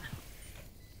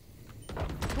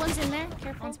 One's in there.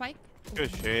 Careful. On spike.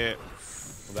 Good shit.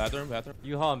 Bathroom.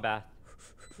 You haul in bath.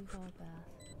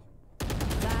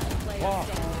 Last player Oh.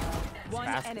 standing. One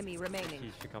Fast. enemy remaining.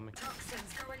 He's coming.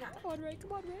 Come on, Ray.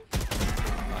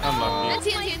 I'm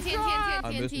lucky. I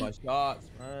missed my shots,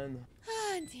 man.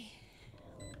 Auntie.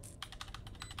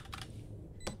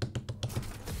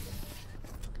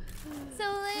 So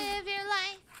live your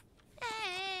life.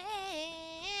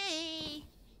 Hey.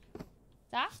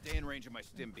 Stop. Stay in range of my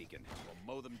stim beacon. We'll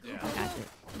mow them down.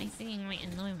 My singing might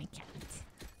annoy my cat.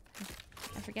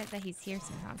 I forget that he's here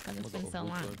sometimes because it's been so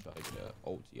long.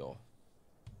 OTR.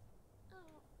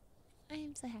 I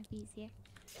am so happy he's here.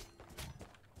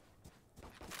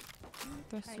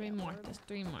 There's three more.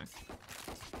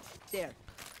 There.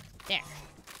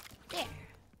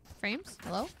 Frames?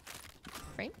 Hello?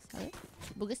 Frames? Hello?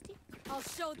 Bugisti? I'll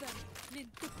show them.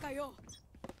 Lintik kayo.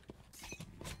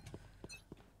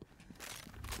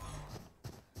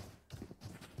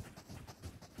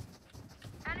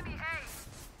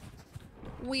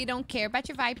 We don't care about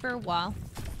your Viper wall.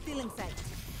 Still in sight.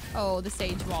 Oh, the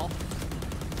Sage wall.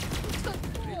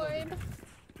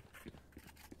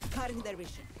 Cutting their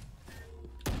vision.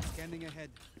 Scanning ahead.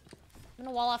 I'm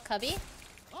gonna wall off Cubby.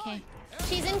 Okay.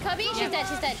 She's in Cubby. She's dead.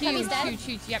 Cubby's dead.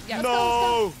 Huge. Yep.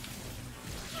 No.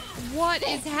 What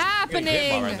is happening?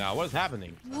 Getting hit by right now. What is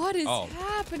happening? What is They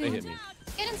happening? hit me.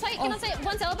 Get on sight. Get on sight.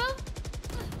 One's elbow.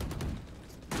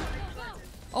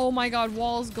 Oh my god,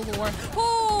 walls galore.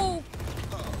 Oh!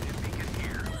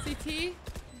 CT?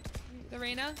 The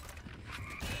Reyna?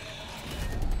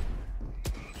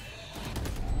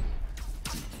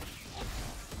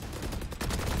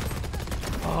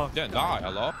 Oh, didn't die.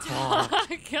 Hello?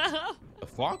 The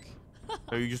fuck?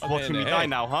 Are you just watching me die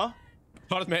now, huh?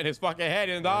 Shot this man in his fucking head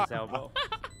and died.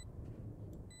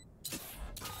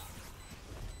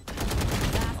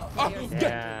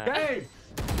 Yeah. Hey!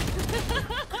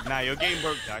 Nah, your game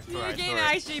broke. That's Your right. game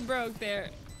actually broke there.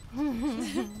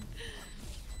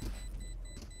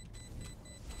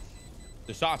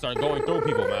 The shots aren't going through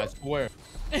people, man. I swear.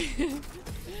 Oh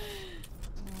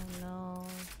no.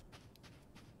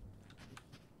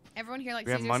 Everyone here likes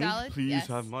We have Caesar money? salad? Please Yes.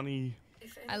 have money.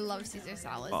 I love Caesar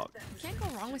salad. Fuck. You can't go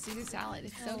wrong with Caesar salad.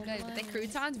 It's so good. With the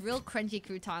croutons, real crunchy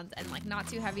croutons, and like not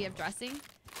too heavy of dressing.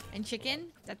 And chicken,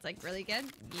 that's like really good.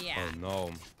 Yeah. Oh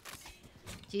no.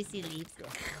 Juicy leaves.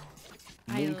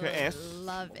 I Monka S.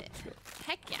 love it.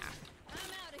 Heck yeah.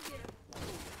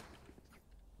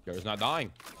 Yours not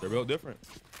dying. They're real different.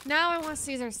 Now I want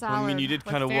Caesar salad. I mean, you did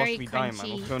with kind of watch very me die, man.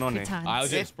 crunchy What's going on here? croutons. I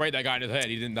was just sprayed that guy in his head.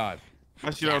 He didn't die.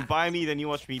 First you don't buy me, then you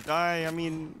watch me die. I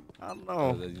mean, I don't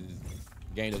know.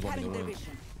 Game doesn't want me to win.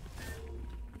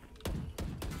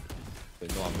 They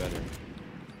know I'm better.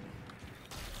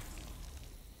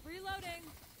 Reloading.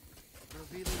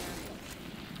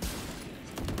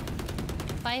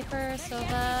 Viper,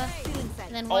 Sova,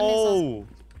 and then one Oh!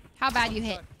 How bad you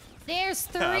hit? There's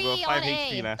Yeah, 3 about on 5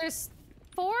 HP A. left. There's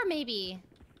 4 maybe.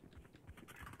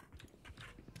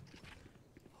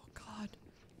 Oh God,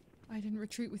 I didn't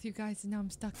retreat with you guys, and now I'm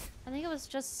stuck. I think it was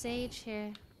just Sage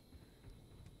here.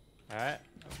 Alright,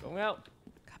 I'm going out.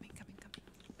 Coming.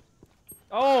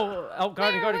 Oh,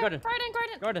 garden. Garden.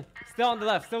 Garden. Still on the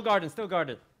left. Still garden.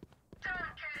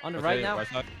 On the right now. Right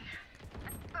side.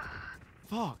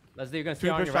 Fuck. Leslie, you're gonna see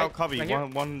Two on push your right. out cubby. Right here.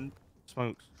 One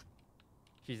smokes.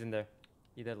 She's in there.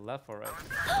 Either left or right.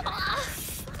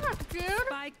 Fuck, dude.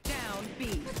 Spike down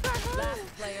B.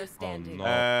 Last player standing. no.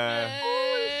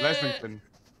 Lexington.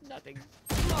 Nothing.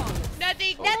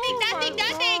 Nothing.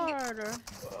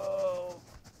 Oh.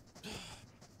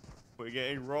 We're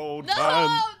getting rolled, No,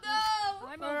 man.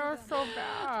 They're so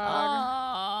bad.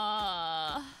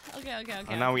 Okay.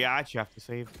 And now we actually have to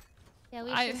save. Yeah,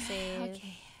 we should save.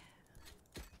 Okay.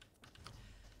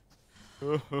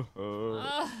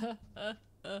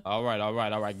 All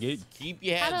right. Keep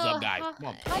your heads up, guys. Come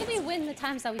on. How do we win the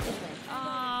times that we did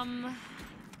win?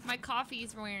 My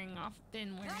coffee's wearing off.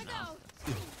 Been wearing off.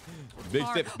 Big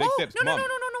sips. Big sips. No. Come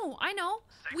on. I know.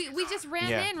 We just ran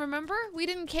Yeah. in. Remember? We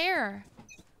didn't care.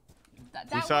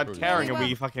 We started caring and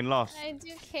we fucking lost. I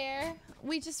do care.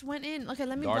 We just went in. Okay,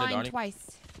 let me Darty, blind darty.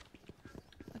 twice.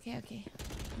 Okay.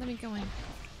 Let me go in.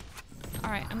 All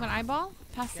right, I'm gonna eyeball.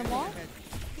 Pass the wall.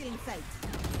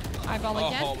 Eyeball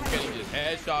again. Oh, McKinney just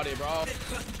headshotted, bro.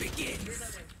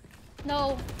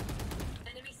 No.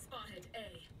 Enemy spotted A.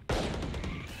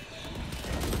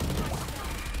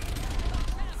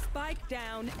 Spike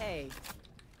down A.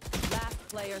 Last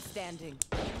player standing.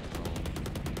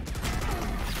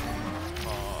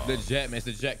 The jet, man. It's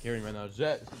the jet carrying right now.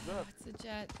 Jet. It's a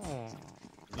jet.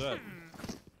 Jet.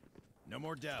 No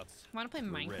more doubts. Want to play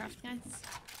We're Minecraft, ready. guys?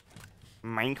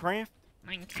 Minecraft?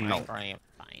 Minecraft. No. Fine.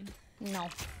 No.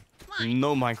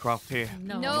 No Minecraft here.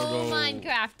 No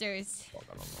Minecrafters.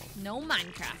 No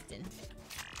Minecrafting.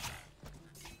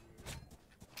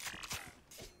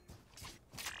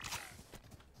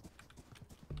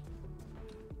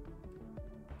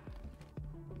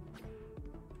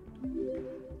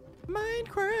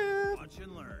 Minecraft. Watch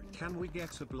and learn. Can we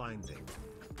get a blinding?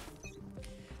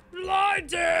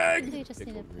 Blinding! We just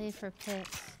need to play for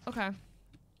pits. Okay.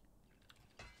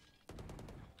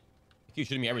 You keep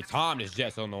shooting me every time. This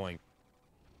jet's so annoying.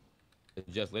 The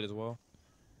jet's lit as well.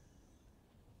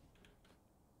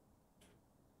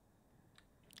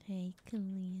 Hey,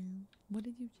 Khalil. What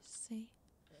did you just say?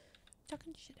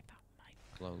 Talking shit about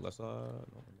Hello, left side.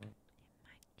 No.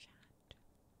 my chat.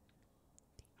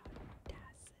 The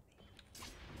audacity.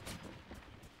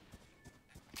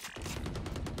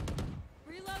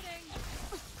 Reloading.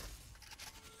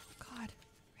 God.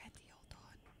 Randy, hold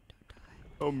on. Don't die.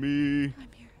 Oh, me.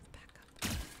 I'm here. Back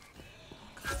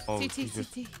up. Oh, CT.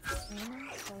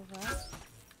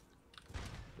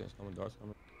 Yes, coming. Dart's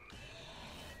coming.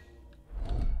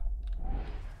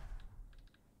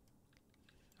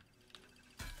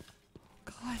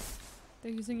 God.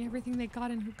 They're using everything they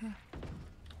got in hookah.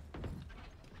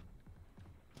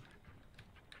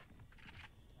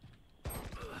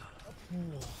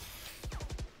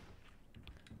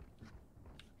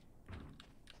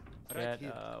 Jet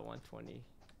 120.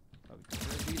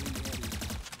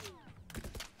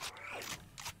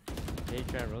 Okay,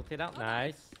 try and rotate out.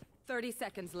 Nice. 30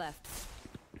 seconds left.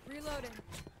 Reloading.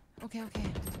 Okay.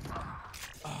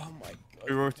 Oh my god.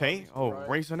 We rotate? Oh,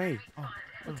 raise an A. Oh.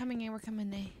 We're coming in. A.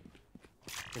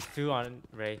 There's 2 on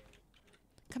Ray.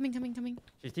 Coming. She's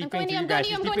I'm TPing going to to you, you guys.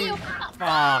 She's I'm going to you. TPing.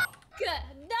 Fuck!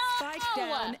 No! Spike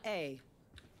down A.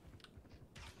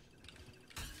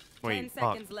 Wait, 10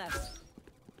 fuck. seconds left.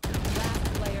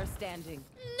 Last player standing.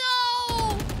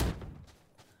 No!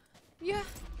 Yeah.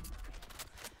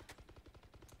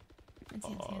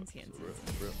 Hands.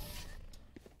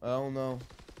 I don't know.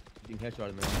 You can headshot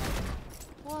it,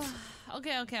 man.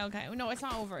 Okay. No, it's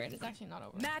not over yet. It's actually not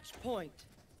over. Match point.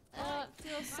 It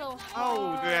feels so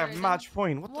hard. Oh, they have match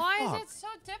point. What the Why fuck? is it so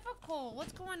difficult?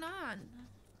 What's going on?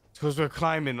 Because we're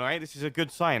climbing, right? This is a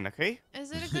good sign, okay?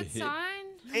 Is it a good sign?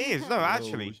 It is, no,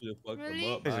 actually. We should have fucked Really?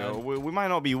 them up, Is it? man. We might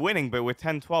not be winning, but we're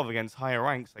 10-12 against higher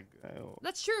ranks. Like,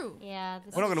 That's true. Yeah.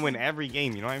 we're not going to win every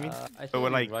game, you know what I mean? But we're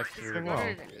like, doing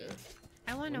well.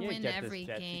 I want to win every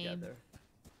game. Together.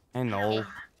 I know.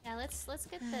 Yeah, let's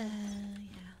get the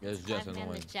Yeah, it's just and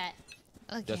annoying. the jet.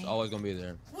 Okay. That's always gonna be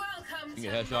there. Welcome You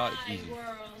get a headshot, it's easy.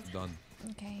 world. It's done.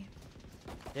 Okay.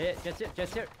 Yeah,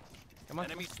 just here. Come on.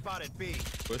 Enemy spotted B.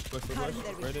 Push.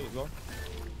 Ready to go.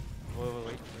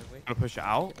 Wait. Gonna push it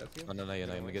out. Oh, no, I'm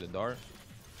gonna get a dart.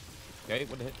 Okay,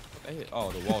 what the hit? What the hit?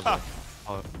 Oh, the wall's there.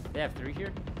 Oh. They have 3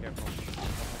 here. Careful.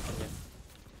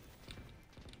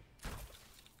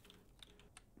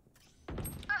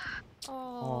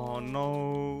 Oh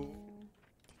no.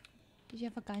 Did you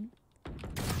have a gun?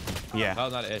 Yeah. That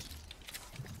was not an edge.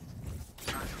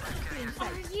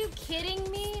 Are you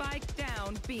kidding me? Spike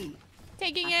down B.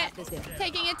 Taking it,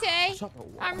 Tay.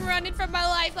 I'm running for my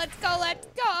life. Let's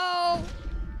go.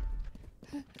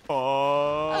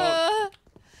 Oh.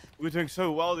 We're doing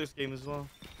so well this game as well.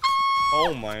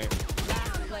 Oh my.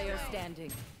 Last player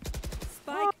standing.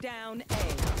 Spike down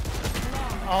A.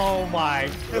 Oh my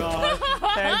god.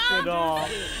 Thanks it all.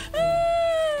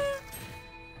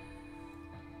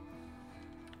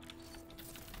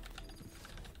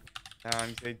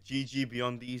 And say GG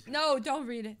beyond these. No, don't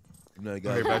read it. No, Okay,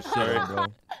 guys, bad story, bro.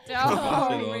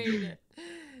 Don't read it.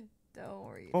 Don't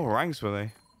read it. What ranks were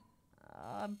they?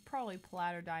 Probably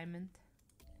platter diamond.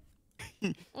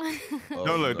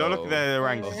 Don't look at their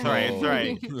ranks. It's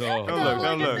alright. No. Don't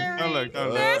look.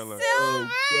 They're silver.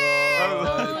 Don't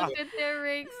look at their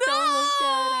ranks. Don't look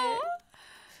at it.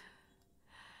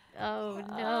 Oh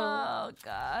no. Oh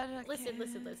God. Okay. Listen.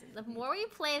 The more we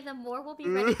play, the more we'll be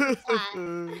ready for flat.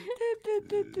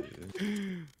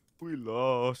 We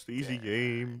lost. Easy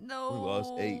game. No. We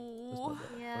lost 8. That's not bad.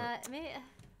 Yeah, maybe.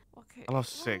 Okay. I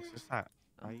lost 6. What's that?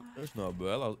 Right? That's not bad.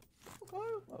 I lost. Okay,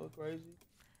 that was crazy.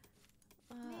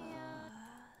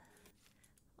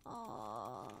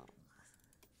 Oh.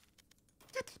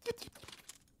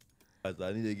 Guys,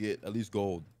 I need to get at least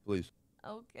gold, please.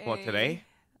 Okay. What, today?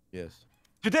 Yes.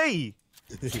 Today!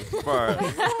 Bro.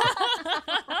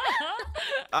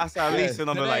 That's at least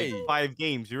another like 5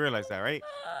 games. You realize that, right?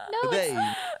 No. Today.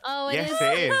 Oh, it Yes, is.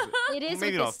 it is. It is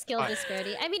Maybe with the not skill 5.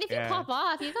 disparity. I mean, if you pop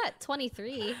off, you got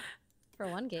 23 for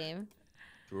one game.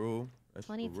 True. That's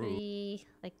 23,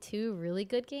 like 2 really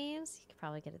good games. You could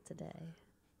probably get it today.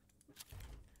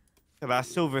 Yeah, that's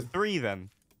silver 3 then.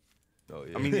 Oh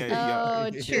yeah. I mean, yeah. Oh,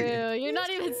 true. You're not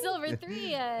even silver 3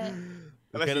 yet.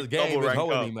 Okay, this game is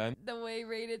holding me, man. The way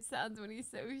Rated sounds when he's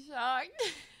so shocked.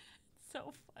 It's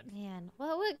so funny. Man,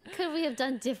 what could we have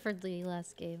done differently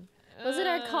last game? Was it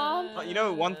our calm? You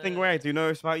know, one thing where I do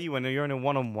notice about you, when you're in a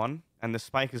 1-on-1 and the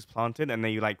spike is planted and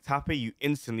then you like tap it, you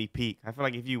instantly peek. I feel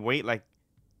like if you wait like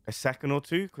a second or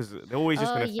 2, because they're always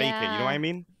just going to fake it. You know what I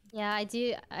mean? Yeah, I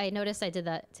do. I noticed I did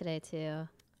that today too.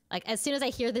 Like, as soon as I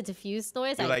hear the diffuse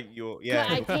noise, I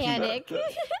panic.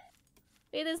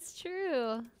 Wait, that's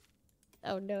true.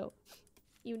 Oh no.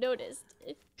 You noticed.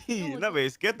 No, but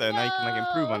it's good though. Now you can like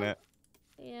improve on it.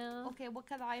 Yeah. Okay, what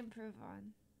can I improve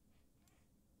on?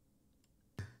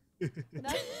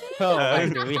 Oh,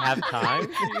 do we have time? Do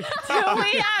we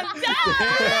have time?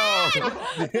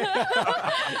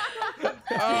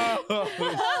 Oh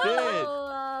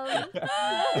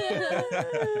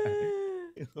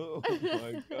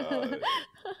my god.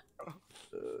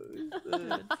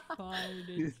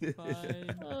 It's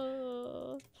fine.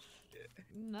 Oh.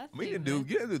 Nothing. We didn't do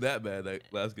that bad that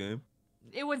last game.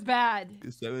 It was bad.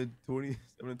 It's 7-20,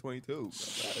 7-22. Not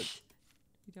bad.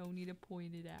 You don't need to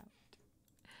point it out.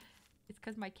 It's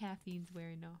because my caffeine's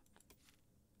wearing off.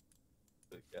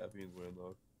 The caffeine's wearing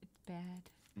off. It's bad.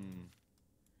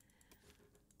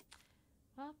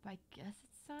 Well, I guess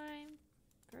it's time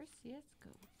for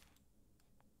CSGO.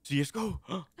 CSGO!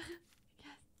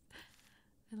 Yes.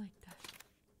 I like that.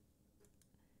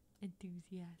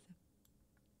 Enthusiasm.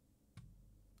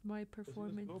 My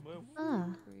performance is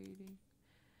upgrading.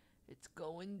 It's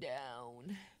going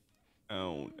down.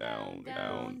 Down.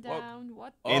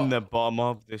 What? In the bottom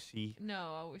of the sea.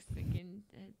 No, I was thinking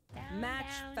down, Match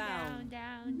down, found.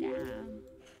 down.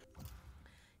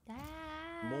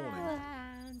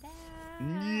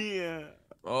 Yeah.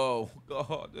 Oh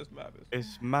god, this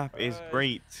map is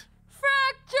great.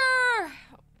 Fracture!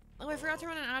 Oh, I forgot to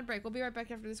run an ad break. We'll be right back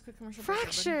after this quick commercial break.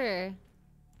 Fracture.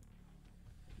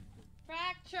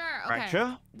 Fracture. Okay.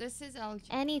 Fracture? This is LG.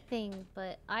 Anything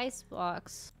but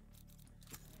icebox.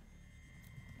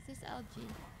 This is LG.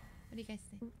 What do you guys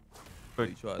think?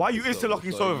 Why are you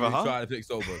insta-locking Sova, huh? Trying to pick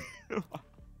Sova.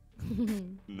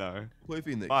 No. Play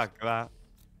Phoenix. Fuck that.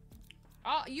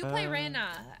 Oh, you play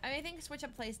Reyna. I think switch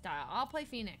up playstyle. I'll play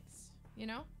Phoenix. You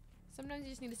know? Sometimes you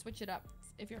just need to switch it up.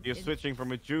 If you're switching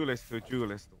from a duelist to a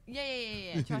duelist.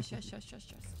 Yeah. Trust.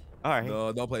 Alright.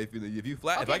 No, don't play Phoenix. If you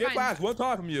flat, Okay, if I get fine. flash one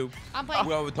talk from you, I'm playing.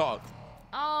 we'll have a talk.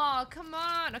 Oh, come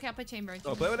on. Okay, I'll play Chamber.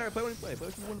 No, play whatever. Play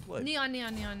what you want to play. Neon.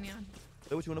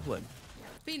 Play what you want to play.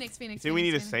 Phoenix. Do we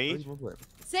need a Sage?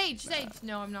 Sage.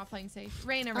 No, I'm not playing Sage.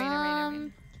 Reyna.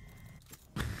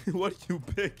 What do you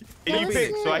pick? Can you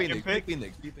pick so I can pick?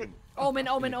 Phoenix. Omen.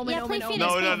 Yeah, play Phoenix.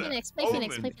 No. Play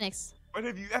Phoenix. When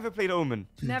have you ever played Omen?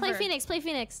 Never. Play Phoenix. Okay,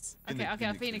 Phoenix.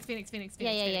 Yeah.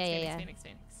 Phoenix.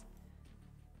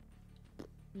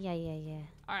 Yeah.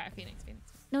 All right, Phoenix.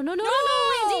 No.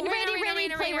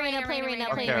 Randy, play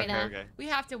Reyna. Okay. We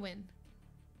have to win.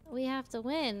 We have to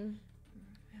win.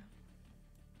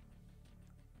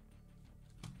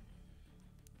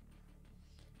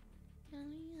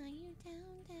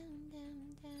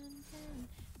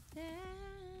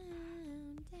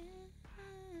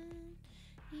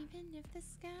 Even if the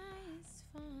sky is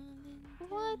falling.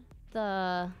 What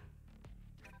the?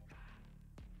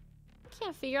 I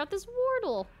can't figure out this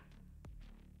Wardle.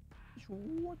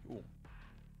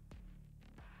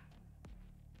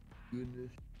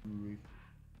 Goodness gracious.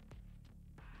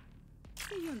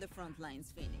 See you on the front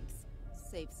lines, Phoenix.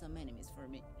 Save some enemies for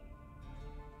me.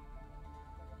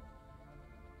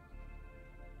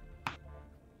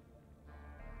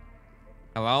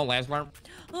 Hello, Lesnar.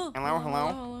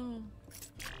 Hello.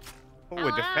 Oh,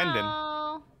 we're defending.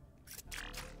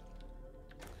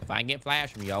 If I can get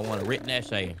flash from you, I want a written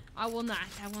essay. I will not.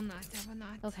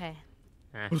 Okay.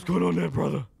 What's going on there,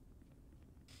 brother?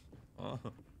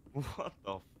 What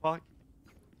the fuck?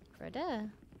 Brother.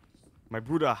 My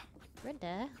brother.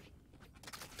 Brother.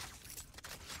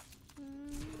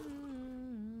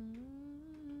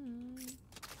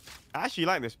 I actually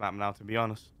like this map now, to be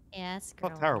honest. Yeah, it's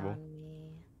not terrible.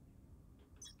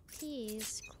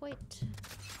 He's quite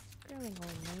growing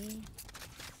on me.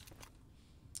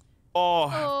 Oh,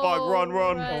 fuck, run.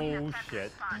 Oh,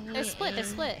 shit. They're split.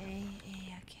 Okay.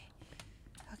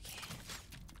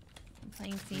 I'm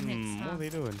playing Phoenix, huh? What are they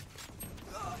doing?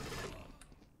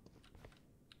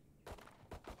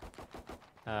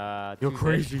 You're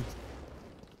crazy.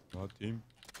 My team.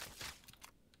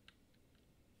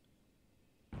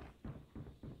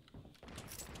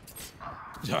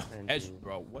 Edge,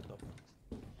 bro, what the?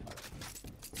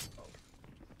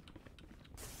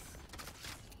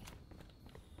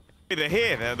 Hey, they're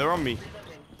here. They're on me.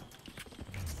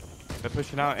 They're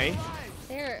pushing out A.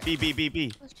 They're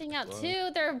B. pushing out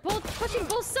too. They're both pushing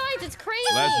both sides. It's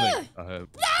crazy. Leslie.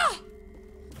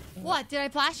 What? Did I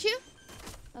flash you?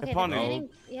 Okay, they're getting,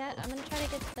 yeah, I'm gonna try to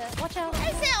get the. Watch out.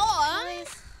 I said on.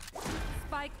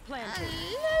 Spike planted.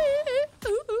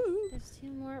 There's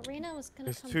two more. Reyna was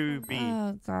gonna come. There's 2B.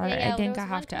 Oh god, Yeah, I think I there was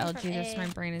have to one LG coming from this. A. My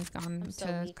brain has gone I'm so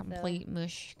to weak, complete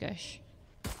mush gush.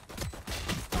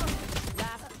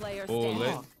 Last player Bullet.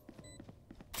 standing.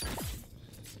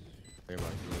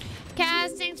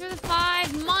 Cass, thanks for the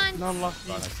 5 months.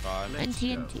 Non-lucky. And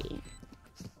TNT.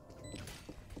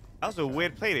 That was a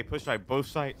weird play. They pushed like both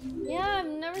sides. Yeah,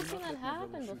 I've never seen that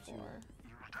happen before.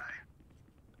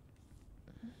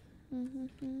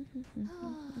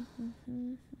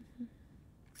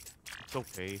 It's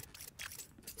okay.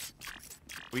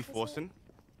 We forcing?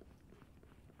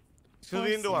 So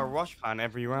we into our rush plan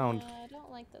every round. I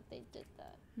don't like that they did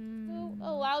that. Who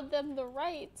allowed them the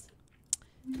right?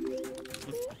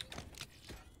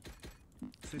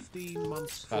 15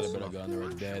 months. Had a bit of gun. They were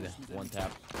dead. One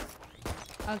tap.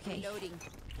 Okay. Loading.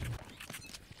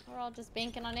 We're all just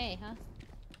banking on A, huh?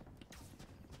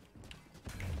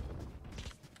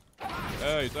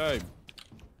 Hey, same.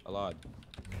 A lot.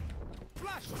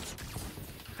 Flash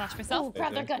myself. Oh,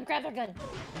 grab their gun.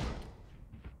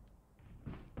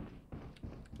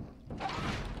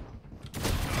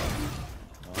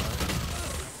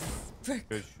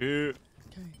 Good shit.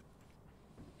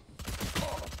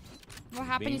 What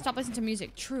happened? You stopped listening to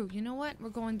music. True. You know what? We're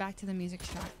going back to the music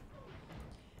shot.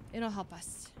 It'll help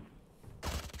us.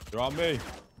 They're on me.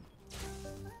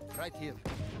 Right here.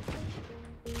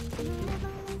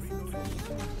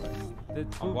 The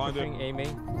two pushing A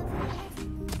main.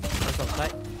 First on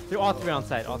site. They're all three on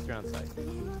site.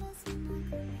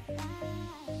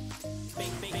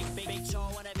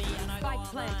 Spike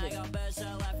planted.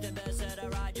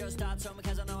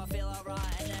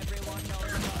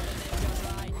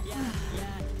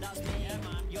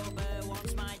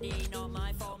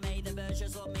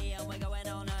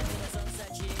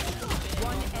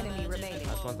 One enemy remaining.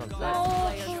 Last one's on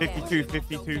site. 52. Oh,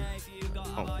 50.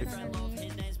 Oh, let's go.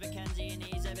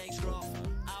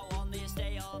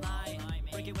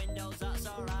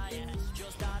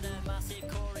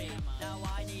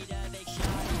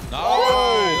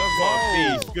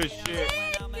 Good shit.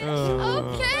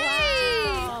 Okay.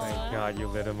 Thank God you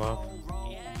lit him up.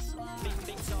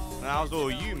 That was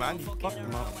all you, man. You fucked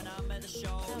him up.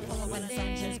 When the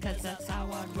Sanchez, cause that's how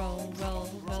I roll.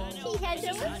 He had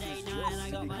to.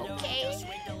 Okay.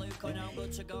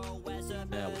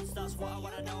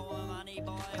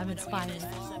 I'm inspired.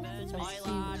 So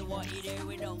huge. What you do,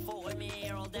 we don't fuck with me.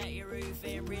 I'll deck your roof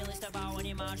in. Realist about when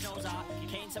your marshals are.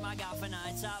 Came to my gaff and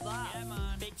I'd tap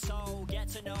that. Big toe, get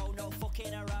to know. No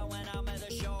fucking around when I'm at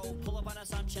the show. Pull up on a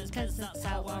Sanchez, cause that's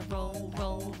how I roll.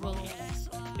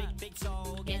 Big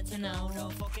toe, get to know. No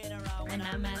fucking around when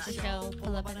I'm at the show.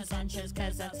 Pull up on a Sanchez,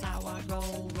 cause that's how I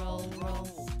roll.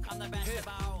 I'm the best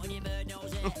about when your bird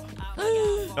knows it.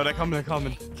 No, they're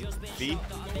coming. B?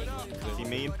 See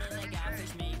mean?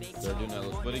 They're doing that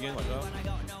little split again, watch out.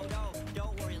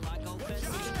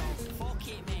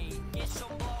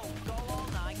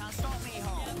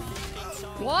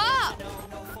 What?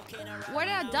 Where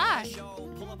did I die?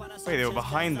 Wait, they were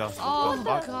behind us. Oh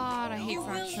god, I hate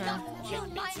fracture.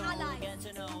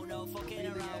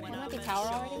 The tower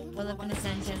already? Pull up in the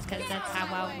Sanchez, cause that's how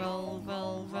I roll.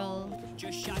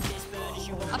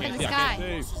 Up in the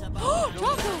sky. Oh,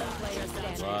 Choco!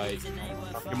 Right.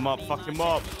 Fuck him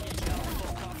up.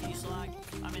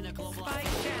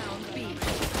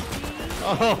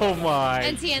 Oh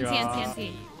my NT.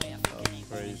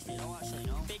 Crazy.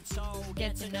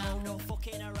 Get to know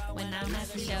when I'm at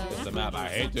the show. The map, I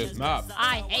hate this map.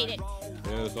 I hate it.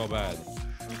 It is so bad.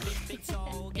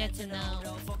 Get to know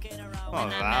Oh, when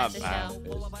I'm at that the bad. show.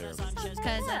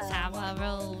 Cause that's how I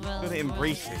roll. They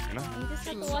embrace it, you know? You just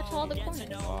have to watch all the corners.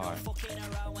 Why?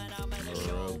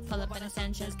 Pull up in a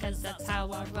Sanchez, cause that's how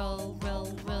I roll.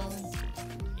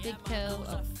 Big toe.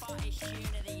 Oh.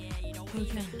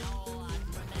 Okay.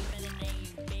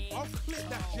 I'll clip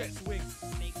that jet swing.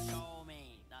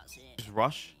 Just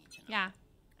rush. Yeah.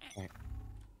 Okay.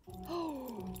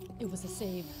 It was a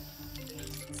save.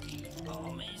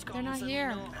 They're not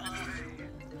here.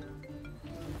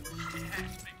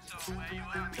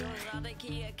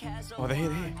 Oh, they're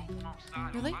here.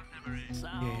 Really?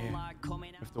 Yeah.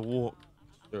 We have to walk.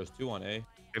 There's 2 on A.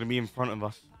 Gonna be in front of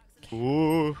us. Ooh.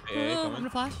 A, I'm coming. gonna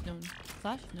flash. No.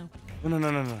 Flash? No.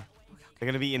 No. They're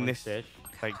gonna be in this Dish.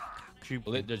 like tube.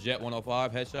 Lit the jet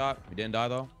 105 headshot. We didn't die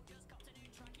though.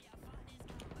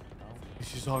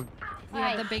 This is all. We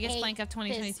have the biggest flank of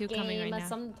 2022 coming right now.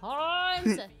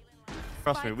 Sometimes.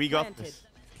 Trust me, we got this.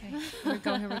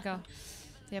 Okay, here we go.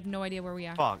 They have no idea where we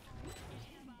are. Fuck.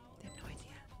 They have no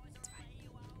idea.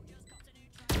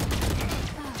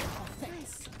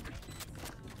 It's fine.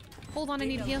 Hold on, I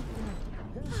need to heal.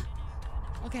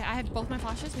 Okay, I have both my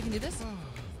flashes. We can do this. I'm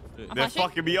They're flashing.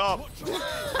 fucking me up.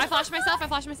 I flashed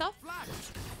myself.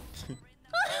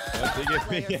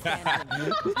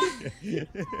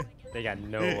 They got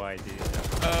no idea.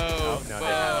 Oh, no,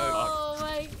 Oh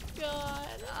my god.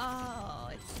 Oh,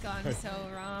 it's gone so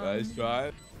wrong. Nice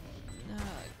try. Oh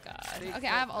god. Okay,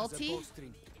 I have ulti.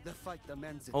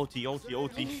 Ulti.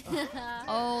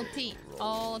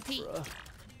 Ulti.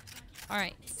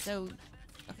 Alright, so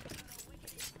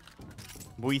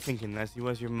What are you thinking, Leslie?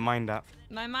 Where's your mind at?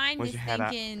 my mind Where's is your head at?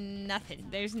 thinking nothing.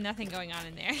 There's nothing going on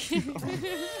in there.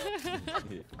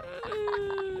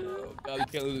 God, we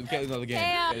can't lose another game.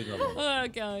 Yeah. Can't lose another one.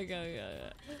 Okay.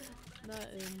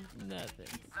 Nothing.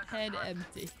 Head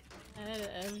empty.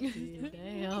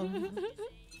 Damn.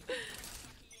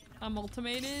 I'm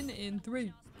ultimating in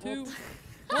 3, 2, 1.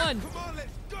 Come on,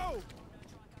 let's go.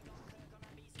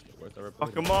 Where's the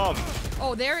Fuck 'em up.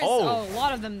 Oh, there is a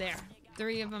lot of them there.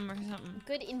 3 of them or something.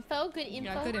 Good info.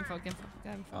 Yeah, good info.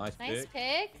 Nice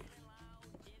pick.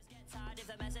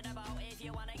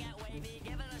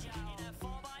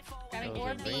 Grabbing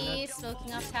Orby,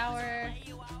 smoking off tower.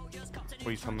 What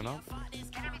are you coming up?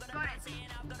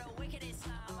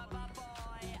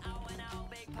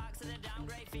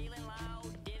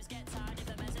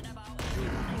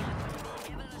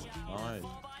 Nice.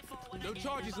 No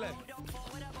charges left.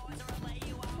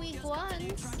 Weak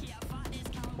ones.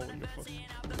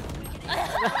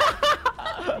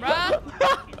 Bruh.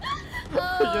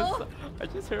 Oh. I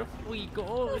just heard weak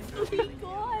ones. Weak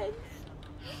ones.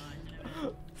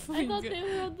 I thought they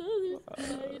were on the other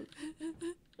side.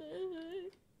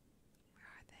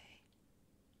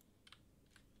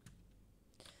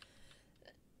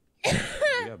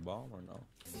 You got bomb or no?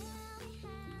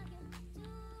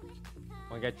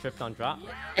 Wanna get tripped on drop?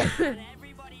 We're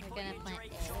gonna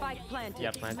plant. Spike planted.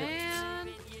 Yeah, planted. Man.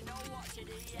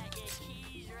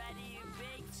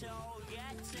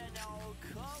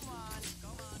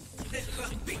 This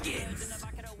hunt begins.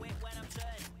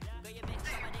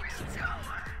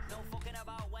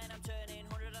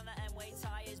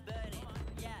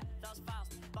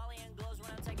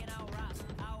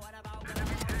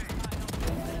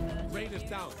 Raiders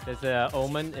down. There's a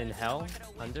omen in hell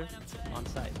under. on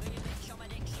site.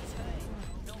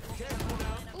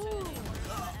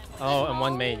 Oh, and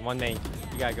one main.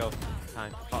 You gotta go.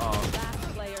 Time. Last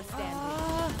player standing.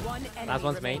 One enemy Last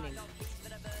one's main. remaining.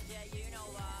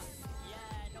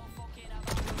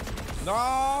 No!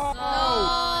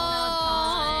 Oh,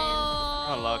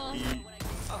 unlucky.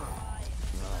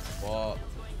 Fuck.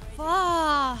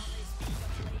 Fuck.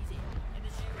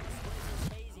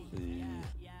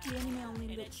 The enemy only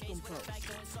looks composed.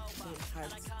 Their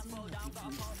hearts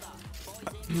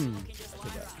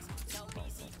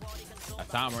That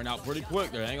time ran out pretty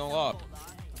quick there, ain't gonna lie.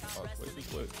 Oh, pretty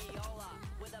quick.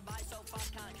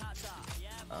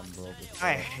 I'm broken.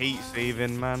 I hate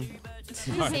saving, man.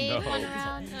 I know.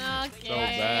 Okay. So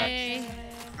bad.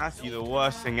 That's the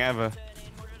worst thing ever.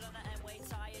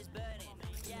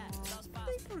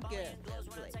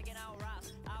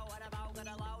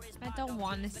 I don't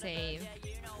want to save.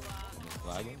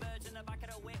 Lagging?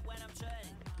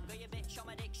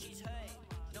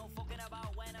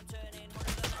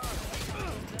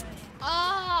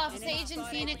 Oh, Sage and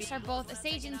Phoenix are both.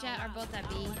 Sage and Jet are both at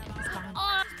B.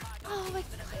 Oh my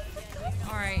god.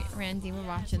 All right, Randy, we're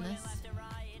watching this.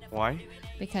 Why?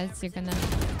 Because you're gonna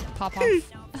pop off.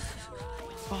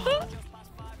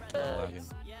 Lagging.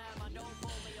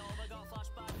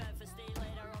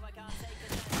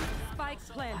 Spike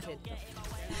planted.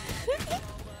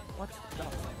 What the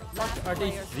fuck are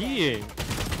they seeing?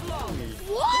 What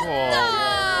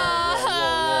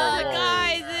the?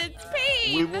 Guys, it's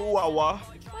Pete. What's going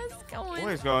on?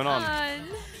 What is going on?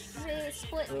 They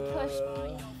split and pushed.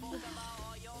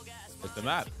 It's the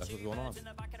map. That's what's going on.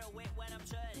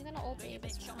 I'm gonna ult A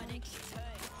this one.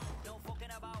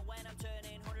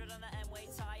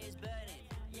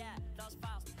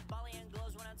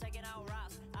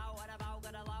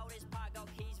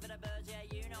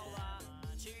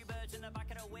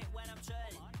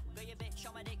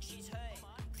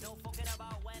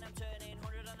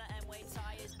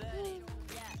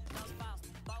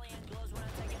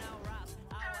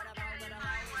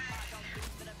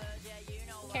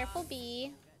 Careful,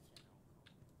 B.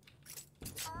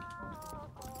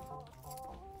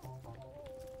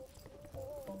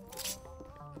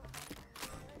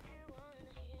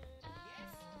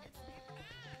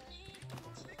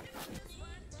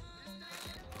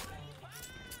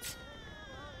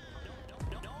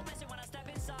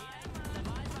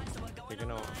 You're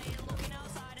gonna.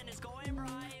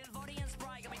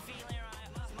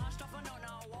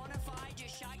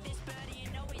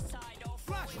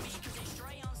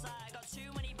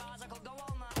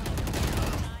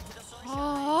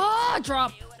 Oh,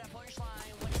 drop.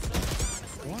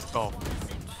 What the?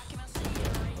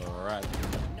 Alright.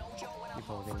 Keep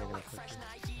holding, they're gonna push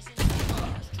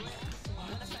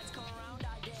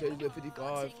you.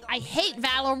 55. I hate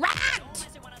Valorant.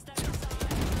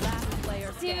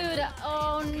 Dude,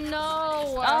 oh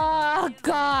no. Oh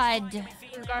god.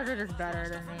 Your guard is better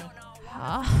than me.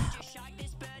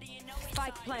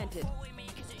 Spike planted.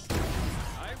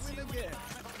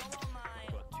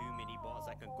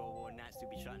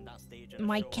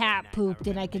 My cat pooped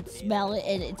and I can smell it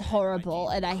and it's horrible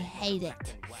and I hate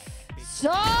it.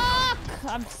 Suck!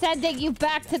 I'm sending you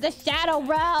back to the Shadow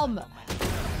Realm!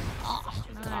 Oh,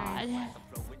 God.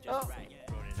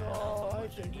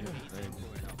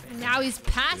 Now he's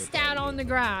passed out on the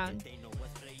ground.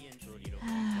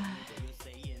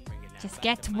 Just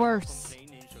gets worse.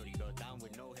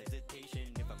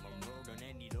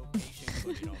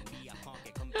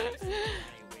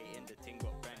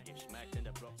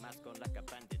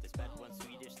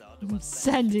 I'm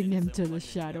sending him to the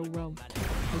Shadow Realm.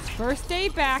 His first day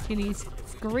back and he's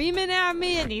screaming at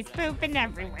me and he's pooping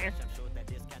everywhere.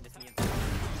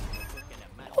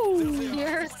 Ooh,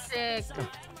 you're sick.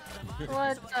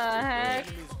 What the heck?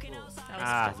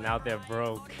 Ah, now they're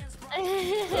broke.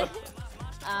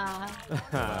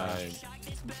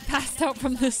 Passed out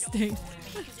from this thing.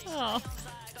 Oh.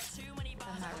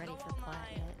 I'm not ready for plat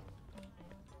yet.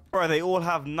 Bro, they all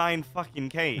have 9 fucking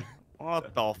K.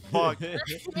 What the fuck? Yeah,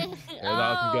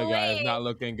 not looking good, guys. Not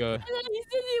looking good.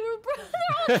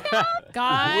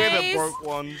 Guys, We're the broke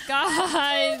ones.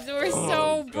 Guys, we're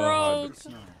so God. broke.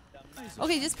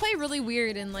 Okay, just play really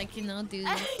weird and like, you know, do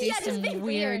Yeah, some just be weird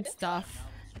weird. stuff.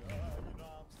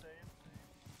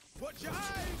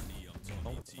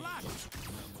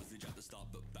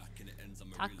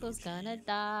 Taco's gonna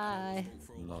die.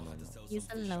 No. He's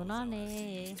alone on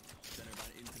it.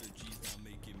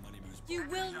 You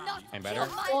will not. Ain't better?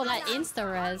 Oh, that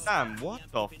insta-res. Damn, what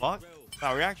the fuck?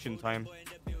 That reaction time.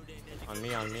 On me.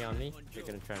 You're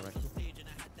gonna try and rush me.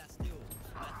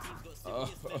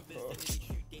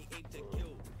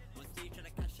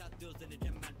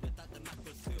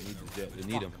 Need the shit. We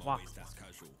need him.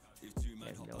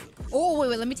 Oh,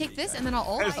 wait, let me take this and then I'll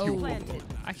ult. Oh,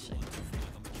 actually.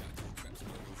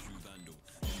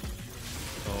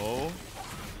 Oh.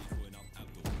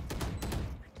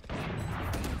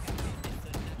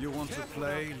 You want to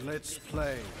play? Let's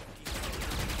play.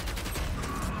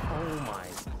 Oh my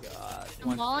god.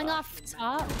 I'm falling off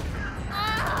top.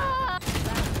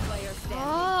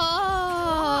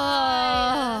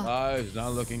 It's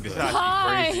not looking good.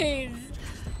 Guys.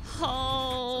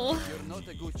 Oh. You're not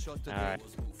a good shot today. Alright.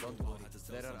 Don't worry.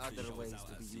 There are other ways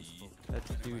to be useful.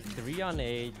 Let's do 3 on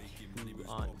A, 2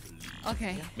 on B.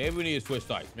 Okay. Maybe we need to switch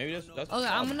sides. Maybe that's Okay,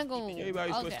 I'm gonna go.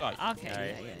 Everybody switch sides.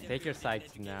 Okay. Alright, take your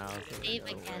sides now. So Save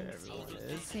again.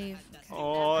 Save.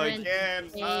 Oh,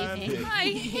 again. I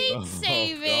hate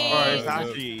saving. Oh,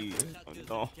 Sashi.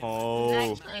 No.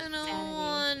 I don't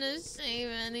want to save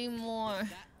anymore.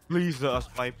 Please let us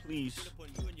play, please.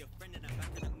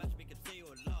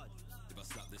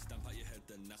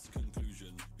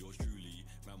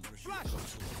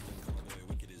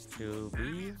 To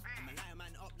B.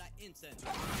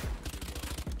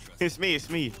 It's me. It's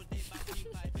me.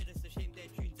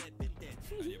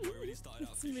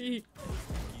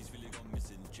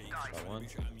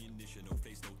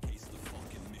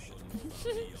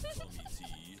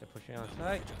 They're pushing on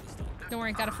side. Don't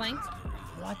worry, got a flank.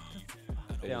 What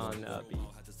the fuck? On B.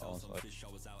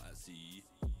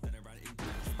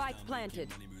 Spike planted.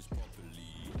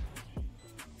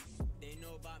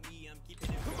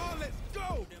 Come on, let's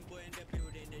go!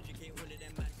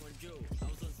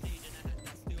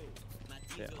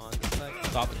 They're on the side.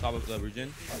 Top of the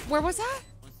region. Where was that?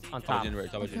 On top.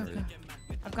 Top region. Okay.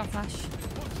 I've got flash.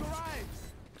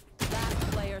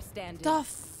 Last player standing. The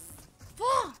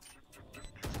fuck?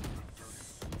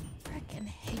 Freaking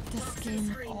hate this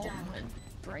game. Oh my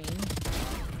brain.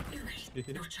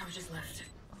 No charges left.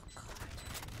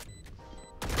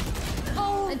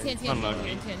 Oh, and TNT.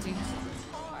 Unlucky. TNT.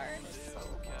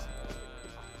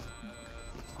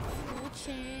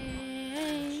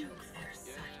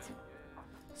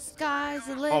 Sky's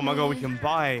the limit. Oh my god, we can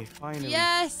buy. Finally.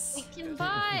 Yes. We can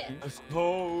buy. Let's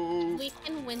go. We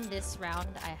can win this round.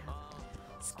 I have.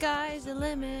 Sky's the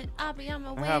limit. I'll be on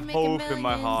my way. I have making hope in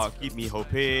my millions. heart. Keep me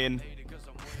hoping.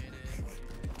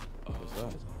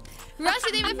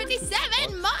 Russia David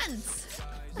 57 months.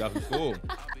 That's cool.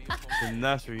 The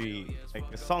nursery,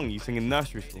 like a song you sing in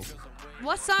nursery school.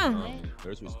 What song?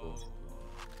 Nursery school.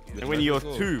 And when you're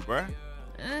 2, bruh.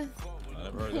 I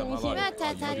never heard that in my life.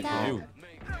 I know this is you.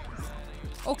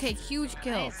 Okay, huge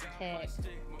kill. Nice pick.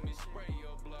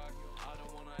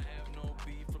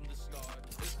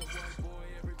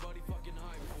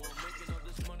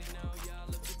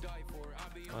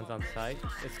 One's on side.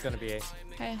 It's gonna be A.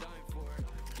 Okay.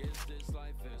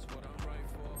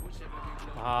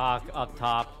 Ah, up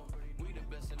top.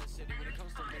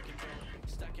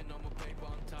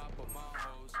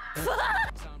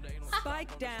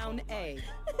 Spike down A.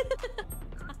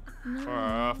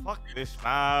 Fuck this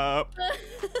map.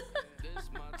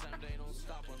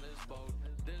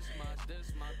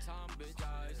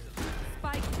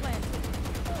 Spike planted.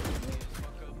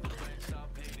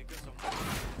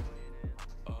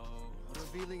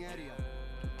 Revealing area.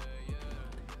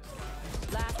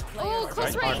 Last player. Oh,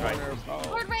 close right. Right.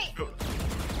 Hard right.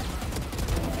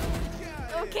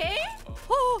 Okay.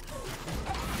 Oh.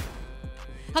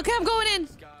 Okay, I'm going in.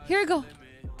 Here we go.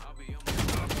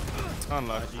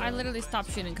 Unlucky. I literally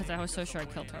stopped shooting because I was so sure I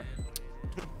killed her.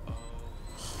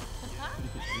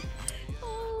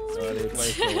 They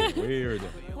play so weird.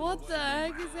 What the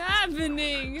heck is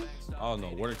happening? I don't know.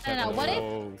 What I don't know. What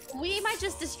if we might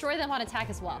just destroy them on attack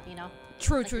as well? You know.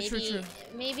 True, Like true.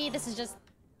 Maybe this is just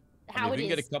how if it we is.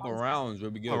 can get a couple rounds,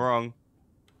 we'll be good. Not wrong.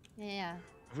 Yeah.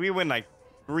 If we win like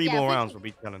 3 Yeah, more if we rounds, can-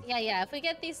 we'll be chilling. Yeah. If we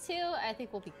get these 2, I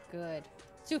think we'll be good.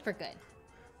 Super good.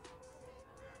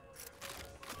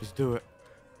 Just do it.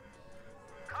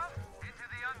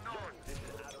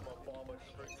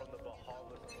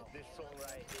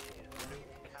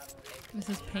 This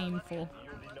is painful.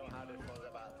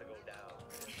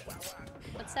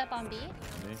 What's up on B?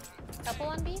 Me? Couple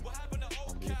on B?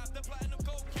 On B.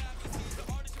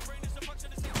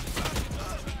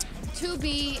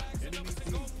 2B.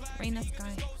 Rain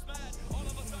Sky.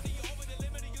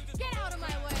 Get out of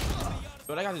my way.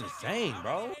 But that guy's insane,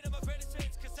 bro.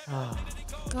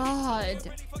 God.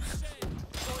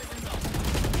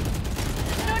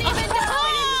 I don't even know.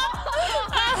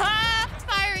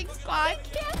 Firing squad.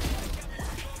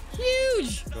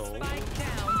 Huge. Spike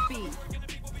down B.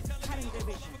 Cutting their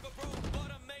vision.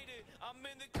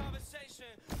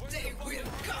 They will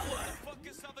cover.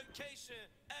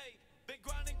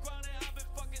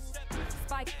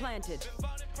 Spike Spike planted.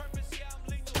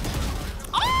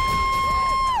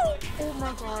 Oh! Oh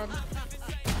my god.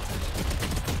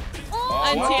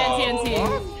 Anti.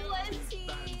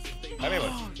 I mean,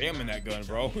 was jamming that gun,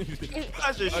 bro.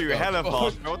 That's just shoot hella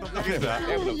fast, bro. What the fuck is that?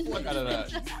 Jamming the fuck out of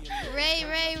that. Ray,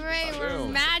 we're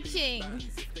matching.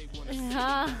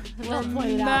 We're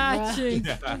matching.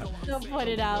 Don't put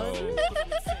it out.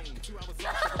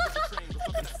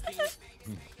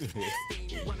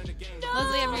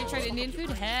 Leslie, have you tried Indian food?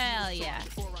 Hell yeah.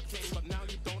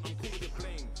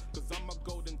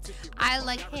 I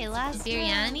like last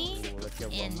biryani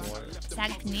and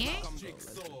sag paneer.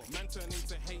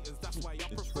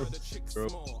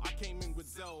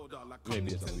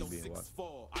 Maybe it's only being watched.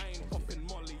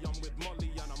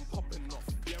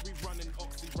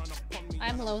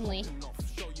 I'm lonely.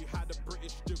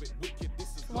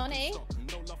 1A?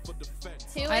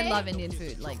 2A? I love Indian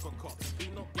food, like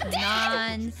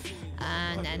naan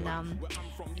and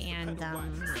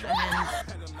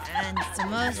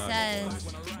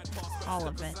samosas, all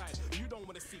of it.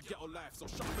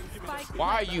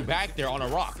 Why are you back there on a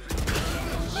rock?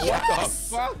 Yes!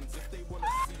 What the fuck?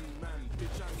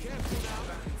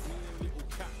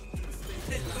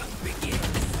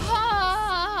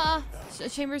 So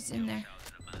Chambers in there.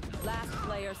 Last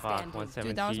player standing.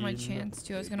 Dude, that was my chance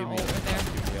too. I was gonna ult over there.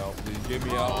 Get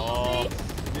me out.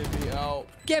 Get me out.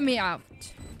 Get me out.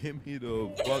 Get me the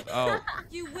fuck out.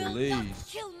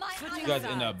 Please. You guys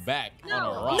in the back on a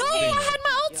rock. No, I had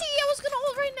my ulti. I was gonna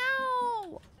ult right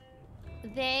now.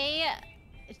 They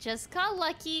just got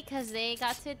lucky because they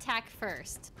got to attack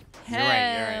first. You're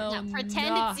right. Now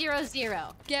pretend it's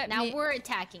 0-0. Now me. we're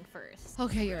attacking first.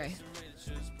 Okay, you're right.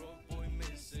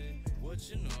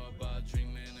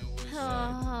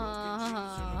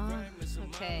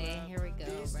 Okay, here we go.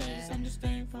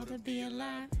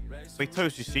 Wait,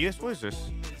 Toast, you see this? What is this?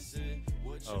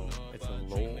 Oh, it's a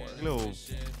lore. Little.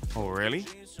 Oh, really?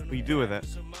 What do you do with it?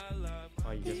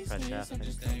 Oh, you just press F and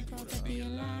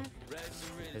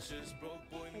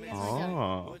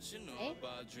Oh.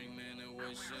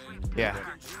 Yeah.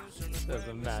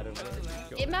 Doesn't matter.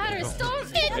 It matters. It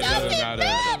Don't doesn't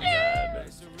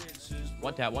matter.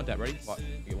 One tap. Ready? You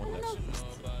get one tap.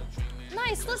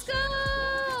 Nice. Let's go.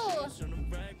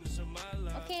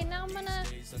 Okay, now I'm gonna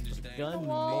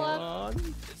wall up.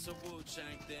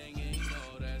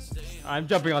 I'm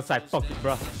jumping on side. Fuck it,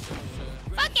 bro.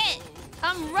 Fuck it!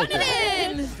 I'm running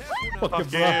in! Fuck it,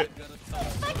 bro.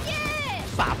 Fuck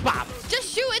it! Bop, bop. Just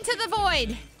shoot into the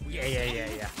void!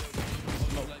 Yeah.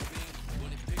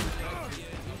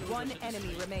 One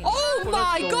enemy remains. Oh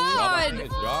my god! He's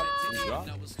dropped.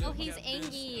 Oh, he's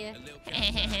angry.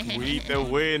 We need the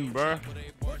win, bro.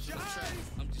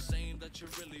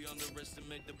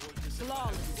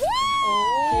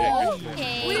 Oh,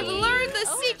 okay. We've learned the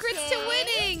secrets to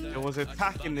winning! It was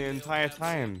attacking the entire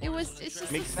time. It's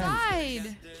just Makes a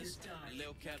side.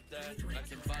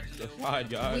 Fine,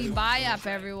 guys. We buy up,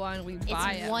 everyone. We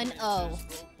buy It's up. 1-0.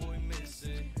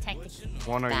 Technically.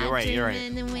 1-0, you're right.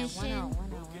 1-0.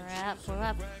 We're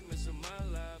up.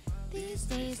 These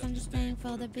days I'm just praying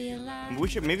for the be alive.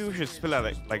 Maybe we should split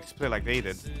it like they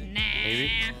did. Nah.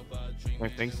 Maybe. I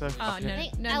think so. Oh,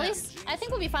 Okay. At least, I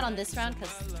think we'll be fine on this round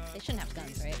because they shouldn't have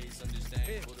guns, right?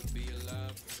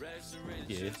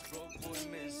 Yeah.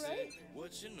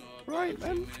 Right,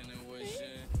 man.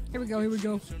 Here we go.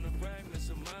 Together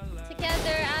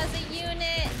as a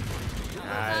unit.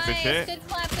 Nice. Nice. Good Good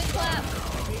clap. Nice.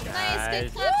 Good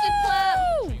Nice. clap.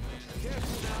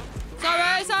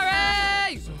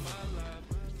 Sorry!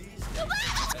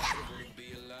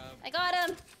 I got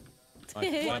him.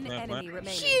 One enemy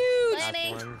remaining. Huge!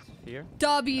 Landing. Here.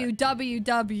 W.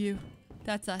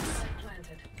 That's us.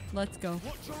 Let's go.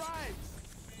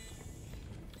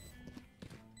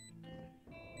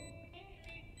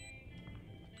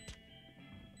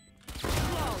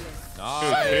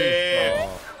 Nice.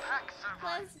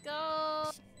 Let's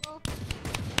go.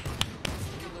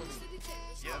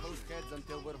 Those kids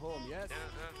until we're home, yes?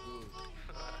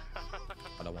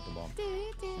 I don't want the bomb.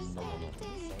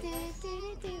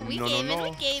 We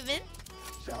gave it.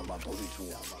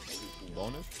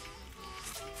 Bonus?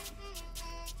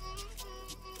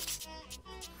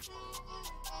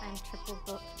 I'm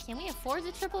triple Can we afford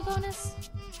the triple bonus?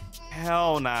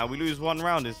 Hell nah. We lose one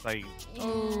round. It's like.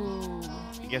 Oh.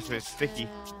 It gets a bit sticky.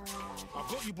 I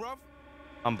got you, bruv.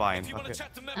 I'm buying. Fuck it.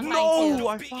 I'm No!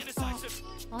 I buying fucked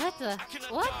up.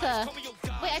 What the?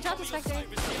 Wait, I dropped the spectre.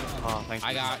 Oh, thank you.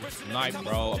 I got sniped,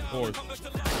 bro. Of course.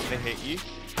 They hit you.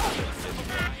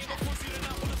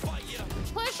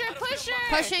 Pusher.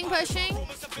 Pushing. Pushing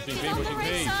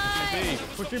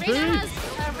B.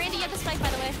 Randy has the spike, by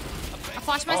the way.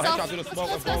 flash myself. Headshot through the smoke.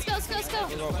 Let's go.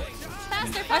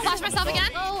 Faster. I flash myself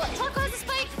again. Oh, Taco has a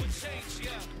spike.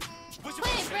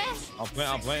 Play it,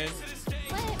 bruh. I'm playing.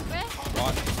 Play it, bruh.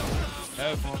 What?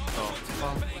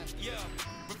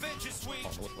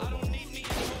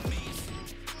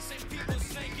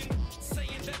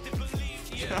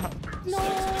 No.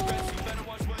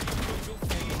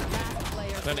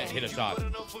 Then it hit a shot.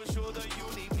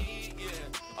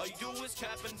 All you do is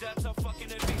cap and dabs, I'm fucking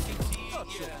MikikeiVod.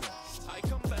 I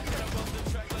come back and I run the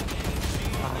track like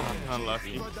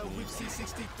Unlucky.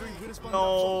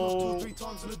 No.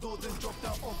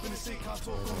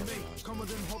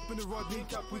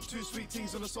 With two sweet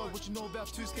things on the side, what you know about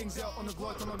two skings out on the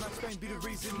glide. Come on, Max Payne, be the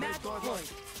reason.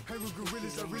 Hey, with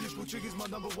gorillas, I really pull triggers. My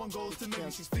 #1 goal is to make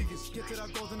me 6 figures. Get to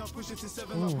that gold and I push it to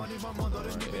 7. Like money, my mind, I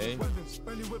don't need weapons.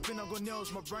 Only weapon I got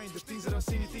nails, my brain. The things that I've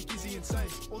seen, you think easy insane.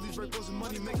 All these red balls and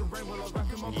money make it rain while I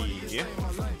rack my money and stay in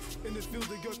my lane. In the field,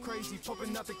 they go crazy,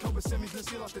 popping out the cover semis, let's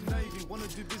see like the Navy. Wanna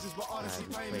do business, but I don't see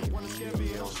payment. Wanna scare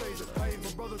me, and I'll show you the pavement.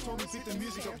 My brother told me, pick the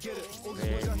music up, get it. All these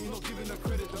boys out here not giving no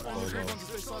credit. The only ones that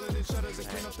stay silent in shadows, they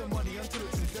clean up their money until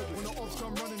it's dead. When the ops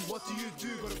come running, what do?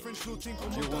 Got a French little thing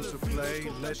called You want to play?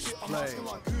 Let's play.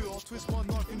 like GOOO. I'll twist my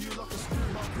knife and you like a screw.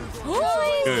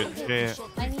 Good. Yeah.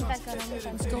 I need that gun.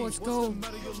 Let's go.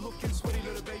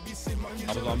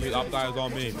 I was on me. Up guy was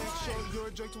on me.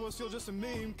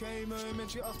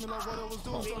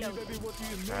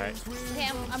 Alright. Okay,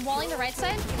 I'm walling the right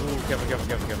side. Ooh, careful.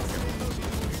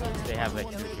 They have like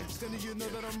 2 here.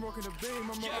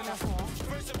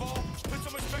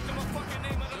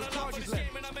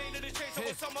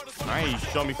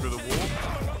 Nice. Shot me through the wall.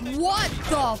 What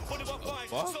the?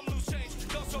 What?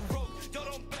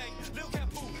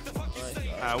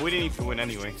 We didn't need to win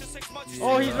anyway.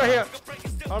 Oh, he's right here.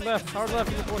 Hard left.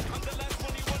 He's the one.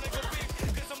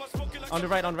 On the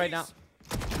right now.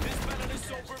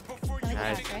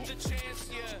 Nice.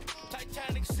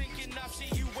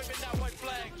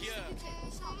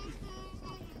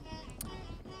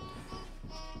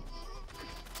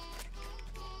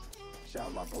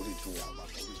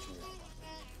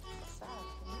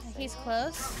 He's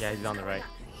close. Yeah, he's on the right.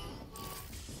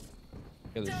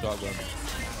 Get the shotgun.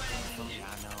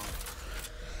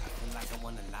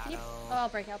 Oh, I'll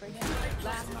break it.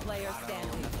 Last player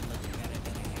standing.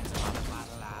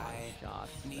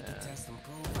 Shots, man.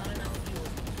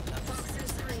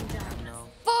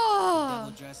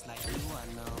 Oh!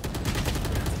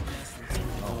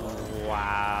 Oh,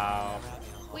 wow.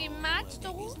 We matched the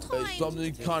whole time. It's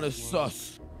something kind of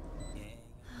sus.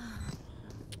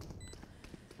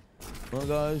 Well,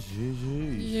 guys,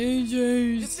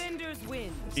 GG's. Defenders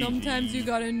win. Sometimes you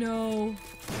gotta know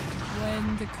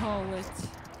when to call it.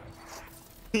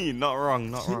 Not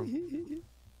wrong.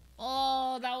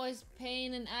 Oh, that was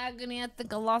pain and agony. I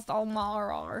think I lost all my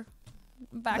RR.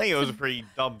 I think it was a pretty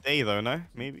dub day though, no?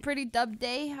 Maybe. Pretty dub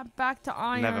day. Back to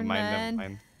Iron Never Man.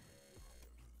 mind.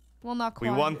 Well, not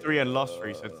quite. We won 3 and lost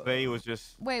 3, so today was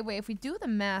just... Wait. If we do the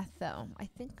math, though, I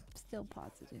think I'm still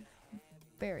positive.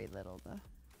 Very little, though.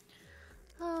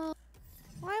 Oh,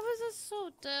 why was it so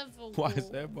difficult? Why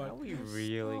is everybody? Are we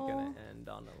really gonna end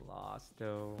on a loss,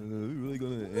 though? Are we really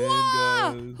gonna end,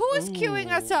 Whoa! guys? Who is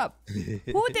queuing us up?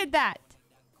 Who did that?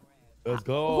 Let's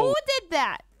go. Who did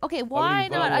that? Okay, why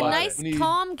not? A nice, We need-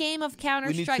 calm game of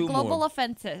Counter-Strike two Global more.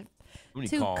 Offensive. We need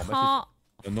To calm. That's calm.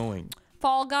 just annoying.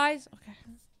 Fall Guys? Okay.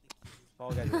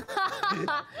 Fall Guys.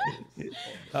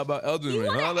 How about Elden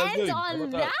Ring? Huh? Let's End go. on How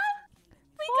about that?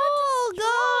 Fall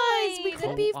Guys! We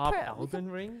could be... Elden Ring?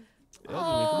 Elden Ring, come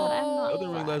on. Oh,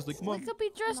 Elden Ring, Leslie, come We on. could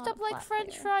be dressed up like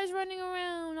French fries running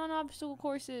around on obstacle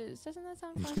courses. Doesn't that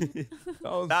sound fun?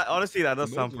 That honestly, that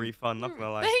does sound pretty fun. Not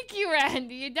gonna lie. Thank you,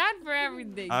 Randy. You're down for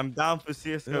everything. I'm down for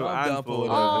CS:GO I'm and down for for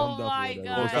whatever. Oh I'm down my for God.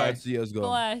 whatever. Besides CS:GO.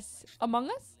 Bless.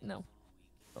 Among Us? No.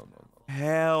 No.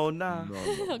 Hell nah. No.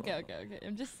 Okay.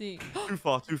 I'm just seeing. Too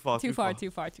far. Too far.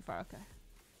 Okay.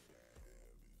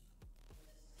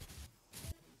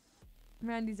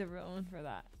 Randy's a real one for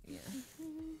that. Yeah.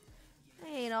 I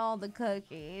ate all the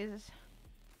cookies.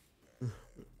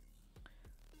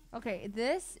 Okay,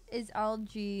 this is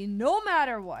LG no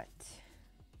matter what.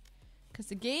 Because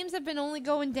the games have been only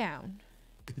going down.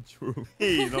 True.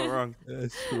 Hey, not wrong.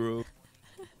 That's true.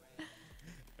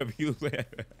 If you we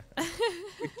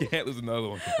can't lose another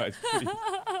one, guys.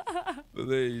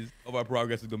 Please. All my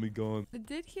progress is gonna be gone. I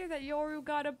did hear that Yoru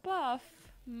got a buff.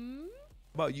 Hmm? How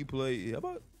about you play? How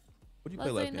about what you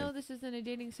play Leslie, last I know game? this isn't a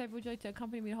dating site. Would you like to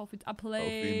accompany me to Whole Foods? I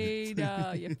played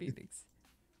Phoenix.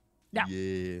 Yeah.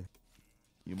 Yeah.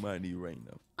 You might need rain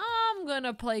though. I'm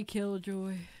gonna play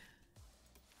Killjoy.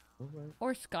 Alright.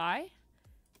 Or Sky.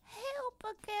 Help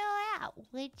a girl out,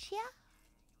 would ya?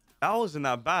 That wasn't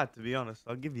that bad, to be honest.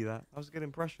 I'll give you that. That was a good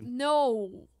impression.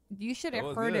 No, you should have That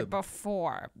was heard good. it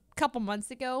before. A couple months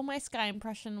ago, my Sky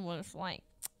impression was like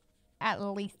at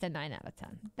least a 9 out of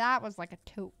 10. That was like a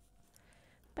 2.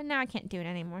 But now I can't do it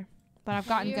anymore. But I've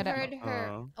gotten good at it. You heard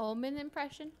her Omen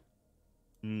impression?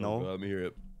 No. Let me hear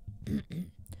it.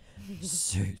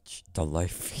 Search the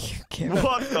life you give.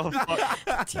 What the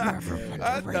fuck? Do you ever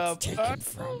wonder where it's taken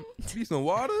from? Need some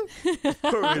water? Your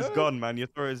throat is gone, man. Your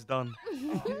throat is done.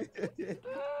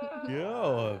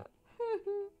 Yo.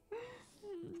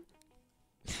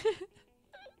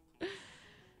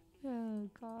 Oh,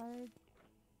 God.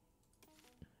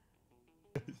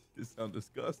 It sounds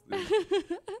disgusting.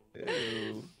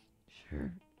 Ew.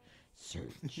 Sure.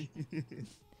 Search.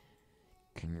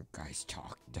 Can you guys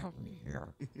talk down here?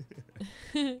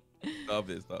 Stop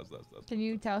it. Stop. Can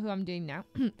you tell who I'm doing now?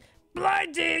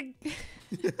 Blinding!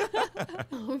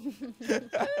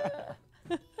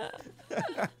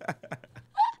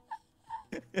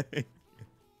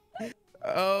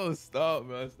 Oh, stop,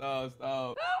 man.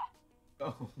 Stop.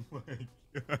 Oh, my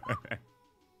God.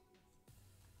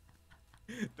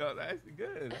 No, that's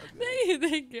good.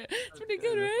 Thank you. It's pretty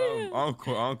good, right?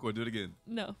 Encore. Do it again.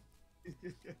 No.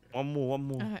 One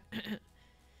more.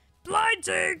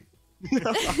 Blinding!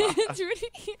 It's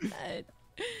really good.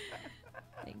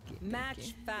 Thank you.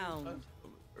 Match found.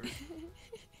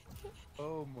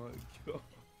 Oh my God.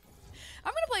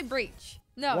 I'm gonna play Breach.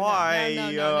 No. Why?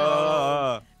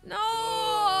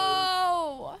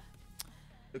 No.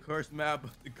 The cursed map.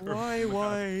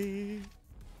 Why?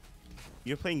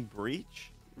 You're playing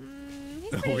Breach?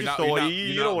 You're not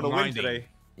you don't want to win blinding. today.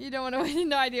 You don't want to win?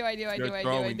 No, I do. You're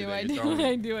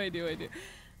throwing.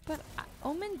 But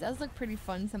Omen does look pretty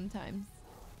fun sometimes.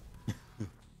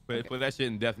 Put that shit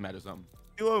in deathmatch or something.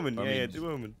 Do Omen. Yeah,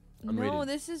 do Omen. No,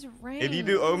 this is ranked. If you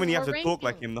do Omen, you have to We're talk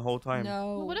like ranking. him the whole time.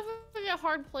 No. What if we get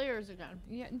hard players again?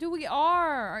 Yeah, dude, we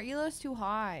are. Our elo's too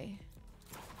high.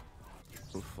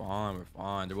 We're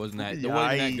fine. There wasn't that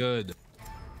good. It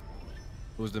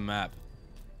was the map.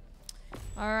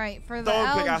 All right, for the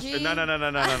Don't pick LG. Astra. No.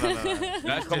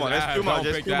 That's Come on, just that's too much. Don't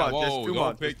That's pick too that. much. Whoa, That's too don't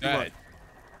much. pick That's too that. much.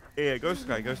 Yeah, go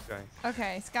Sky.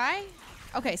 Okay, Sky.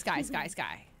 Okay, Sky.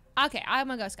 Okay, I'm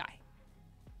gonna go Sky.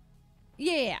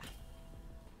 Yeah.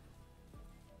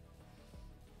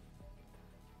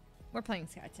 We're playing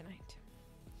Sky tonight.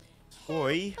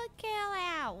 Boy. Kill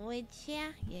out, would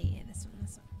ya? Yeah, this one.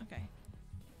 Okay.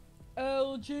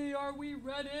 LG, are we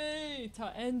ready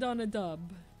to end on a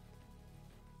dub?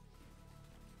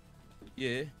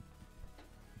 Yeah.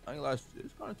 I ain't lie.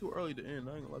 It's kind of too early to end.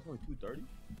 I ain't gonna lie. It's only 2:30.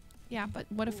 Yeah, but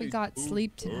what if we got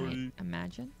sleep tonight?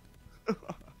 Imagine.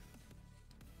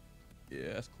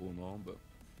 Yeah, that's cool and all, but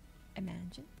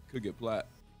Imagine. could get plat.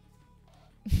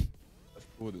 That's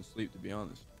cooler than sleep, to be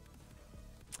honest.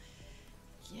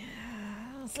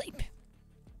 Yeah, sleep.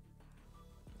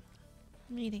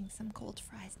 I'm eating some cold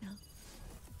fries now.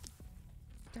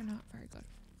 They're not very good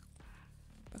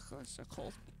because they're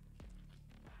cold,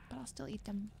 but I'll still eat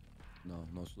them.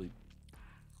 No sleep.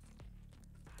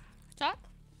 Stop.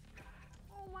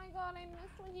 Oh my god, I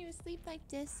miss when you sleep like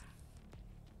this.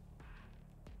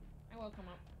 I woke him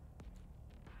up.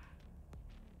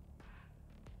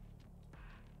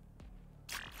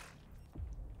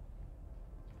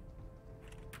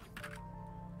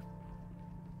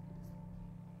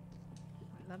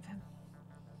 I love him.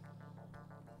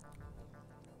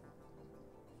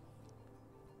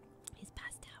 He's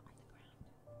passed out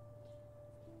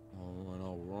on the ground.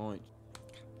 All right.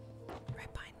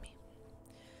 Right behind me.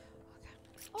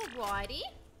 Alrighty.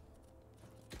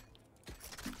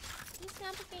 He's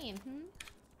not the game,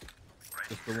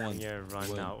 Just the one. You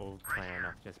run out old plan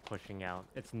of just pushing out.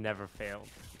 It's never failed.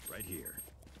 Right here.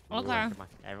 Okay.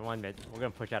 Everyone mid. We're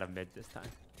gonna push out a mid this time.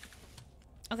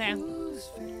 Okay.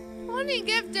 Honey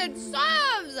gifted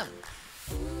subs!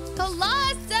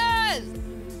 Colossus!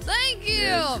 Thank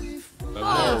you!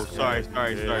 Oh, sorry.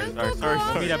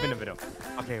 We'll meet up in the middle.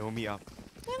 Okay, we'll meet up.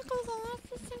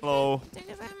 Hello. Thank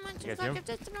you very much. You guys hear him?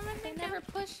 They never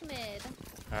push mid.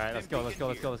 Alright, let's go. We're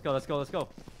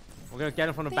gonna get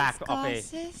him from the back off A.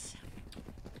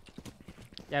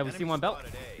 Yeah, we see one belt.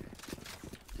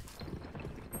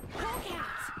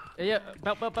 Yeah,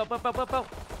 belt.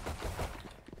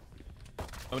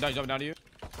 Jumping down to you.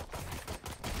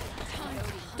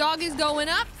 Dog is going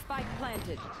up. Spike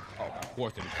planted. Oh, of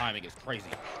course, the timing is crazy.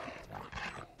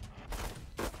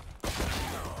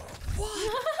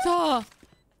 What?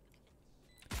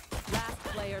 Last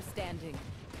player standing.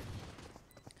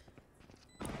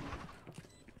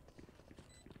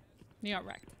 You got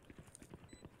wrecked.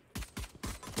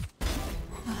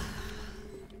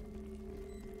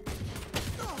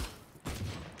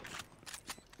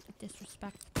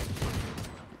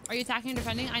 Are you attacking or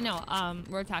defending? I know.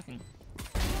 We're attacking.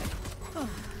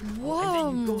 Whoa.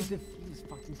 And then you go defuse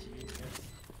fucking genius.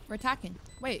 We're attacking.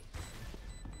 Wait.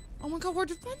 Oh my god, we're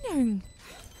defending.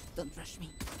 Don't rush me.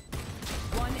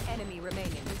 One enemy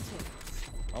remaining.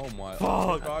 Oh my.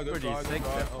 Oh, God, good God, good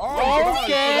God. Oh,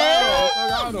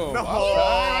 okay. No.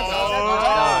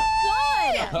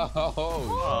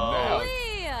 Oh,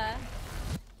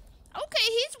 Okay,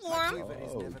 he's warm.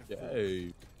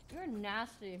 Okay. You're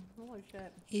nasty. Holy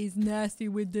shit. He's nasty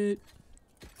with it.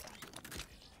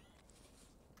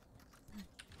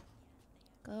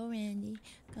 Go, Randy.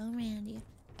 Go, Randy.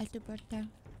 At the birthday.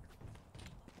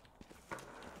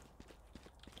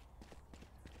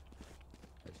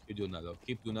 Keep doing that though.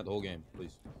 Keep doing that the whole game,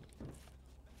 please.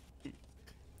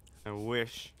 I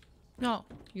wish. No,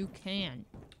 you can.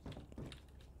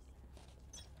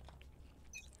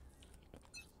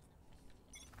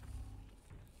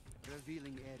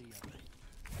 Revealing area.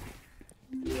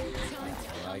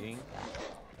 Lagging.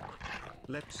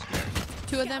 Let's go.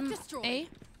 Two of them, A.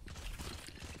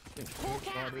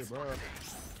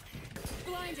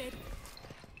 Blinded.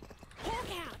 Hawk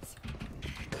out.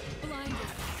 Blinded.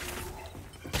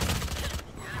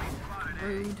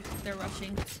 Rude. They're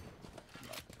rushing.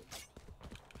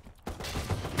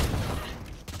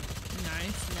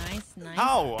 Nice.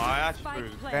 Oh, I actually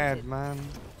was dead, man.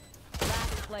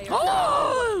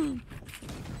 Oh!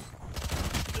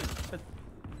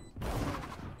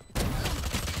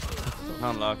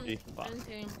 Unlucky.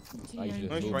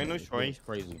 No choice.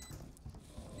 Crazy.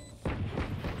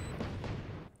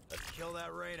 Let's kill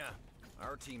that Reyna.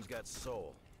 Our team's got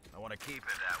soul. I want to keep it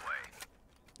that way.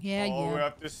 Yeah, we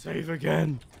have to save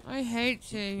again. I hate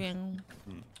saving.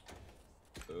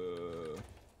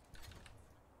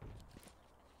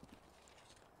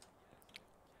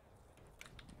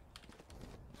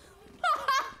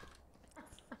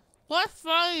 What's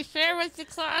funny? Share with the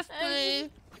class, please.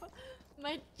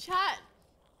 My chat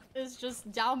is just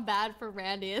down bad for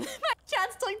Randy. And my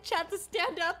chat's telling chat to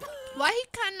stand up. Why he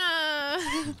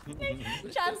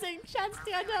kinda... Chat's saying, chat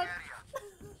stand up.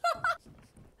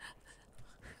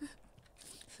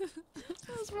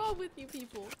 What's wrong with you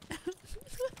people?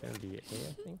 Gonna be A,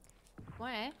 I think.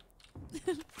 One A.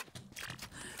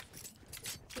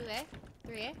 2A.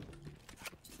 3A.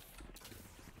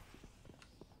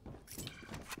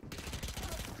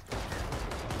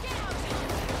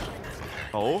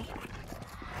 Oh?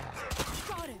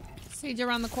 Sage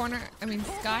around the corner. I mean,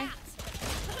 Sky.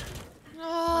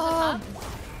 Oh.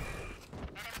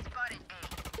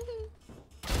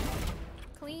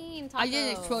 Clean taco. I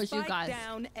didn't expose you guys.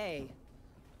 Down A.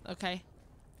 Okay.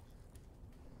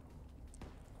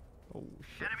 Oh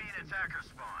shit. Enemy and attacker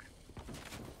spawn.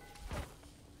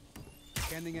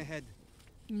 Scanning ahead.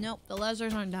 Nope, the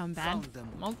lasers aren't down bad. Found them.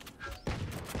 Nope.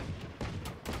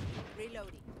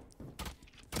 Reloading.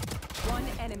 One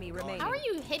enemy remaining. How are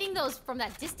you hitting those from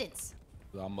that distance?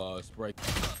 I'm spray.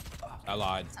 I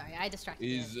lied. Sorry, I distracted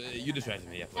you. You distracted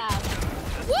me, yeah.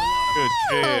 Good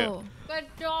shit. Good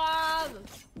job.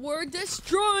 We're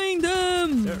destroying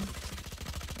them. There.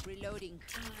 Reloading.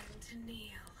 Time to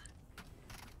kneel.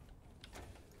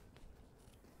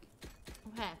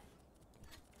 Okay.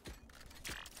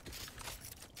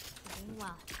 Doing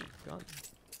well. Gone.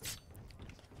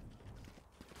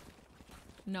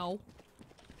 No.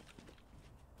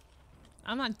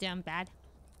 I'm not down bad.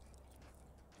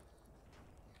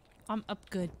 I'm up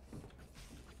good.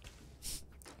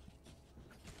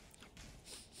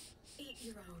 Eat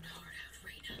your own heart out,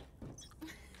 Reyna.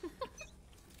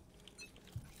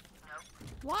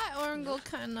 Why Orango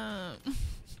kinda...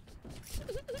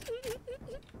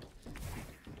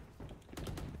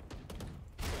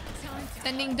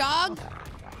 Sending dog?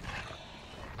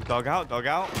 Dog out, dog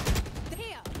out. I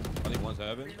think one's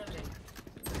having.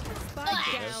 Spike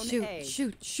down A.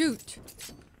 Shoot.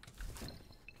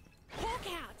 Hawk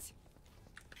out.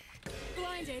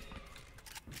 Blinded.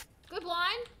 Good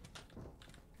blind.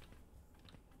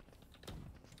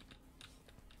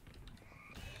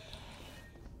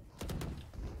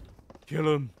 Kill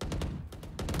him.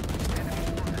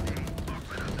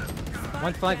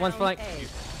 One flank.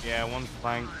 Yeah, one's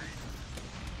flank.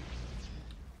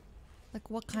 Like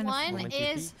what kind One of...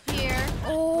 is here.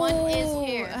 Oh, One is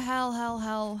here.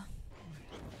 Hell.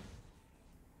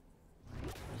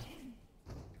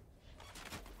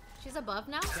 She's above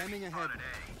now. Scanning ahead.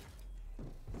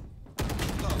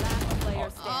 Last player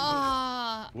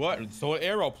standing. What? So an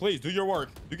arrow, please do your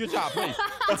work. Do your job, please.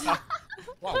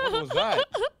 Wow, what was that?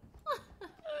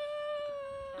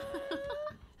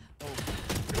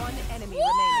 One enemy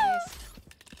remaining.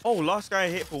 Oh, last guy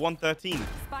hit for 113.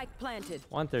 Spike planted.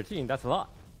 113, that's a lot.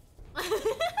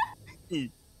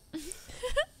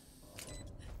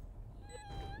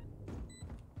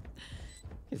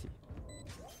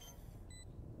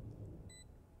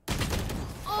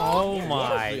 Oh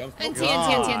my god. And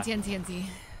TNT.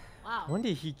 Wow. When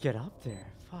did he get up there?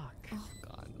 Fuck. Oh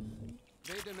god.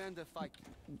 They demand a fight.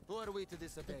 Who are we to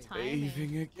disobey?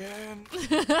 Waving again.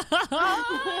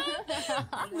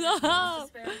 No.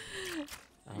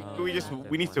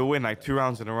 We need to win like 2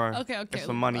 rounds in a row. Okay. Get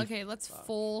some money. Okay, let's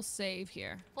full save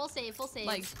here. Full save.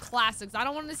 Like classics. I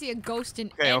don't want to see a ghost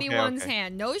in Okay, anyone's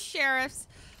hand. No sheriffs.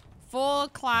 Full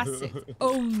classics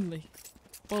only.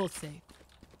 Full save.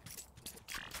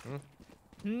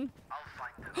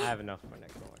 I have enough for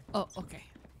next one. Oh, okay.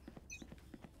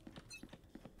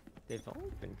 They've all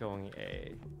been going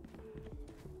A.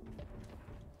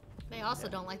 They also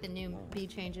don't like the new B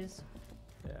changes.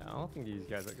 Yeah, I don't think these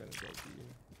guys are gonna go B.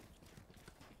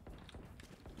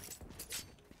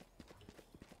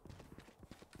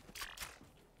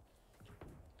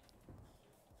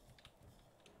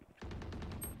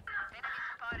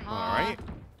 All right.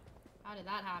 How did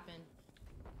that happen?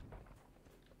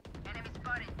 Enemy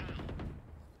spotted B.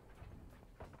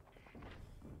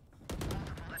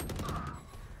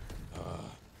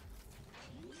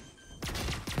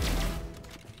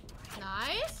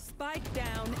 Nice. Spike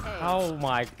down A. Oh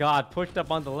my god, pushed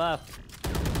up on the left.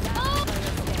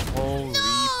 Holy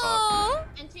fuck.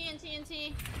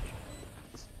 NT.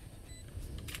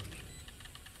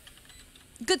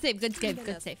 Good save. Good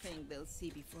Thing they'll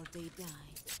see before they die.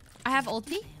 I have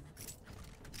ulti.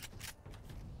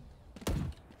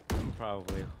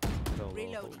 Probably they'll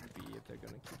hold B if they're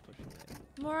gonna keep pushing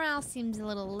it. Morale seems a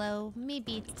little low.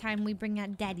 Maybe it's time we bring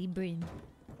out Daddy Brim.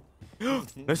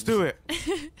 Let's do it.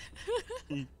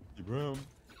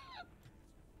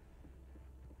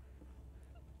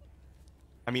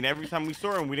 I mean, every time we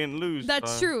saw him, we didn't lose.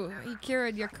 That's true. He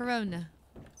cured your corona.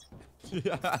 He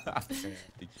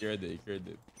cured it.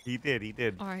 He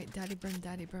did. All right, Daddy Brim.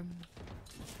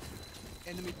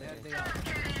 Enemy there they are.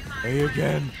 Hey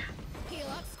again. Heal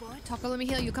up, squad. Taco, let me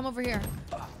heal you. Come over here.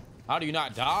 How do you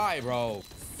not die, bro?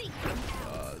 This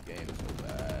game is so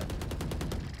bad.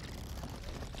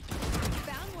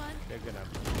 Found one. They're gonna.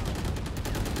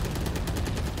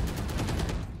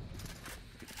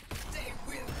 They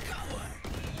will cover.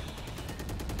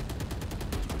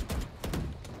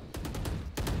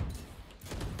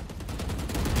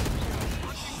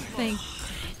 Thanks.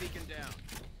 Beacon down.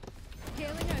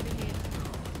 Healing over here.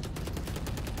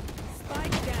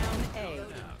 Spike down A.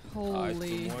 Alright,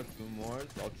 Holy. two more.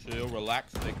 I'll chill,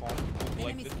 relax, stay calm,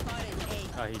 Enemy collected. spotted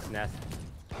A. Oh, he's nest.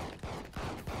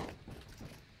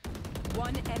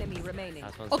 One enemy remaining.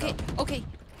 Last one's Okay. down. Okay.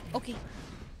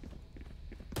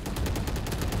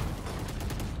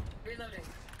 Reloading.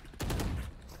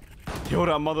 Kill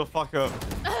that motherfucker.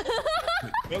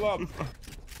 Fill up.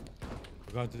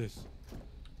 We got this.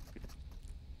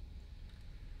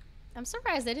 I'm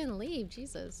surprised they didn't leave.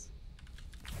 Jesus.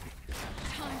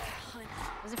 Time to hunt.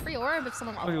 There's a free orb if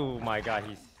someone. Oh my god,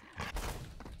 he's.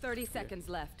 30 seconds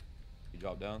left. You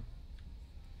drop down.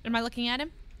 Am I looking at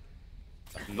him?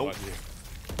 Nope.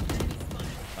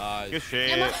 Good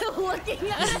shit. Am I looking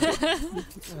at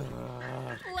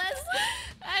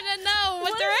I don't know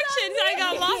what directions. I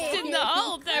got lost in the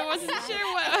ult. I wasn't sure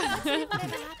what.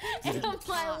 Am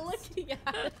I looking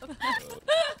at him?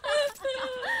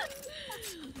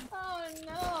 Oh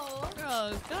no. Oh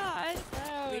god.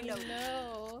 Oh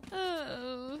no.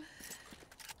 Oh.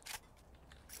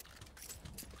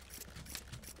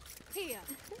 Here.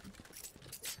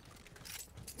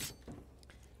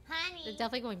 Honey. They're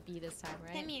definitely going B this time,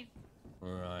 right? Come here.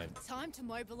 Alright. Time to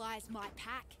mobilize my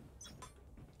pack.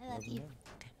 I love you.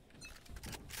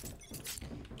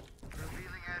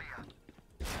 Revealing area.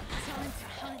 Time to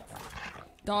hunt.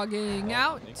 Dogging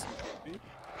out.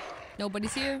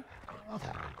 Nobody's here.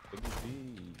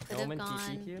 Could have Omen TC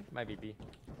gone. here? Might be B.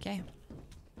 Okay.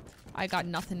 I got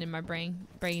nothing in my brain.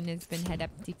 Brain has been head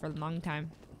empty for a long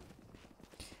time.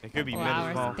 It could be 4 mid hours.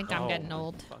 as well. I think I'm getting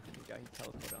old. Fucking guy, he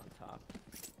teleported on top.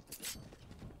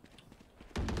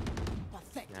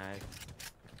 Perfect. Nice.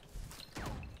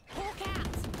 Hawk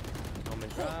out. Omen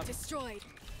Hawk drop. destroyed.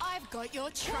 I've got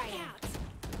your trail.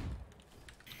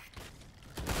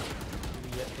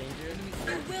 Danger.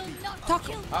 You will not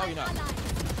kill How my you not? ally.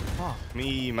 Fuck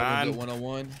me, man.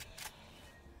 1-on-1.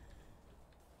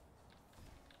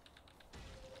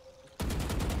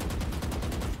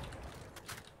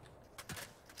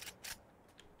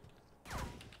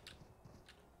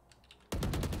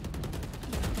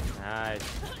 Nice.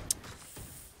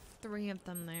 3 of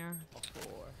them there.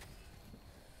 4.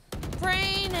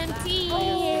 Brain empty.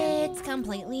 It's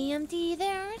completely empty.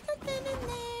 There's nothing in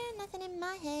there. Nothing in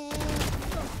my head.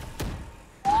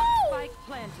 Spike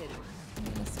planted.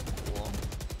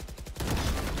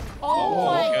 Oh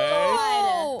my okay.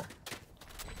 god.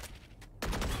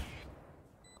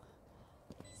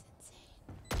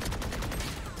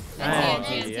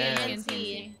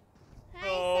 TNT.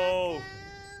 Oh.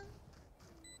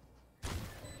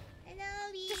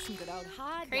 Just some good old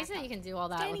hard. Crazy that you can do all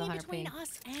that with Standing 100 between ping.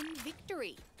 us and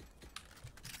victory.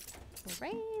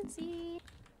 Crazy.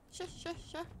 Do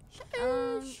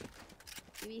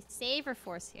we save or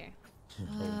force here?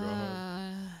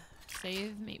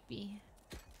 Save maybe.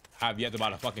 I've yet to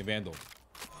buy a fucking Vandal.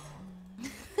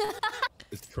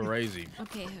 It's crazy.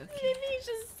 Okay. Maybe you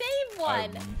should save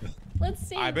one. Let's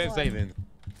save one. I've been saving.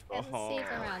 Save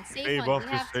around. Save Save one. off We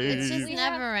the have to. save. It's just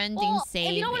never-ending Well, saving.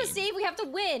 if you don't want to save, we have to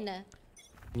win.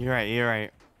 You're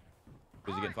right.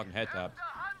 Because you getting fucking head tapped.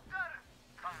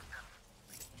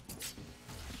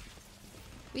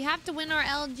 We have to win our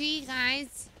LG,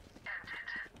 guys.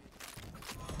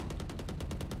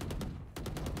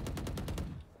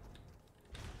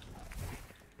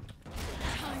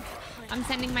 I'm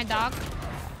sending my dog.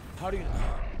 How do you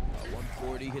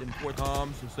 140, hit him 4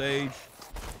 times, some sage.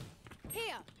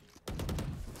 Here.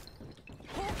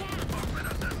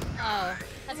 Oh,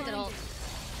 that's a good ult.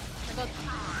 They're both...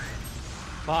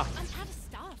 Fuck. I'm out of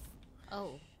stuff.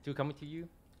 Oh. 2 coming to you.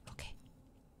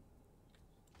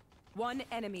 One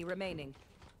enemy remaining.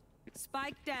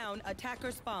 Spike down, attacker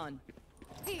spawn.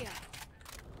 Here.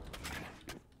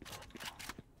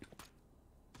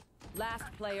 Last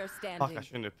player standing. Fuck, I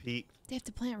shouldn't have peeked. They have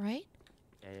to plant, right?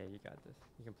 Yeah, you got this.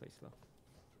 You can play slow.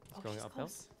 It's going uphill.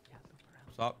 Yeah, loop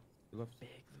around. Stop. Left.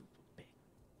 Big loop, big.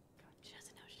 She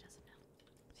doesn't know. She doesn't know.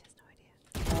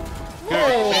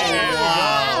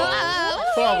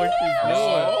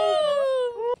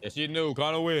 Yeah, she knew.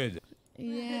 Kind of weird.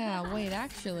 Yeah, wait,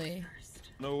 actually.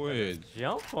 No weird.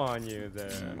 Jump on you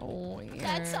there. Oh,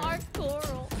 yeah. That's our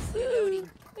coral. I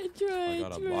tried. I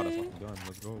got a lot of fucking guns.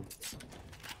 Let's go.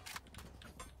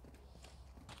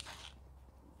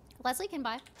 Leslie can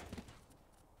buy.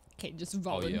 Okay, just hold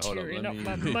up, volunteering let up me-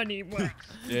 my money.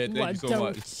 Yeah, thank you so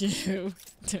much. You?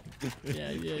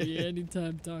 yeah,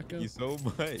 anytime, Taco. Thank you so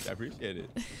much. I appreciate it.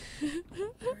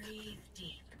 Breathe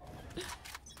deep.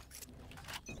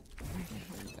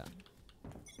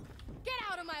 Get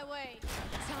out of my way.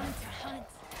 Time to hunt.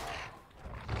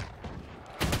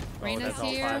 Reyna's that's all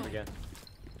here. 5 again.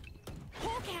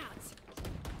 Hawk out.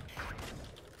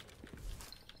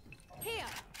 Here.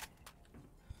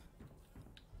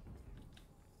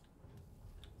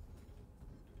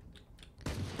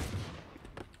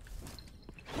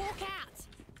 Hawk out.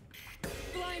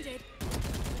 Blinded.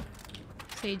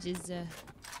 Sage is down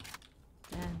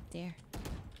there.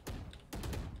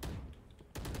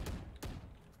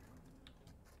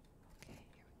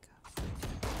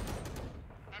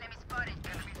 Enemy spotted.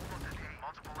 Enemy spotted.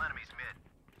 Multiple enemies mid.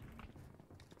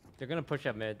 They're gonna push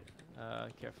up mid.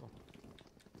 Careful.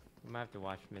 We might have to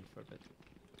watch mid for a bit.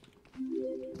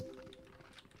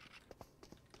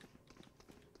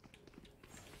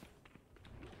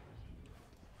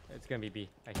 It's gonna be B,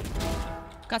 I think.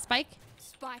 Got Spike?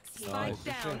 Spikes here. Spike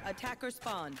down, attacker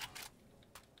spawn.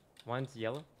 One's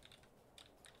yellow.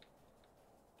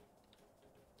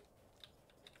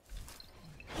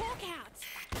 Hawk out.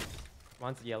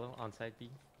 One's yellow on side B.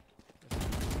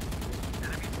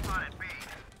 Enemy spotted B.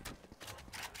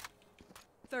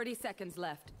 30 seconds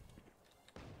left.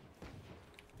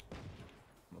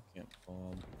 Can't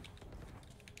bomb.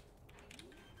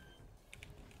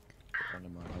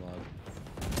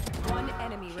 One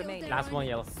enemy remaining. Last one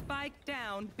yellow. Spike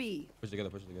down B. Push together,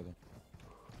 push together.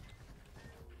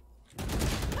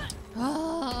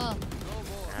 Oh,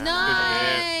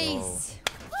 nice.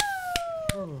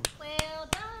 Well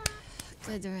done.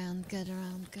 Good round. Look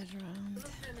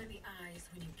them in the eyes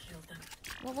when you kill them.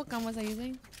 What gun was I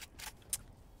using?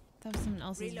 That was someone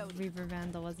else's Reaver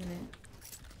Vandal, wasn't it?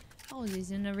 I was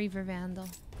using a Reaver Vandal.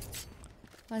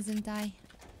 Wasn't I?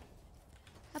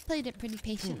 I played it pretty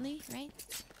patiently, right?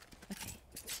 Okay.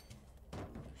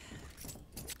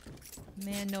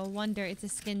 Man, no wonder it's a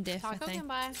skin diff, I Taco think. can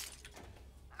buy.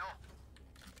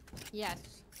 Yes.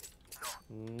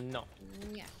 No.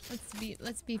 Yeah.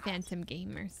 Let's be Phantom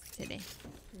gamers today.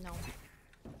 No.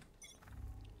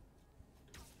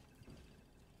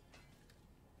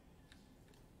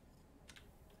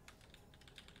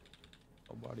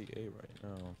 Nobody A right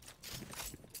now.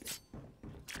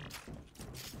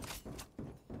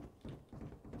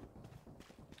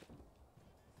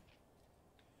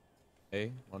 A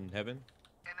on heaven.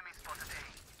 Enemy spotted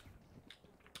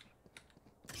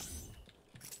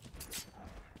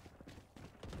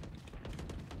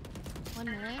A. 1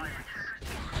 minute.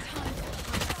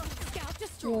 Scout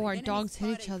destroyed. Oh, our Enemy dogs hit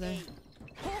each spotted other. A.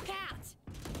 Hawk out.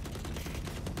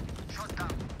 Shot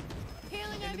down.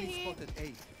 Healing over Enemy here. spotted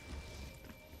A.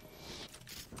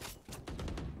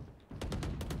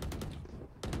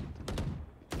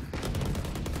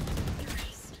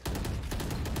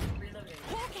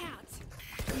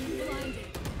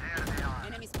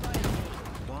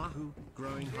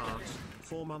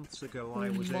 4 months ago I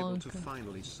was able to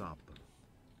finally sub.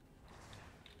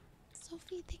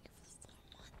 Sophie, thank you for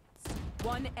the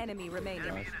 4 months. One enemy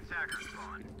remaining.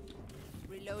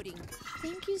 Reloading.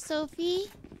 Thank you,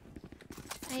 Sophie.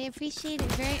 I appreciate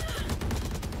it very.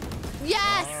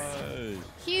 Yes! Nice.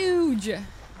 Huge. I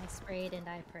sprayed and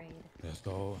I prayed. Let's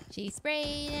go. She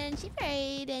sprayed and she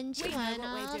prayed and she won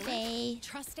all day.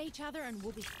 Trust each other and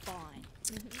we'll be fine.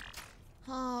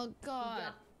 Oh God.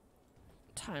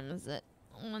 What time is it?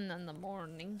 1 in the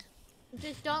morning.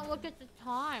 Just don't look at the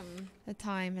time. The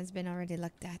time has been already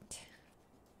looked at.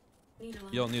 You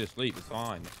don't need to sleep. It's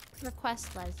fine.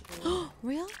 Request Leslie.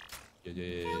 Real?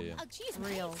 Yeah. Oh, geez,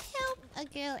 real. Help a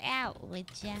girl out, would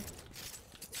ya?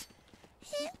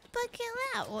 Help a girl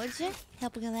out, would ya?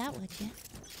 Help a girl out, would ya?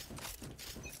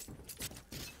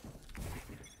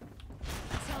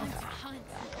 Time to hunt.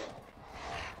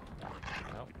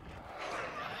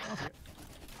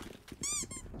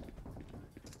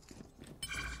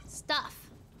 Stuff.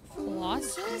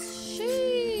 Colossus?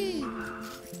 She.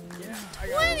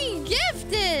 20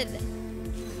 gifted!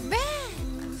 Man!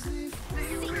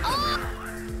 Oh!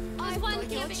 I won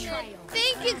gifted.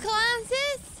 Thank you,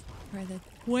 Colossus! For the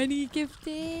 20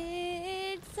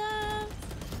 gifted subs.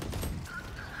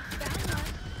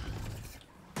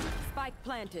 Spike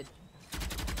planted.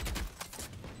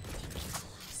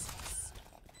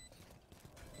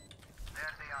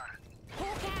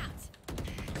 Hawk out.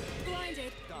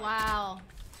 Blinded. Wow.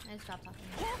 I stopped talking.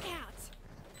 Hawk out.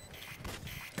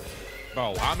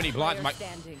 Bro, how many blinds my...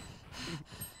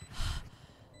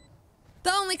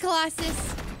 The only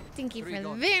Colossus. Thank you very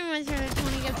much for the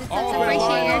 20 gifted subs. I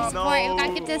appreciate your support. You got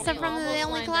gifted sub from the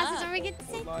only Colossus ever get to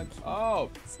see. Oh.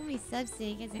 So many subs today.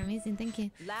 You guys are amazing. Thank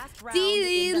you.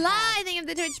 DD Live, thank you for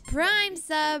the Twitch Prime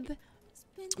sub.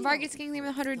 Vargas King, thank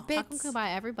you for the 100 bits. Taco can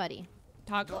buy everybody.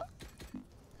 Taco.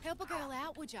 Help a girl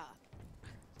out, would ya?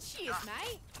 Cheers,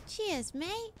 mate. Cheers,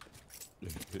 mate.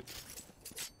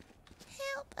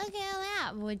 Help a girl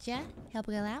out, would ya? Help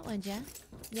a girl out, would ya?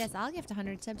 Yes, I'll gift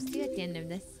 100 subs too at the end of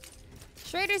this.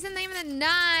 Shredder's in the name of the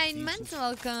 9 months.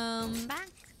 Welcome back.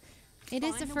 It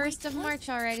is the 1st of March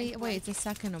already. Wait, it's the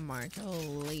 2nd of March.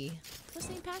 Holy. Well,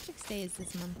 St. Patrick's Day is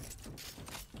this month.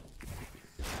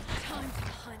 Time to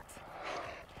hunt.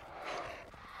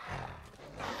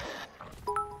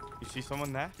 You see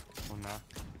someone there? Oh, no.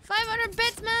 500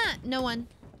 bits, Matt. No one.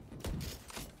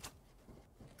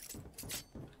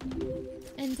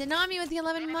 And Tanami with the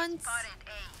 11 months.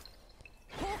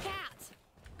 Hawk out.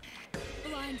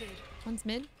 Blinded. One's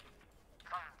mid.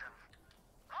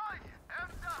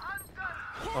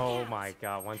 Oh my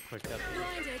god, one pushed up.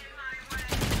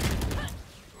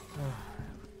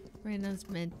 Randall's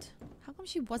mid. How come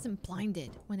she wasn't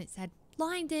blinded when it said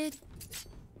blinded?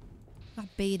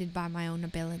 Got baited by my own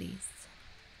abilities.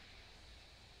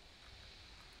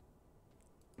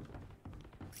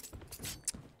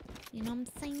 You know what I'm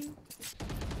saying?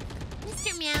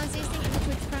 Mr. Meowsers, thank you for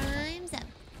Twitch Primes.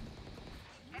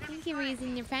 Thank you for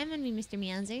using your Prime on me, Mr.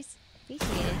 Meowsers.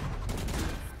 Appreciate it.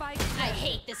 I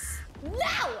hate this.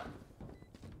 No!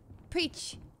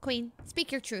 Preach, Queen.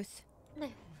 Speak your truth. The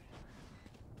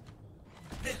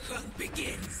hunt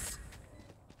begins.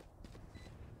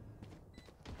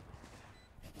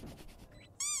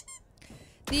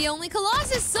 The only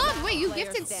Colossus sub. Wait, you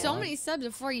gifted so many subs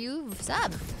before you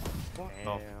sub. What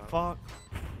the fuck?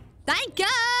 Thank you.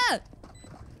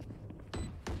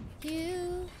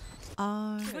 You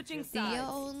are the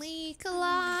only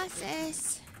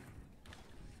Colossus.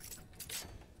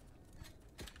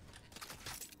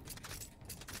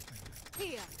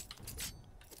 Here.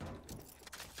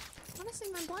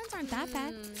 Honestly, my blinds aren't that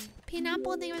bad.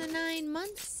 Pineapple, they were the 9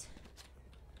 months.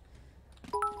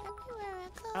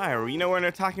 Alright, you know we're an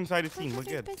attacking side of the team. We're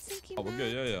good. Oh, we're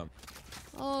good. Yeah.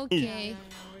 Okay.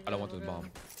 I don't want this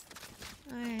bomb.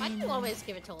 Why do you always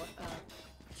give it to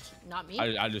not me?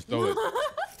 I just throw it.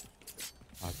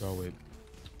 I throw it.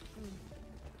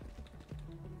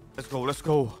 Let's go. Let's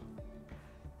go.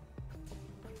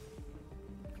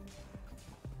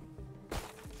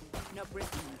 No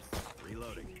prisoners.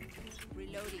 Reloading.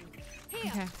 Reloading.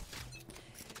 Okay.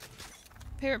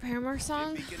 Favorite Paramore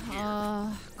song?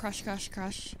 Crush, Crush,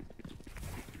 Crush.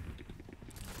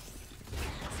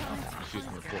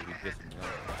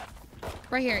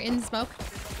 Right here, in the smoke.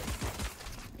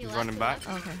 He's running back.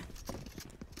 Okay.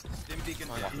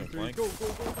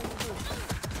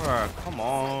 Come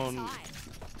on.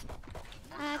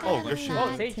 Oh, good shit.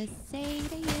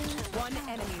 One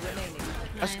enemy remaining.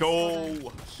 Let's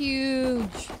go.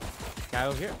 Huge. Guy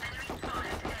over here.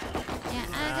 Yeah,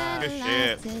 I got Good a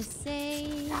shit. lot to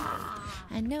say.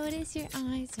 I notice your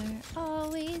eyes are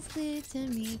always glued to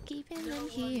me, keeping them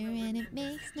here, and it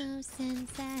makes no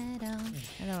sense at all.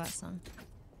 I love that song.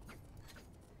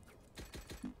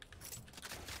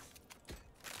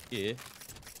 Yeah.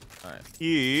 All right.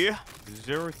 Yeah.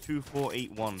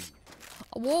 02481.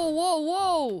 Whoa, whoa,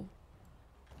 whoa.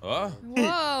 Huh?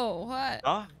 Whoa, what?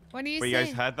 Huh? What do you Wait, say? you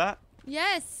guys heard that?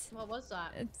 Yes. What was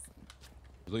that? It's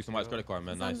Delete somebody's credit card,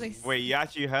 man. Nice. like Wait, you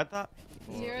actually heard that?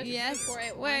 yes.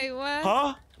 Wait, what?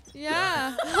 Huh?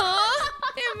 Yeah. Huh?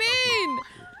 What do you mean?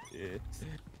 Yeah.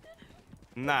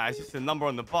 Nah, it's just a number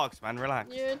on the box, man.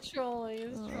 Relax. You're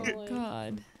trolling. You're trolling.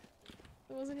 God.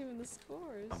 It wasn't even the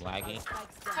scores. I'm lagging.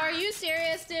 Are you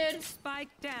serious, dude? Spike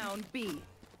down B.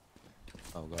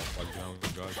 Oh god, fuck down,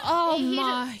 god. Oh Hey,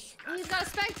 my. He's got a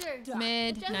Spectre.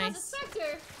 Mid, Jen has a nice.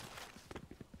 Spectre.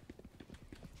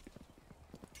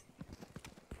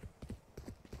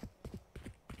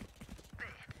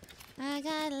 I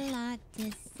got a lot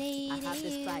to say I have to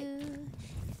this fight. you.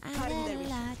 I got a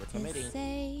lot to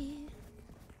say.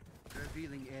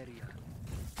 Revealing area.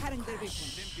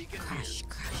 Crush.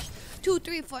 2,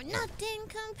 3, 4. Nothing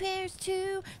compares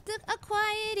to a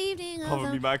quiet evening Cover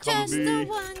of me, man, cover just me. the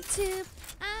 1, 2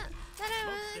 that I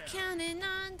was counting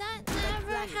on. That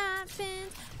never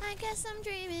happened. I guess I'm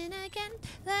dreaming again.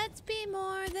 Let's be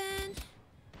more than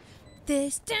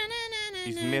this.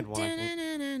 He's mid one, I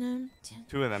think.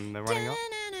 Two of them, they're running up.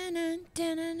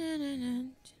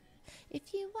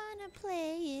 If you wanna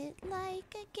play it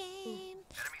like a game,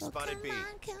 well, come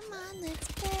on, let's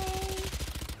play.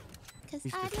 Cause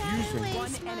He's I'd rather defusing. waste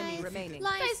One enemy my remaining.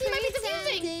 life Guys, he might be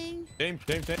defusing. pretending Same.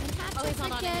 and have Oh, to he's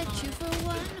not on it, forget he's you not for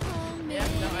one whole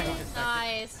minute.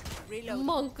 Nice.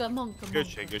 Monka. Good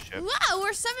shit, good shit. Wow,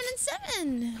 we're 7 and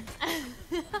 7.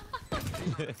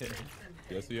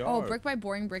 Yes, we are. Oh, Brick by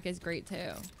Boring Brick is great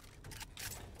too.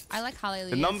 I like Hallelujah.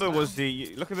 The number as well. was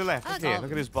the. Look at the left. Look here.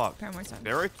 Look at this box. Paramore song.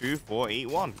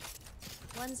 02481.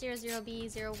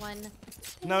 100B01.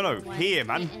 No, here,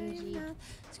 man.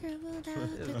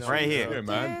 Right here. Here,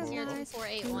 man.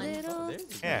 02481.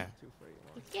 Yeah.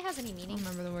 You think it has any I meaning? don't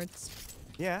remember the words.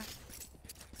 Yeah.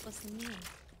 What's the meaning?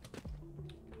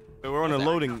 So we're on a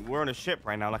loading. We're on a ship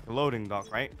right now, like a loading dock,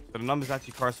 right? So the numbers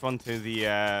actually correspond to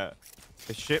the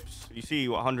ships. You see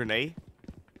what 100A?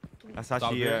 That's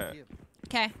actually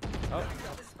Okay. Oh.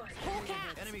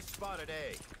 Enemy spotted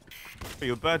A. So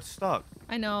your bird's stuck.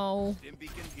 I know. Dim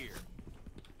beacon here.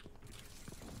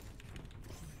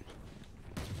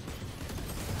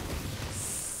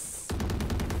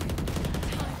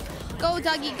 Go,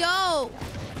 doggy, go!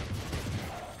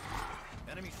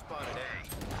 Enemy spotted A.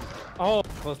 Oh,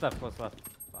 close left. Fuck.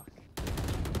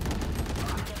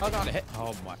 Oh god.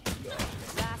 Oh my god.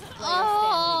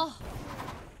 Oh!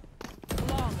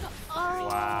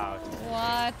 Wow.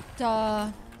 What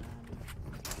the?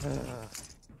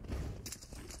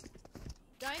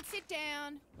 Don't sit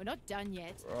down. We're not done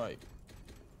yet. Right.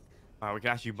 Alright, we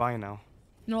can actually buy now.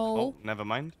 No. Oh, never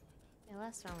mind. Yeah,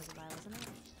 last round was a buy, wasn't it?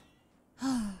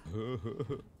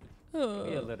 Be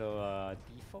a little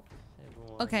default.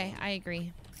 Everyone. Okay, I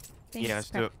agree. Thanks, Yeah, let's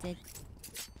do it. Preptic.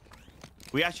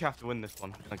 We actually have to win this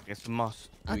one. Like, it's a must.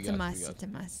 Oh, We it's a got must. you. It's a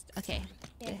must. Okay.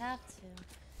 They have to.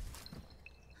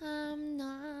 I'm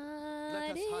not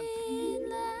Let us hunt. in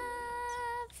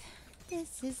love.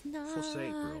 This is not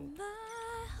Forsake, bro. my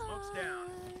Smoke's down.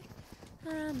 heart.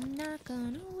 I'm not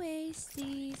gonna waste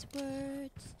these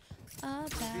words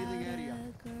about Revealing area. a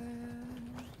girl.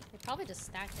 They probably just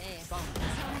stacked A. Oh,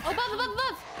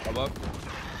 above! Above.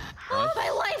 Oh, Nice. my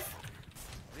life!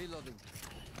 Reloading.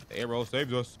 The arrow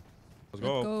saved us. Let's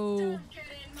go. Go.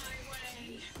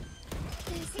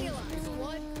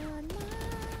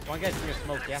 One guy's in your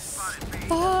smoke, yeah.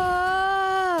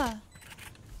 Ah!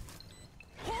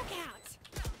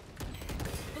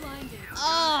 Blinded.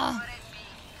 Ah!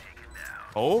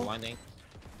 Oh? Blinding.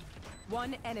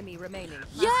 One enemy remaining.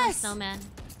 Yes! Snowman.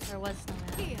 There was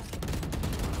snowman.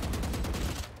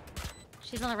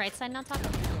 She's on the right side now, Taco.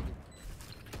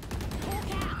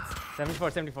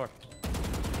 74.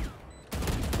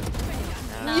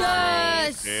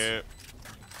 Yes! Yeah.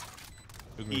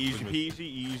 Easy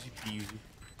Goodness. peasy.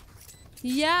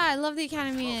 Yeah, I love the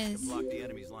Academy To is. block the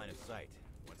enemy's line of sight.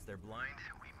 Once they're blind,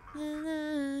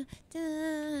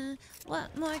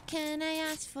 What more can I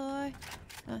ask for?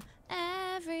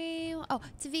 Everyone,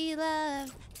 to be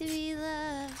loved,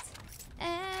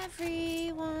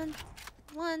 Everyone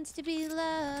wants to be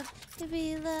loved,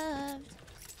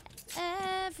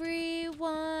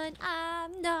 Everyone,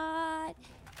 I'm not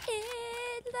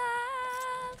in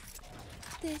love.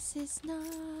 This is not.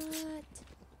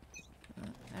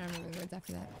 I don't remember the words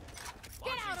after that.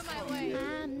 Get out of my way!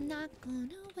 I'm not gonna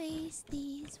waste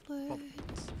these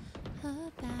words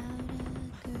about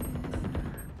a girl.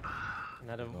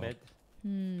 Another mid.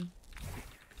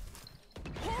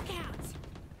 Hawk out!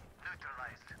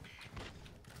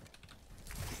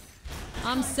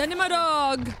 I'm sending my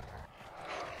dog.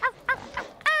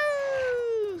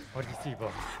 What do you see,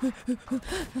 bro?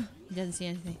 He doesn't see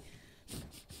anything.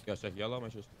 Yeah, check yellow, my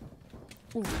sister.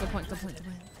 Ooh, good point, good point, good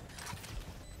point.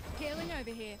 Healing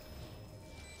over here.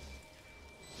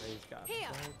 Here.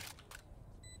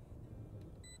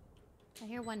 I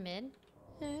hear one mid.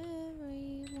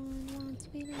 Everyone wants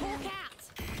me to Hawk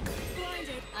out!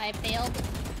 Blinded. I failed.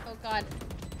 Oh god.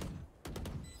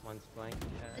 One's flank.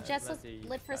 The Jets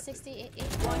lit for 68.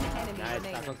 One enemy Nice,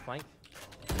 remaining. that one's flank.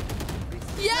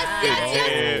 Yes, yes,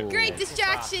 yes! Great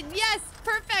distraction. Yes,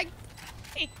 perfect.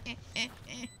 Deep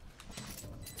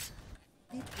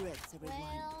breaths, everyone.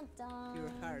 Well done.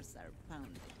 Your hearts are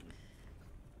pounding.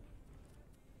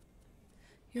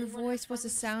 Your voice was a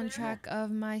soundtrack of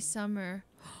my summer.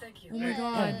 Oh my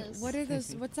god. What are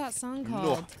those? What's that song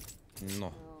called?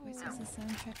 No. Voice was a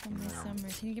soundtrack of my summer.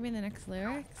 Can you give me the next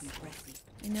lyrics?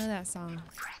 I know that song.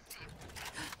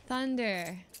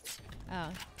 Thunder. Oh.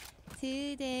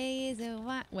 Today is a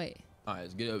what? Wait. Alright,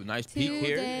 let's get a nice peek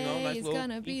here. You know, nice Today is little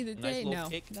gonna be the peek, day. nice little No,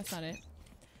 pick. that's not it.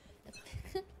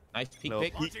 Nice peek, Little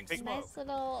pick. peek. Nice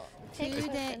little pick.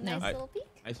 Today- Nice no. little peek.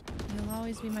 Nice. You'll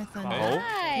always be my thunder. Oh.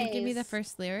 Can you give me the Nice.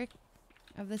 first lyric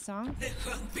of the song?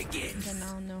 And then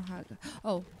I'll know how it goes.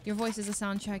 Oh, your voice is a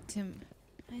soundtrack to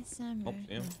my summer. Oh,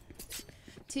 yeah. No.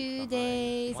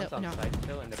 Today's One's a on no. side,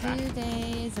 still in the back.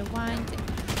 Today's a wine.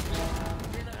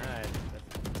 Nice.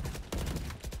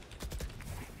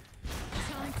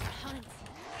 Time to hunt.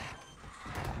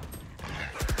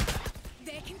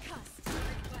 They can cuss.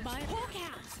 My hawk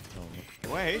out.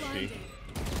 Where is she?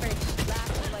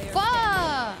 Last player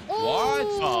Fuck! What?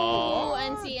 Oh,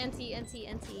 NT.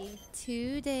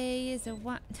 Today is a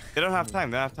wine. They don't have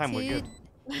time. They don't have time. We're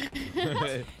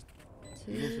good.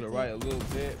 You just gonna write a little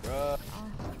bit, bro.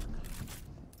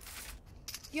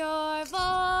 Your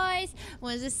voice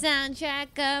was a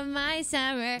soundtrack of my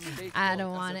summer. I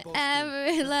don't wanna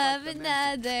ever love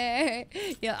another.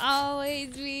 You'll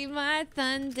always be my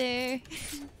thunder.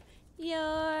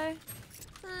 Your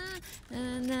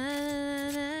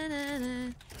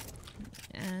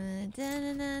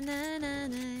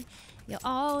you'll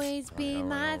always be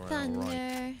my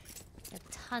thunder.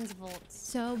 Tons of volts.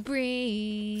 So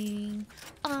bring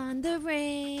on the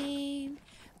rain,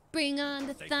 bring on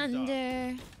the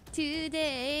thunder.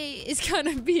 Today is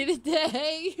gonna be the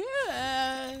day.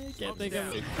 Can't think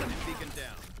of it.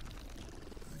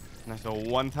 Nice little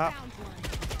one tap.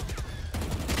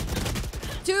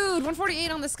 Dude,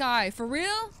 148 on the sky. For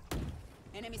real?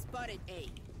 Enemy spotted A.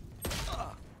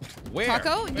 Where?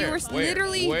 Taco, you were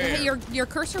literally Where? your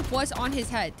cursor was on his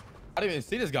head. I didn't even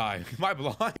see this guy. Am I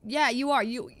blind? Yeah, you are.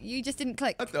 You just didn't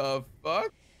click. What the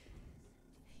fuck?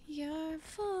 Your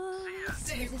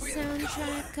voice is a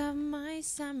soundtrack of my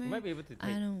summer. You might be able to take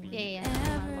I don't B.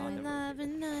 ever love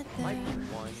another. Might be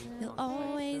one. You'll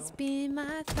always be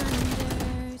my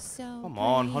thunder. So Come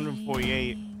on,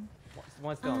 148.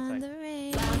 One's still on on site. the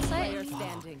rain. Last player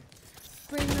standing.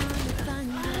 Bring on the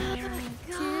thunder.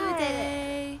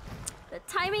 Today The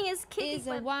timing is kicking is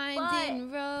a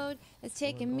winding road that's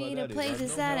taking me to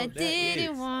places that I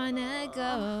didn't wanna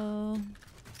go.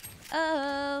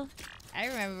 Oh, I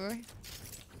remember.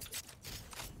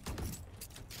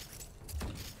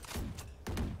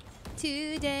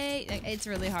 Today, like, it's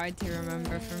really hard to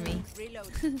remember for me.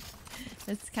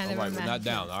 It's kind of a Alright, we're not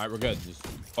down. Alright, we're good. Just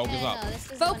focus up.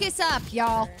 Focus up,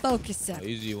 y'all. Focus up.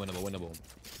 Easy, winnable.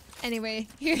 Anyway,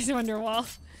 here's Wonderwall.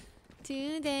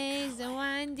 Today's a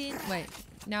winding. Wait,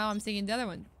 now I'm singing the other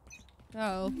one.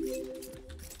 Oh.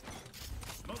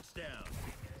 Smoke's down.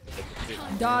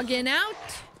 Dogging out.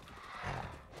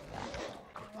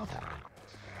 Oh,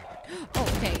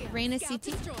 okay. Reina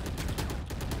CT.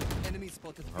 Enemy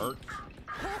spotted. Hurt.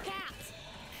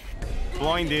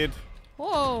 Blinded.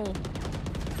 Whoa.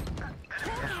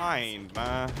 Behind,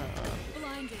 man.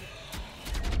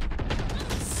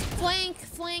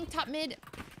 Flank, top mid.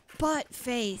 Butt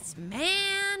face,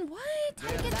 man. What?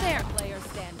 How'd you get there? Player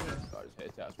standing. God, his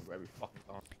head's out for every fucking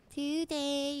time.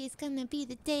 Today is gonna be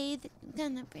the day that I'm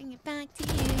gonna bring it back to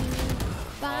you.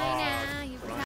 By now, you